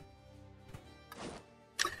about it.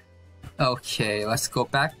 Okay, let's go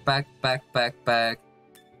back.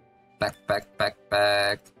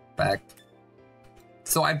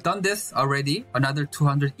 So I've done this already. Another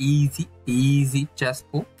 200 easy chess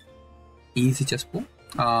pool.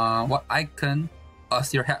 What icon?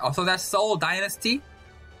 Your head. Also, that's Seoul Dynasty.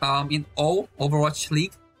 In Overwatch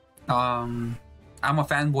League. I'm a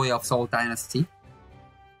fanboy of Seoul Dynasty.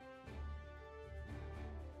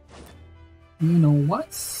 You know what?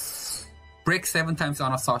 Break 7 times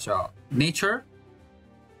on a Sasha. Nature.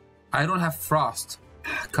 I don't have Frost.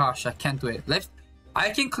 Gosh, I can't do it. I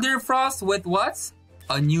can clear Frost with what?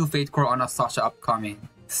 A new Fate Core on a Sasha upcoming.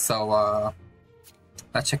 So,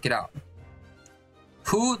 let's check it out.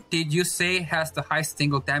 Who did you say has the highest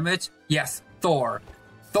single damage? Yes, Thor.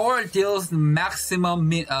 Thor deals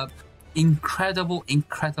maximum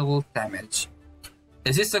incredible damage.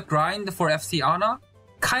 Is this a grind for FC Ana?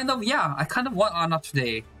 Kind of, yeah. I kind of want Ana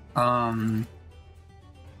today. And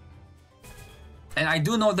I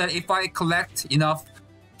do know that if I collect enough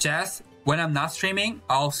jazz when I'm not streaming,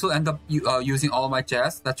 I'll still end up using all my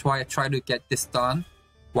jazz. That's why I try to get this done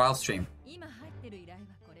while stream.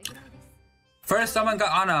 First, someone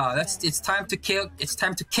got Ana. It's time to kick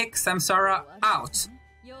Samsara out.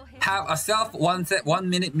 Have a self 1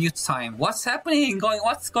 minute mute time. What's happening?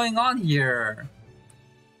 What's going on here?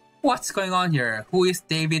 Who is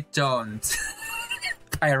David Jones?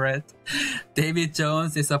 Pirate. David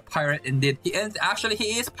Jones is a pirate indeed. He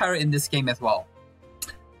is pirate in this game as well.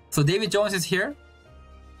 So David Jones is here.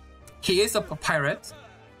 He is a pirate.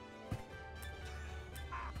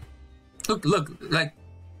 Look, like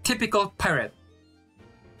typical pirate.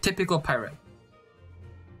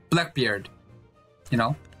 Blackbeard. You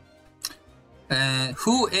know.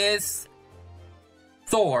 Who is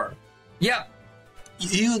Thor? Yeah,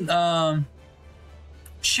 you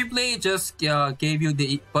Shipley just gave you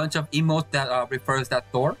the bunch of emotes that refers that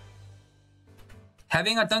Thor.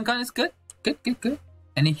 Having a Duncan is good.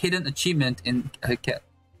 Any hidden achievement in kit?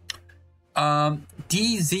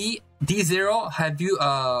 D0, have you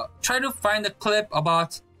try to find a clip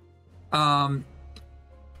about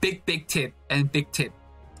big tip and big tip?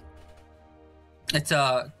 It's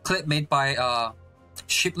a clip made by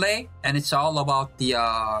Shipley, and it's all about the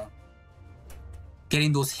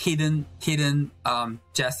getting those hidden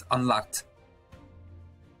chests unlocked.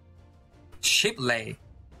 Shipley,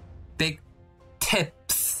 big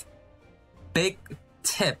tips. Do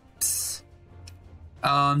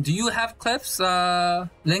you have clips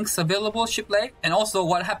links available, Shipley? And also,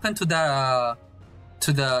 what happened to the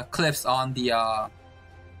clips on the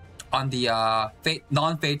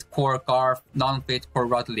non-Fate Core Garf, non-Fate Core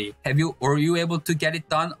Rudley? Were you able to get it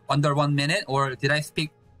done under 1 minute, or did I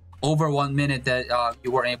speak over 1 minute that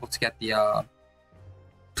you weren't able to get the?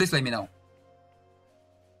 Please let me know.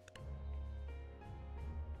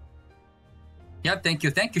 Yeah, thank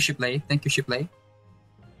you, Shipley.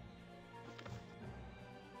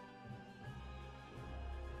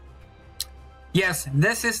 Yes,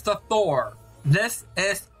 this is the Thor.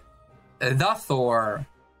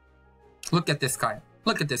 Look at this guy.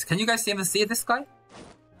 Look at this. Can you guys even see this guy?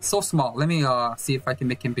 So small. Let me see if I can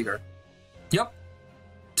make him bigger. Yup.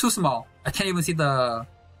 Too small. I can't even see the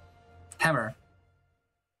hammer.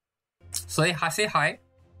 So say hi.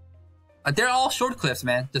 They're all short clips,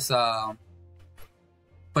 man. Just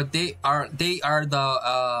but they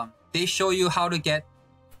show you how to get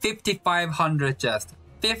 5,500 just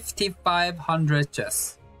 5,500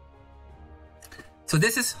 chests. So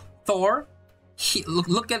this is Thor.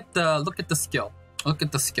 Look at the skill. Look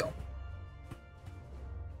at the skill.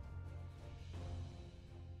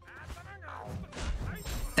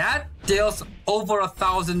 That deals over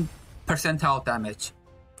 1,000 percentile damage.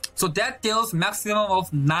 So that deals maximum of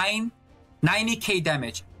 90k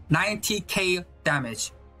damage. 90k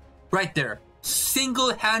damage. Right there.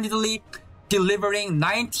 Single-handedly delivering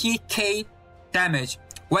 90k damage.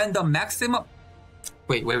 When the maximum...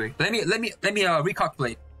 Wait. Let me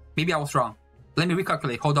recalculate. Maybe I was wrong. Let me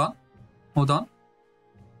recalculate. Hold on.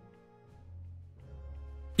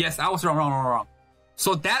 Yes, I was wrong.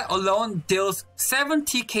 So that alone deals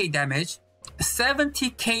 70k damage.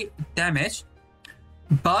 70k damage.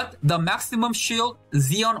 But the maximum shield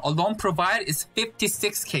Zeon alone provide is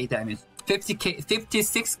 56k damage.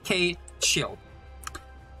 56k shield.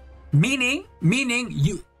 Meaning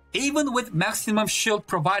you, even with maximum shield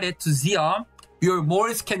provided to Zeon, your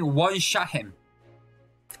Morris can one-shot him.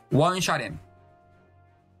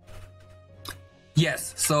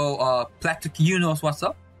 Yes, so Platic, you knows what's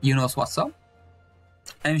up.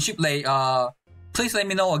 And Shipley, please let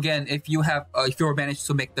me know again if you were managed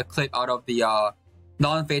to make the clip out of the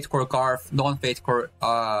non-Fate Core Garf, non-Fate Core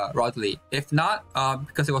Rodley. If not,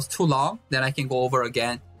 because it was too long, then I can go over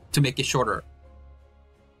again to make it shorter.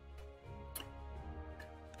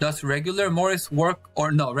 Does regular Morris work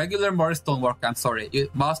or no? Regular Morris don't work. I'm sorry. You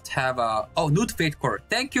must have Nude Fate Core.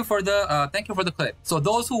 Thank you for the clip. So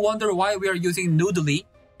those who wonder why we are using Noodly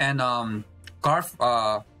and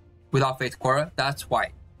Garf without Fate Core, that's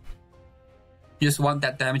why. You just want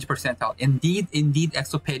that damage percentile. Indeed,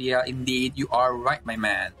 Exopedia. Indeed, you are right, my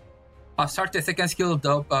man. Start the second skill of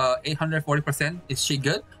 840%. Is she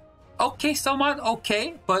good? Okay, somewhat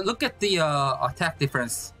okay, but look at the attack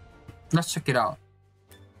difference. Let's check it out.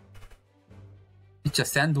 It's a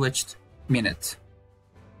sandwiched minute.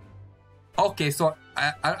 Okay, so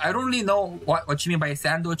I don't really know what you mean by a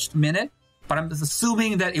sandwiched minute, but I'm just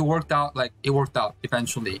assuming that it worked out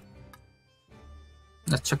eventually.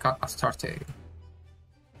 Let's check out Astarte.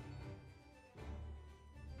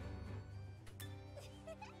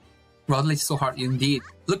 Rodley is so hard indeed.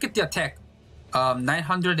 Look at the attack.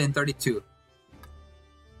 932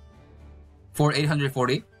 for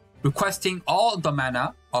 840. Requesting all the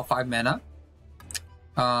mana of 5 mana.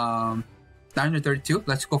 932.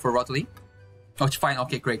 Let's go for Rodley. Oh, it's fine.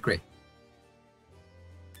 Okay, great.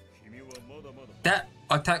 That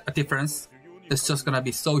attack difference is just gonna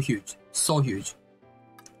be so huge.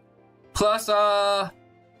 Plus, well,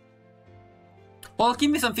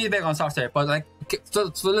 give me some feedback on Astarte, but like,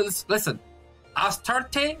 so listen,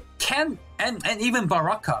 Astarte can, and even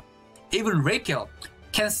Baraka, even Raquel,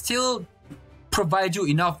 can still provide you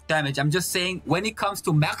enough damage. I'm just saying, when it comes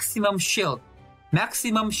to maximum shield,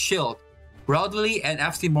 Rodley and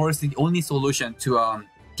FC Morris is the only solution to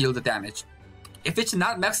deal the damage. If it's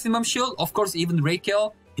not maximum shield, of course, even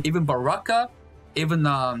Raquel, even Baraka, even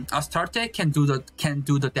Astarte can do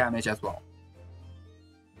the damage as well.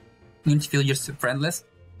 You need to feel you're friendless.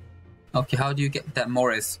 Okay, how do you get that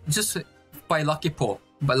Morris? Just by lucky pull.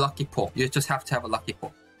 You just have to have a lucky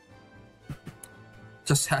pull.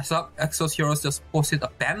 Just heads up, Exos Heroes just posted a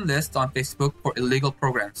ban list on Facebook for illegal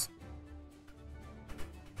programs.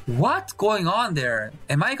 What's going on there?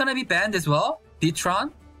 Am I gonna be banned as well?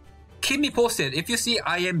 Detron? Keep me posted. If you see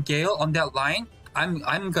I am Gale on that line,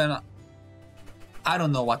 I'm gonna... I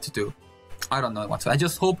don't know what to do. I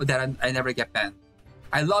just hope that I never get banned.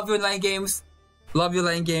 I love your line games. Love your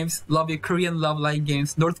Korean love line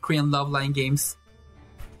games. North Korean love line games.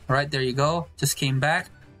 Alright, there you go. Just came back.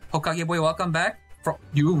 Hokage boy, welcome back.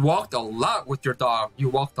 You walked a lot with your dog.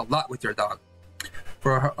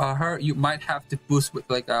 For her, you might have to boost with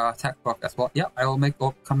like attack buff as well. Yeah, I will make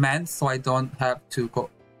commands so I don't have to go.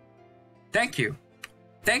 Thank you,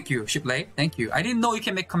 Shipley. Thank you. I didn't know you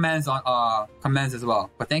can make commands on commands as well,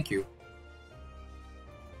 but thank you.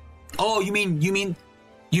 Oh, you mean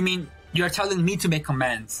you're telling me to make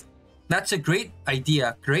commands? That's a great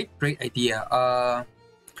idea. Great idea.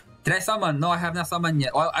 Did I summon? No, I have not summoned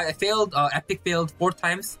yet. Well, I failed. Epic failed 4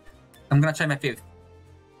 times. I'm gonna try my 5th.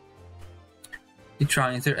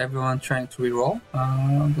 Is there everyone trying to reroll?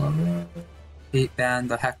 Ban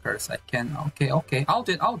the hackers. I can. Okay. I'll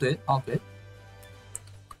do it.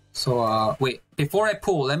 So wait. Before I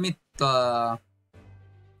pull, let me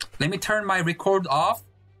turn my record off.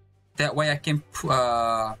 That way I can